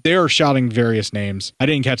kids. They're shouting various names. I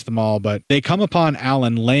didn't catch them all, but they come upon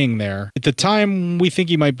Alan laying there. At the time, we think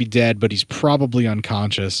he might be dead, but he's probably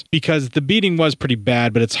unconscious because the beating was pretty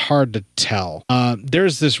bad, but it's hard to tell.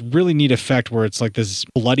 There's this really neat effect where it's like this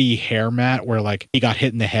bloody hair mat where like he got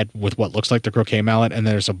hit in the head with what looks like the croquet mallet and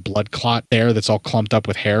there's a blood clot there that's all clumped up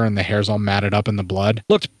with hair and the hair's all matted up in the blood.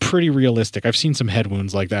 Looked pretty realistic. I've seen some head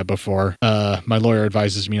wounds like that before. My lawyer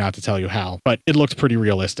advises me not to tell you how, but it looked pretty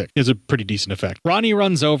realistic. It's a pretty decent effect. Ronnie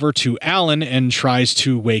runs over to Alan and tries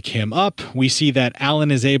to wake him up. We see that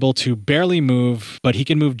Alan is able to barely move, but he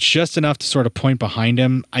can move just enough to sort of point behind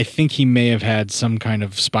him. I think he may have had some kind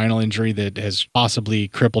of spinal injury that has possibly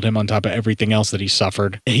crippled him on top of everything else that he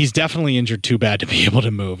suffered. He's definitely injured too bad to be able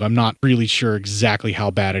to move. I'm not really sure exactly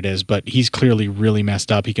how bad it is, but he's clearly really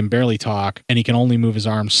messed up. He can barely talk, and he can only move his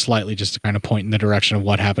arms slightly just to kind of point in the direction of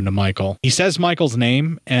what happened to Michael. He says Michael's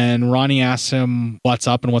name, and Ronnie asks him what's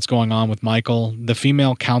up and what's going on with Michael. The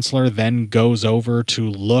female counselor then goes over to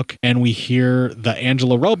look, and we hear the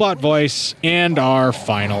Angela robot voice and our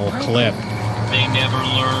final clip. They never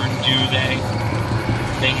learn, do they?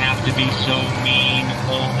 They have to be so mean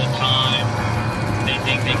all the time. They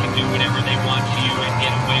think they can do whatever they want to you and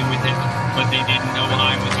get away with it, but they didn't know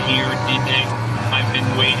I was here, did they? I've been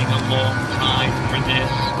waiting a long time for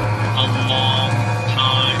this. A long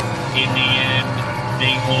time. In the end,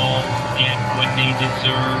 they all get what they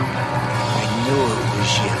deserve. I knew it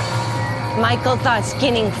was you. Michael thought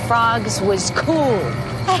skinning frogs was cool.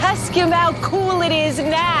 Ask him how cool it is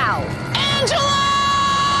now. Angela!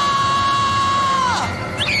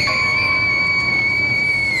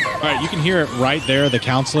 All right, you can hear it right there. The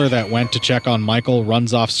counselor that went to check on Michael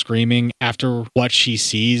runs off screaming after what she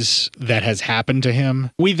sees that has happened to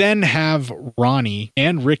him. We then have Ronnie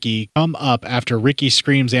and Ricky come up after Ricky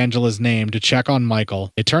screams Angela's name to check on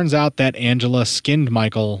Michael. It turns out that Angela skinned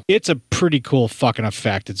Michael. It's a pretty cool fucking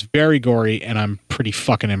effect. It's very gory, and I'm pretty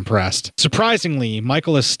fucking impressed. Surprisingly,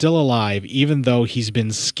 Michael is still alive, even though he's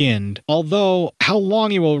been skinned. Although, how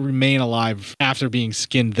long he will remain alive after being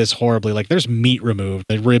skinned this horribly, like there's meat removed,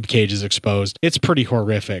 the rib cage is exposed. It's pretty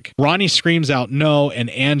horrific. Ronnie screams out no, and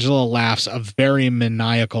Angela laughs a very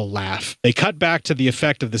maniacal laugh. They cut back to the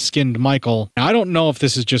effect of the skinned Michael. Now, I don't know if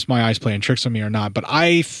this is just my eyes playing tricks on me or not, but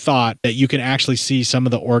I thought that you can actually see some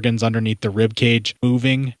of the organs underneath the rib cage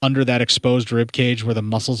moving under that exposed rib cage where the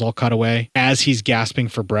muscles all cut away as he's gasping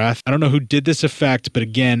for breath. I don't know who did this effect, but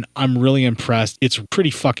again, I'm really impressed. It's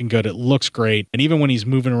pretty fucking good. It looks great. And even when he's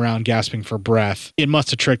moving around gasping for breath, it must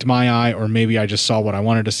have tricked my eye, or maybe I just saw what I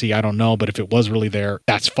wanted to see. I don't know, but if it was really there,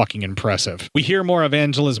 that's fucking impressive. We hear more of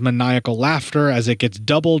Angela's maniacal laughter as it gets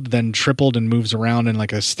doubled, then tripled, and moves around in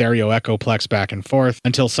like a stereo echoplex back and forth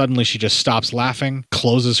until suddenly she just stops laughing,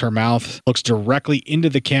 closes her mouth, looks directly into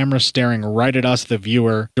the camera, staring right at us, the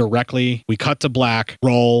viewer, directly. We cut to black.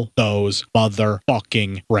 Roll those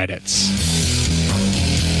motherfucking credits.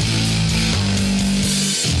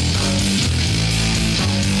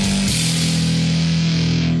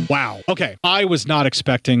 Wow. Okay. I was not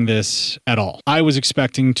expecting this at all. I was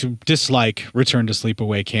expecting to dislike Return to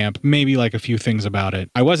Sleepaway Camp, maybe like a few things about it.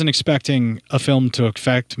 I wasn't expecting a film to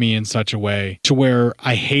affect me in such a way to where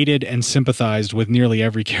I hated and sympathized with nearly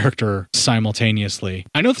every character simultaneously.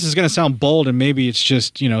 I know this is going to sound bold and maybe it's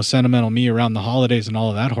just, you know, sentimental me around the holidays and all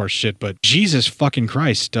of that horse shit, but Jesus fucking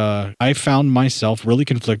Christ, I found myself really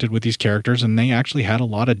conflicted with these characters and they actually had a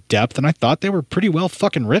lot of depth and I thought they were pretty well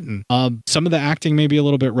fucking written. Some of the acting may be a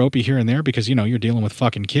little bit ropey here and there because, you know, you're dealing with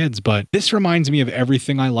fucking kids, but this reminds me of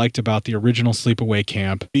everything I liked about the original Sleepaway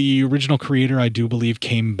Camp. The original creator, I do believe,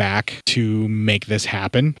 came back to make this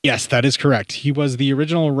happen. Yes, that is correct. He was the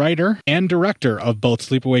original writer and director of both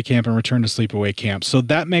Sleepaway Camp and Return to Sleepaway Camp. So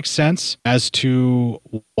that makes sense as to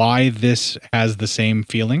why this has the same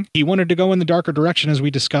feeling. He wanted to go in the darker direction as we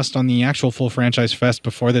discussed on the actual full franchise fest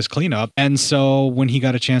before this cleanup. And so when he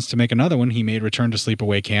got a chance to make another one, he made Return to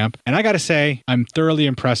Sleepaway Camp. And I gotta say, I'm thoroughly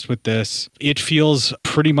impressed with this. It feels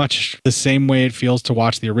pretty much the same way it feels to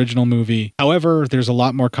watch the original movie. However, there's a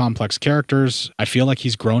lot more complex characters. I feel like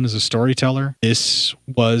he's grown as a storyteller. This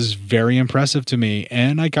was very impressive to me,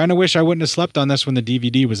 and I kind of wish I wouldn't have slept on this when the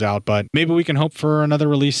DVD was out, but maybe we can hope for another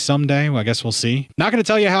release someday. Well, I guess we'll see. Not going to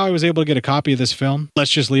tell you how I was able to get a copy of this film.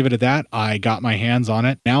 Let's just leave it at that. I got my hands on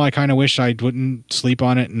it. Now I kind of wish I wouldn't sleep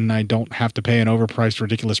on it and I don't have to pay an overpriced,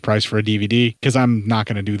 ridiculous price for a DVD, because I'm not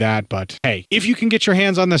going to do that. But hey, if you can get your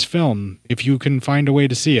hands on this film, if you can find a way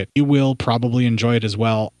to see it, you will probably enjoy it as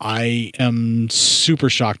well. I am super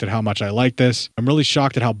shocked at how much I like this. I'm really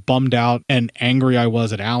shocked at how bummed out and angry I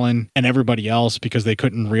was at Alan and everybody else because they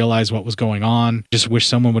couldn't realize what was going on. Just wish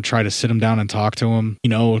someone would try to sit him down and talk to him. You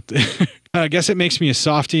know, I guess it makes me a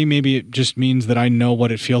softie. Maybe it just means that I know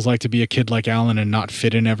what it feels like to be a kid like Alan and not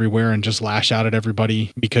fit in everywhere and just lash out at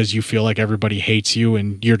everybody because you feel like everybody hates you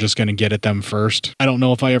and you're just going to get at them first. I don't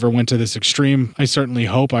know if I ever went to this extreme. I certainly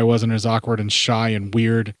hope I wasn't as awkward and shy and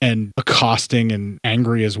weird and accosting and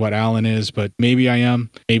angry as what Alan is, but maybe I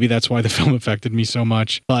am. Maybe that's why the film affected me so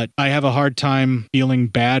much. But I have a hard time feeling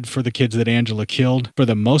bad for the kids that Angela killed for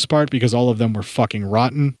the most part because all of them were fucking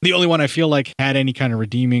rotten. The only one I feel like had any kind of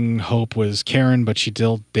redeeming hope was Karen, but she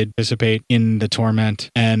still did participate in the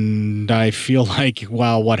torment. And I feel like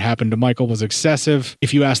while what happened to Michael was excessive,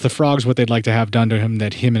 if you ask the frogs what they'd like to have done to him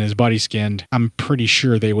that him and his buddy skinned, I'm pretty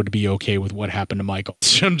sure they would be okay with what happened to Michael.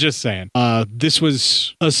 I'm just saying. This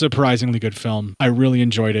was a surprisingly good film. I really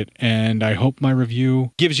enjoyed it, and I hope my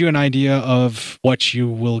review gives you an idea of what you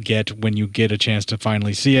will get when you get a chance to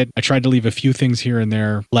finally see it. I tried to leave a few things here and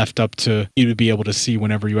there left up to you to be able to see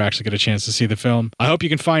whenever you actually get a chance to see the film. I hope you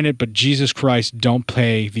can find it, but Jesus Christ, don't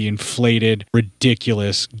pay the inflated,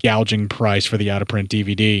 ridiculous, gouging price for the out-of-print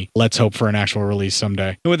DVD. Let's hope for an actual release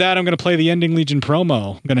someday. And with that, I'm going to play the Ending Legion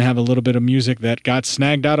promo. I'm going to have a little bit of music that got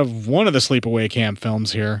snagged out of one of the Sleepaway Camp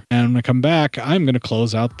films here. And when I come back, I'm going to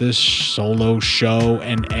close out this solo show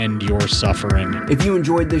and end your suffering. If you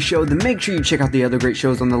enjoyed this show, then make sure you check out the other great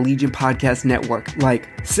shows on the Legion Podcast Network, like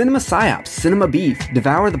Cinema Psyops, Cinema Beef,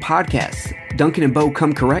 Devour the Podcast, Duncan and Bo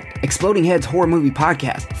Come Correct, Exploding Heads Horror Movie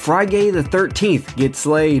Podcast, Friday the 13th, Get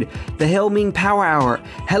Slayed, The Hellming Power Hour,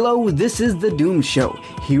 Hello, This is the Doom Show,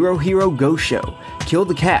 Hero Hero Go Show, Kill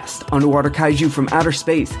the Cast, Underwater Kaiju from Outer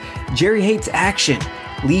Space, Jerry Hates Action,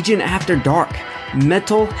 Legion After Dark,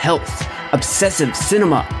 Mental Health, Obsessive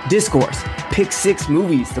Cinema, Discourse, Pick Six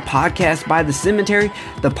Movies, the podcast by The Cemetery,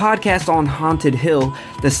 the podcast on Haunted Hill,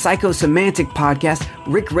 the Psychosemantic Podcast,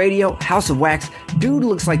 Rick Radio, House of Wax, Dude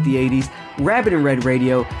Looks Like the 80s, Rabbit and Red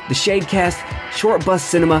Radio, the Shadecast, Short Bus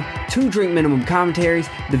Cinema, Two Drink Minimum Commentaries,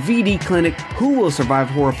 the VD Clinic, Who Will Survive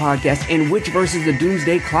Horror Podcast, and Witch vs. the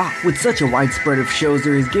Doomsday Clock. With such a wide spread of shows,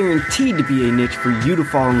 there is guaranteed to be a niche for you to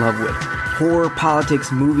fall in love with. Horror,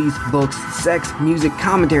 politics, movies, books, sex, music,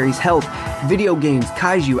 commentaries, health, video games,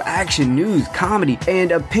 kaiju, action, news, comedy,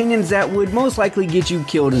 and opinions that would most likely get you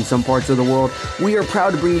killed in some parts of the world. We are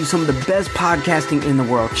proud to bring you some of the best podcasting in the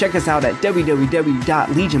world. Check us out at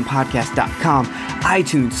www.legionpodcast.com,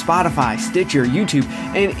 iTunes, Spotify, Stitcher, YouTube,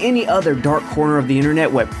 and any other dark corner of the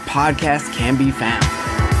internet where podcasts can be found.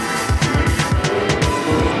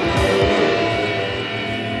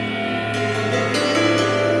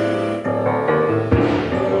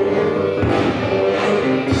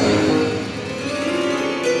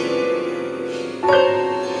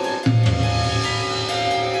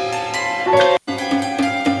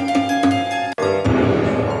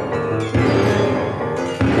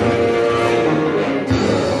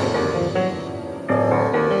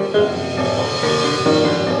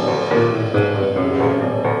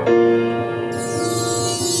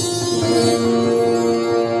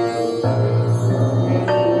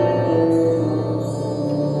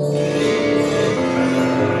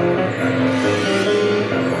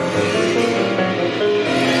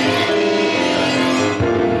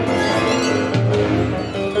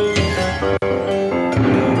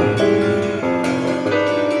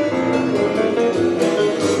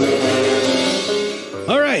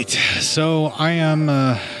 So I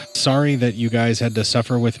am sorry that you guys had to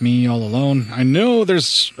suffer with me all alone. I know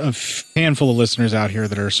there's a handful of listeners out here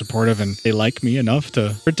that are supportive and they like me enough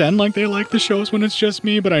to pretend like they like the shows when it's just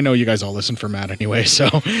me, but I know you guys all listen for Matt anyway.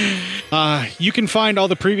 So you can find all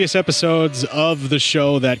the previous episodes of the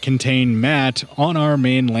show that contain Matt on our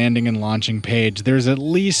main landing and launching page. There's at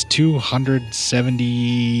least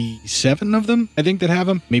 277 of them, I think, that have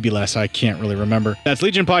them. Maybe less, I can't really remember. That's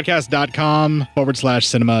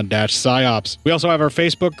legionpodcast.com/cinema-psyops. We also have our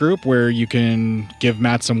Facebook group, group where you can give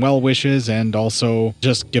Matt some well wishes and also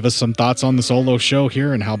just give us some thoughts on the solo show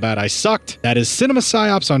here and how bad I sucked. That is Cinema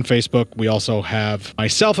Psyops on Facebook. We also have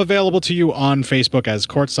myself available to you on Facebook as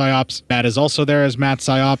Cort Psyops. Matt is also there as Matt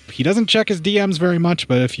Psyop. He doesn't check his DMs very much,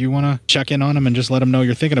 but if you want to check in on him and just let him know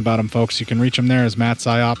you're thinking about him, folks, you can reach him there as Matt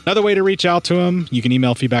Psyop. Another way to reach out to him, you can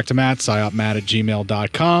email feedback to Matt,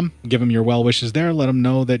 psyopmatt@gmail.com. Give him your well wishes there. Let him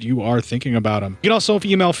know that you are thinking about him. You can also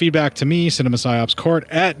email feedback to me,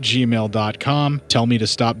 cinemapsyopscort@gmail.com. Tell me to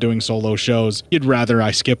stop doing solo shows. You'd rather I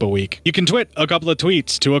skip a week. You can twit a couple of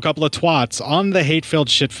tweets to a couple of twats on the hate-filled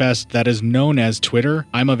shitfest that is known as Twitter.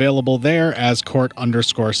 I'm available there as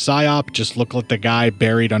Cort_Psyop. Just look like the guy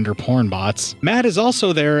buried under porn bots. Matt is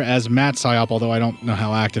also there as Matt Psyop, although I don't know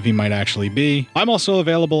how active he might actually be. I'm also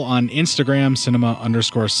available on Instagram,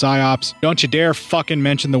 cinema_psyops. Don't you dare fucking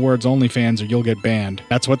mention the words OnlyFans or you'll get banned.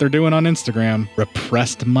 That's what they're doing on Instagram.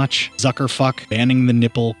 Repressed much? Zuckerfuck. Banning the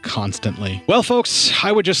nipple constantly. Well, folks,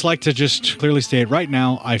 I would just like to just clearly state right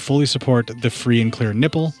now, I fully support the free and clear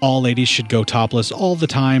nipple. All ladies should go topless all the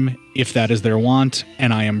time if that is their want,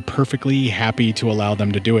 and I am perfectly happy to allow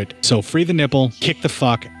them to do it. So free the nipple, kick the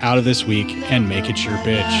fuck out of this week, and make it your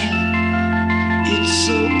bitch. It's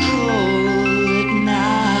so cold at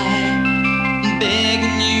night, I'm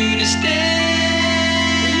begging you to stay.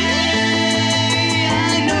 I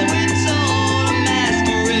know it's all a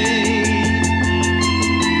masquerade.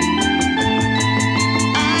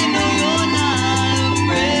 I know you're not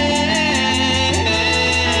afraid.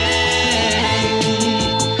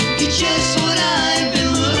 You're just what I've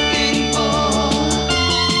been looking for.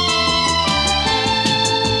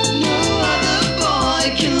 No other boy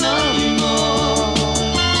can love me more.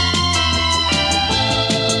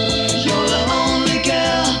 You're the only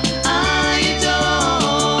girl I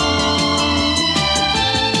adore.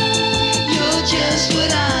 You're just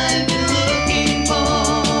what I've been looking for.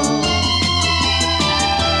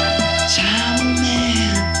 Time,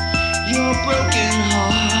 man, your broken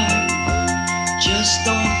heart just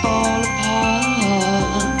don't fall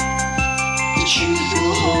apart. The truth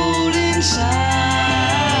will hold inside,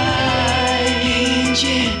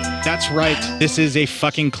 yeah. That's right. This is a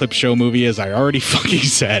fucking clip show movie, as I already fucking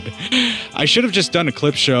said. I should have just done a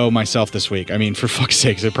clip show myself this week. I mean, for fuck's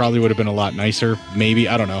sakes, it probably would have been a lot nicer. Maybe.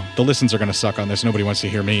 I don't know. The listens are going to suck on this. Nobody wants to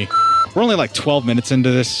hear me. We're only like 12 minutes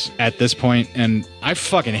into this at this point, and I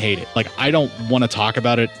fucking hate it. Like, I don't want to talk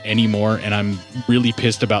about it anymore, and I'm really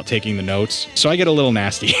pissed about taking the notes. So I get a little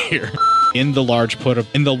nasty here. In the large pot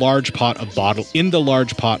of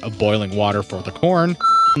boiling water for the corn.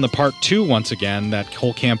 In the part 2, once again, that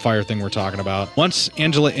whole campfire thing we're talking about. Once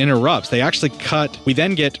Angela interrupts, they actually cut. We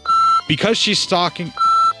then get, because she's stalking,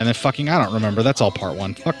 and then fucking, I don't remember. That's all part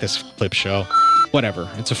 1. Fuck this clip show. Whatever.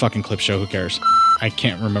 It's a fucking clip show. Who cares? I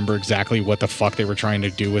can't remember exactly what the fuck they were trying to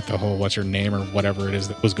do with the whole what's her name or whatever it is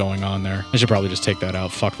that was going on there. I should probably just take that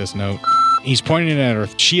out. Fuck this note. He's pointing it at her.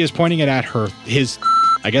 She is pointing it at her.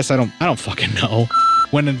 I guess I don't fucking know.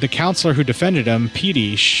 When the counselor who defended him,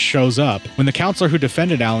 Petey, shows up. When the counselor who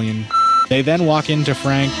defended Alien, they then walk into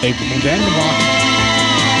Frank. They then walk.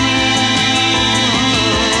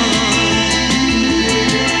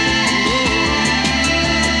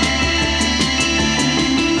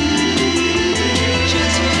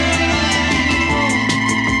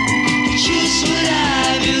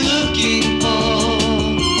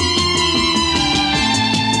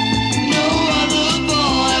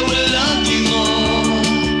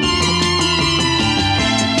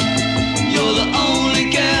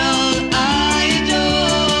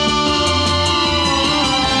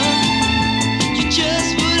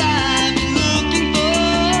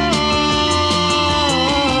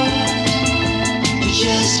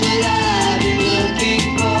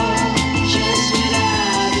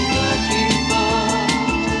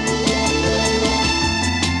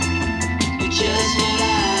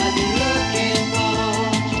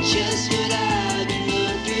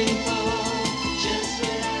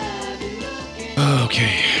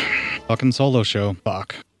 Okay. Fucking solo show.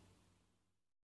 Fuck.